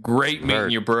 Great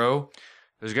meeting you, bro.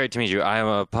 It was great to meet you. I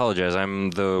apologize.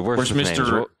 I'm the worst Where's with names.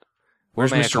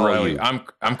 Where's What may I Mr. call Riley? you?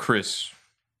 I'm Chris.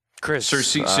 Chris. Sir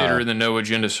seat sitter in the no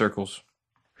agenda circles.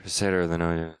 Crusader of the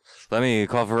No. Let me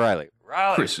call for Riley.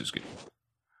 Riley. Chris is good.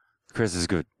 Chris is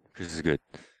good. Chris is good.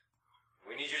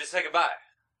 We need you to say goodbye.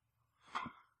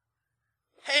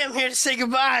 Hey, I'm here to say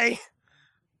goodbye.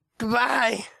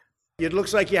 Goodbye. It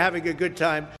looks like you're having a good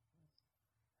time.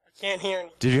 I can't hear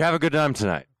anything. Did you have a good time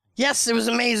tonight? Yes, it was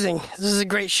amazing. This is a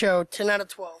great show. 10 out of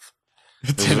 12.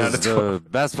 10 out of 12. The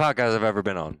best podcast I've ever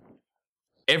been on.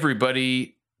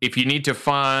 Everybody, if you need to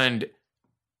find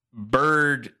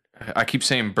Bird, I keep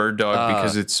saying Bird Dog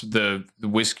because it's the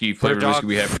whiskey, flavored whiskey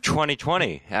we have.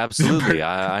 2020. Absolutely.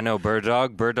 I know Bird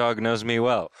Dog. Bird Dog knows me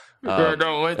well. No,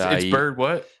 it's Bird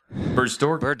what? Bird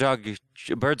Stork? Bird Dog,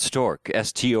 Bird Stork,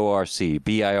 STORC,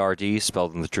 BIRD,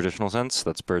 spelled in the traditional sense.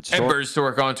 That's Bird Stork. And Bird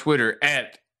Stork on Twitter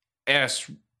at Ass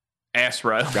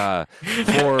Riley.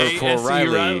 For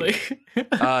Riley,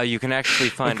 you can actually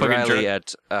find Riley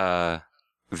drunk. at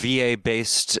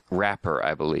VA-based rapper,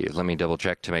 I believe. Let me double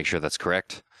check to make sure that's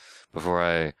correct before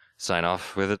I sign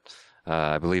off with it.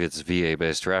 I believe it's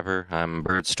VA-based rapper. I'm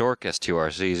Bird Stork,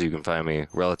 STORC, so you can find me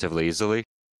relatively easily.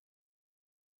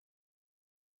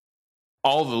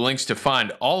 All the links to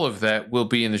find all of that will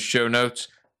be in the show notes.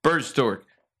 Bird Stork.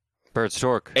 Bird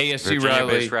Stork. ASC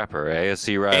Riley. Rapper,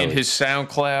 ASC Riley. And his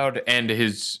SoundCloud and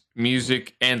his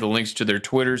music and the links to their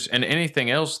Twitters and anything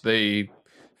else they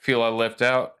feel I left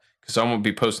out, because I won't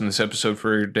be posting this episode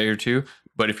for a day or two.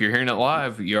 But if you're hearing it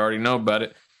live, you already know about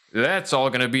it. That's all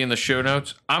going to be in the show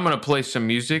notes. I'm going to play some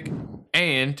music,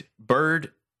 and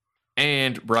Bird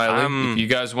and Riley, if you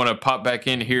guys want to pop back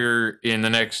in here in the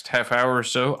next half hour or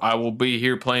so, I will be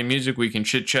here playing music. We can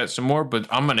chit chat some more, but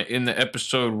I'm going to end the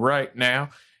episode right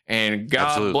now. And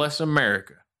God bless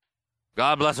America.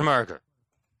 God bless America.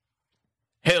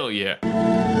 Hell yeah.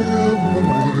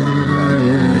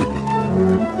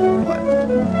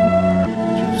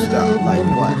 Stop. Like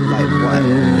what? Like what?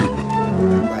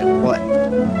 Like what?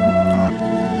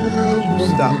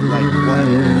 Stop. Like what?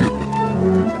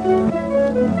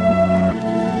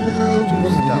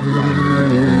 Stop.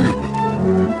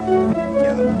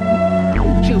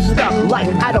 You stop like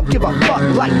I don't give a fuck,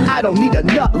 like I don't need a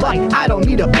nut, like I don't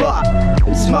need a buck.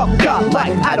 Smoke up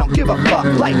like I don't give a fuck,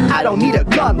 like I don't need a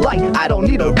gun, like I don't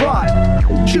need a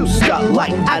run. Juiced up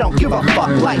like I don't give a fuck,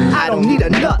 like I don't need a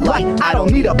nut, like I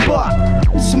don't need a buck.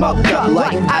 Smoke up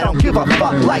like I don't give a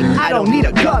fuck, like I don't need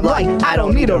a gun, like I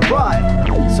don't need a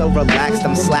run. So relaxed,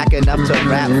 I'm slack enough to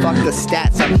rap. Fuck the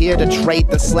stats, I'm here to trade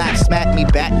the slap. Smack me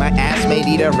back, my ass made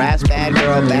eater, rass bad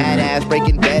girl, badass,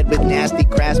 breaking bed with nasty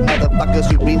crass motherfuckers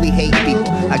who really hate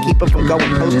people. I keep them from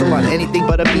going postal on anything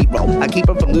but a beat roll. I keep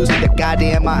them from losing their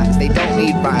goddamn minds. They don't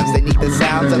need rhymes, they need the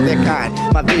sounds of their kind.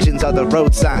 My visions are the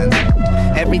road signs.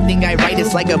 Everything I write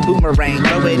is like a boomerang.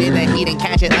 Throw it in the heat and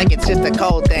catch it like it's just a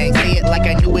cold thing. Say it like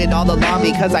I knew it all along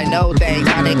because I know things.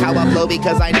 Tonic how I flow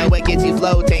because I know it gets you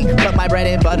floating. But my bread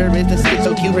and butter is the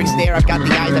schizo-Kubrick stare. I've got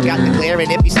the eyes, I've got the glare, and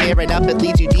if you stare enough, it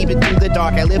leads you deep into the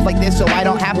dark. I live like this so I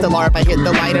don't have to LARP. I hit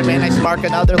the lighter and I spark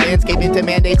another landscape into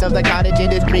mandates of the cottage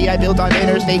industry I built on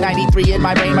Interstate 93. In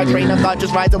my brain, my train of thought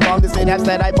just rides along the synapse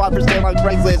that I bought for sale on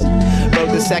Craigslist.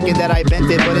 Wrote the second that I bent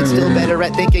it, but it's still better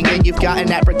at thinking than you've gotten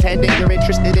at pretending. You're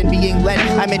interested in being led,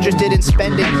 I'm interested in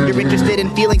spending. You're interested in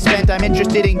feeling spent, I'm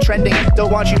interested in trending.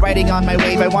 Don't want you riding on my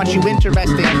wave, I want you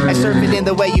interesting. I surf it in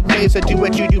the way you crave, so do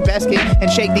what you do best, king,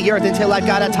 and shake the earth until I've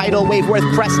got a tidal wave worth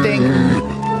cresting.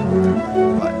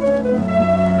 What?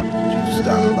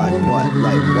 Stop. Like what?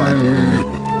 Like what?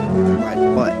 Like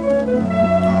what?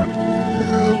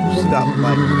 Stop.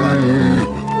 Like what?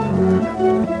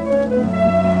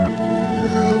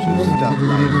 Stop.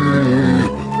 Like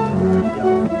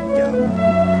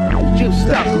juiced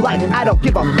up like I don't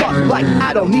give a fuck, like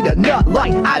I don't need a nut,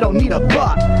 like I don't need a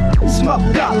buck.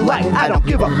 Smoked up like I don't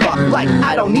give a fuck, like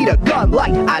I don't need a gun,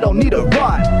 like I don't need a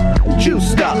run.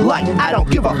 Juiced up like I don't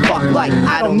give a fuck, like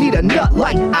I don't need a nut,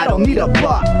 like I don't need a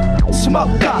buck.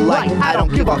 Smoked up like I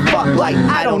don't give a fuck, like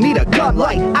I don't need a gun,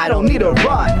 like I don't need a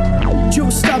run.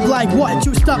 Juiced up like what?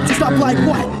 Juiced up like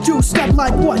what? Juiced up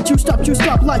like what? Juiced up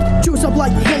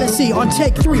like Hennessy on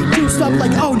take 3. Juiced up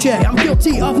like OJ, I'm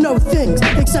guilty of no things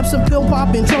except some pill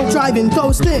popping, drunk driving,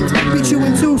 those things. Beat you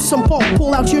into some pole,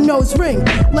 pull out your nose ring.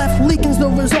 Left leaking's the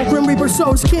result, Grim Reaper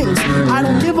sows kings. I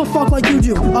don't give a fuck like you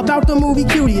do about the movie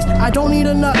Cuties. I don't need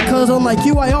a nut, cause unlike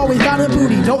you, I always got a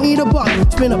booty. Don't need a buck,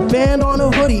 spin a band on a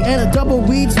hoodie and a double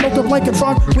weed, smoked up like a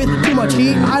truck with too much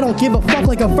heat. I don't give a fuck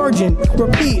like a virgin.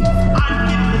 Repeat.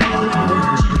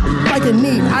 Like a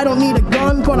need. I don't need a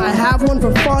gun, but I have one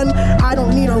for fun. I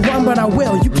don't need a run, but I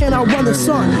will. You can't outrun the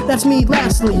sun. That's me.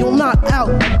 Lastly, you'll not out.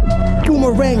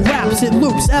 Boomerang raps, it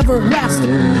loops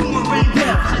everlasting.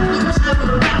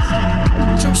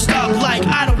 True stuff like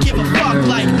I don't give a fuck,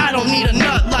 like I don't need a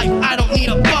nut, like I don't need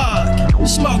a bug.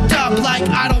 Smoked up like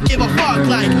I don't give a fuck,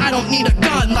 like I don't need a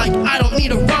gun, like I don't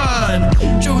need a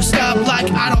run. True stuff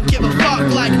like I don't give a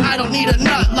fuck, like I don't need a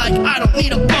nut, like I don't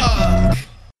need a bug.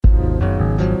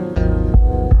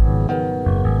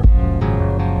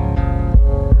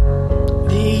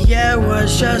 The air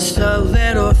was just a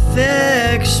little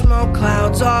thick, smoke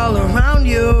clouds all around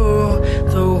you.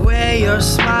 The way you're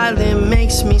smiling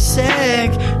makes me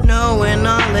sick, knowing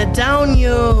all it down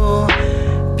you.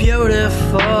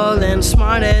 Beautiful and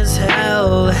smart as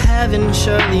hell, heaven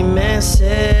surely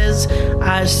misses.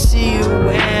 I see you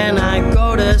when I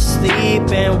go to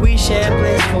sleep and we share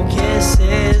blissful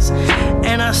kisses.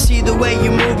 And I see the way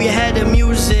you move your head to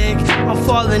music. I'm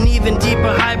falling even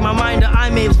deeper, hide my mind or I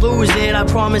may lose it. I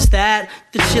promise that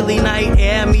the chilly night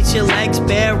air meets your legs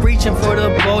bare, reaching for the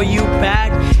blow you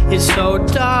back. It's so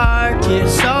dark,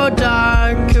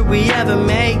 could we ever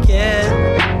make it?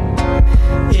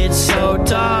 It's so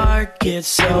dark,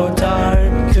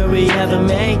 could we ever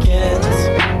make it?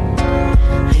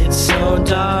 It's so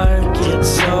dark,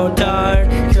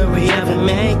 could we ever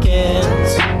make it?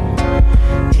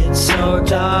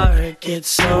 It's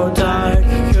so dark,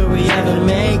 could we ever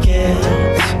make it?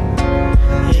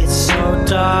 It's so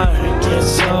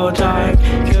dark,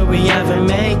 could we ever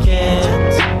make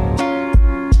it?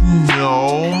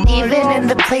 No. Even in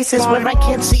the places where I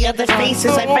can't see other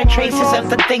faces, I find traces of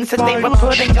the things that they were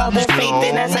putting all their faith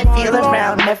in. As I feel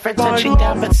around, never touching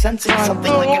down, but sensing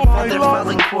something like a feather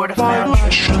falling toward a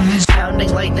foundry.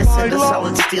 Pounding lightness into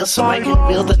solid steel so I can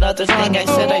wield another thing. I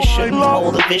said I shouldn't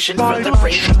hold a vision for the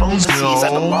brave bones of seas. I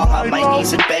belong on my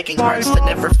knees and begging hearts to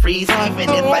never freeze. Even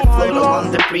if I float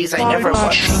along the breeze, I never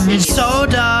want to see. It's so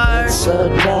dark,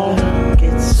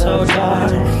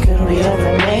 could we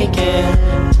ever make it?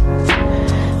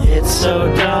 It's so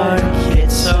dark,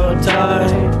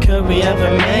 could we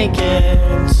ever make it?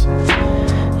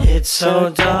 It's so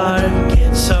dark,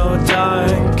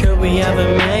 could we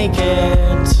ever make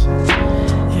it?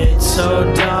 It's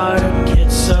so dark,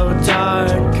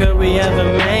 could we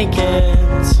ever make it?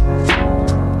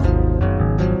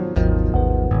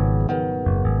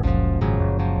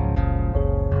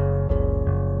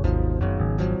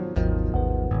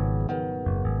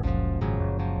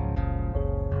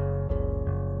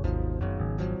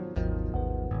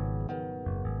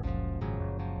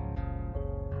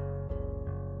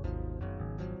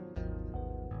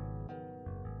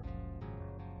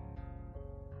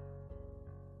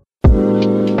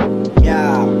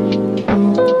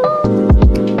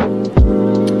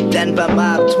 Denver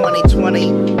Mob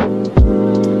 2020.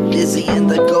 Dizzy and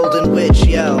the Golden Witch,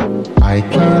 yo. I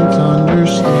can't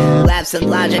understand. Lapse in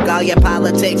logic, all your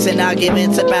politics and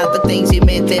arguments about the things you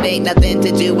meant. It ain't nothing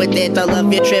to do with it. All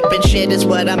of your tripping shit is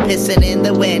what I'm pissing in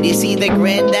the wind. You see the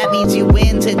grin? That means you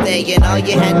win today. And all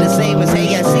you had to say was,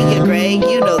 hey, I see you, Gray.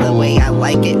 You know the way I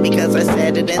like it because I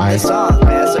said it in the song.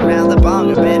 Pass around the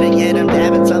bong, or better yet, I'm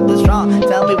dabbing something strong.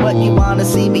 Tell me what you wanna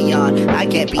see me on. I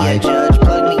can't be a judge.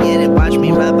 Plug me in and watch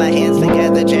me rub my hands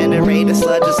together. Generate a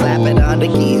sludge and slap it on the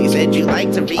keys. You said you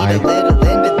like to read a little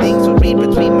into things. Will read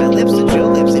between my lips and your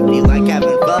lips if you like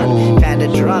having fun. Kinda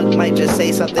drunk, might just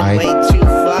say something way too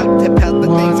fucked about the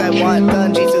things I want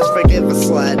done. Jesus, forgive a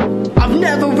slut. I've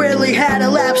never really had a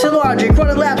lapse in logic. Run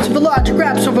a lapse of a logic,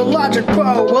 raps over logic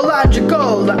pro. Well,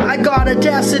 logical. I got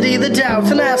audacity, the doubt,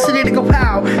 tenacity to go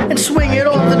pow and swing it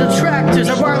all the detractors.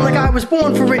 I rhyme like I was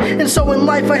born for it, and so in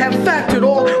life I have factored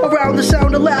all around the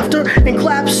sound of laughter and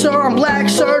claps, sir. I'm black,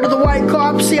 sir, to the white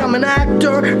cops. See, I'm an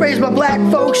actor, raised by black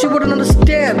folks. You wouldn't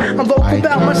understand. I'm vocal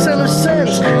about my sin of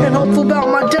sins and hopeful about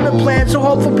my dinner plans. So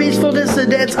hopeful, peaceful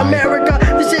dissidents. America,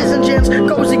 this isn't gents.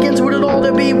 Goes against what it all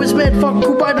to be was meant. Fuck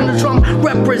who Biden and Trump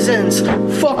represents.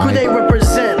 Fuck who they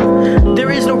represent.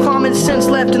 There is no common sense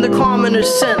left in the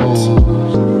commonest sense.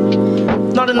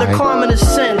 Not in the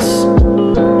commonest sense.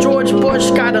 George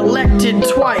Bush got elected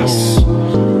twice.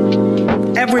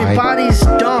 Everybody's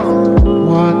dumb.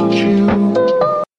 Want you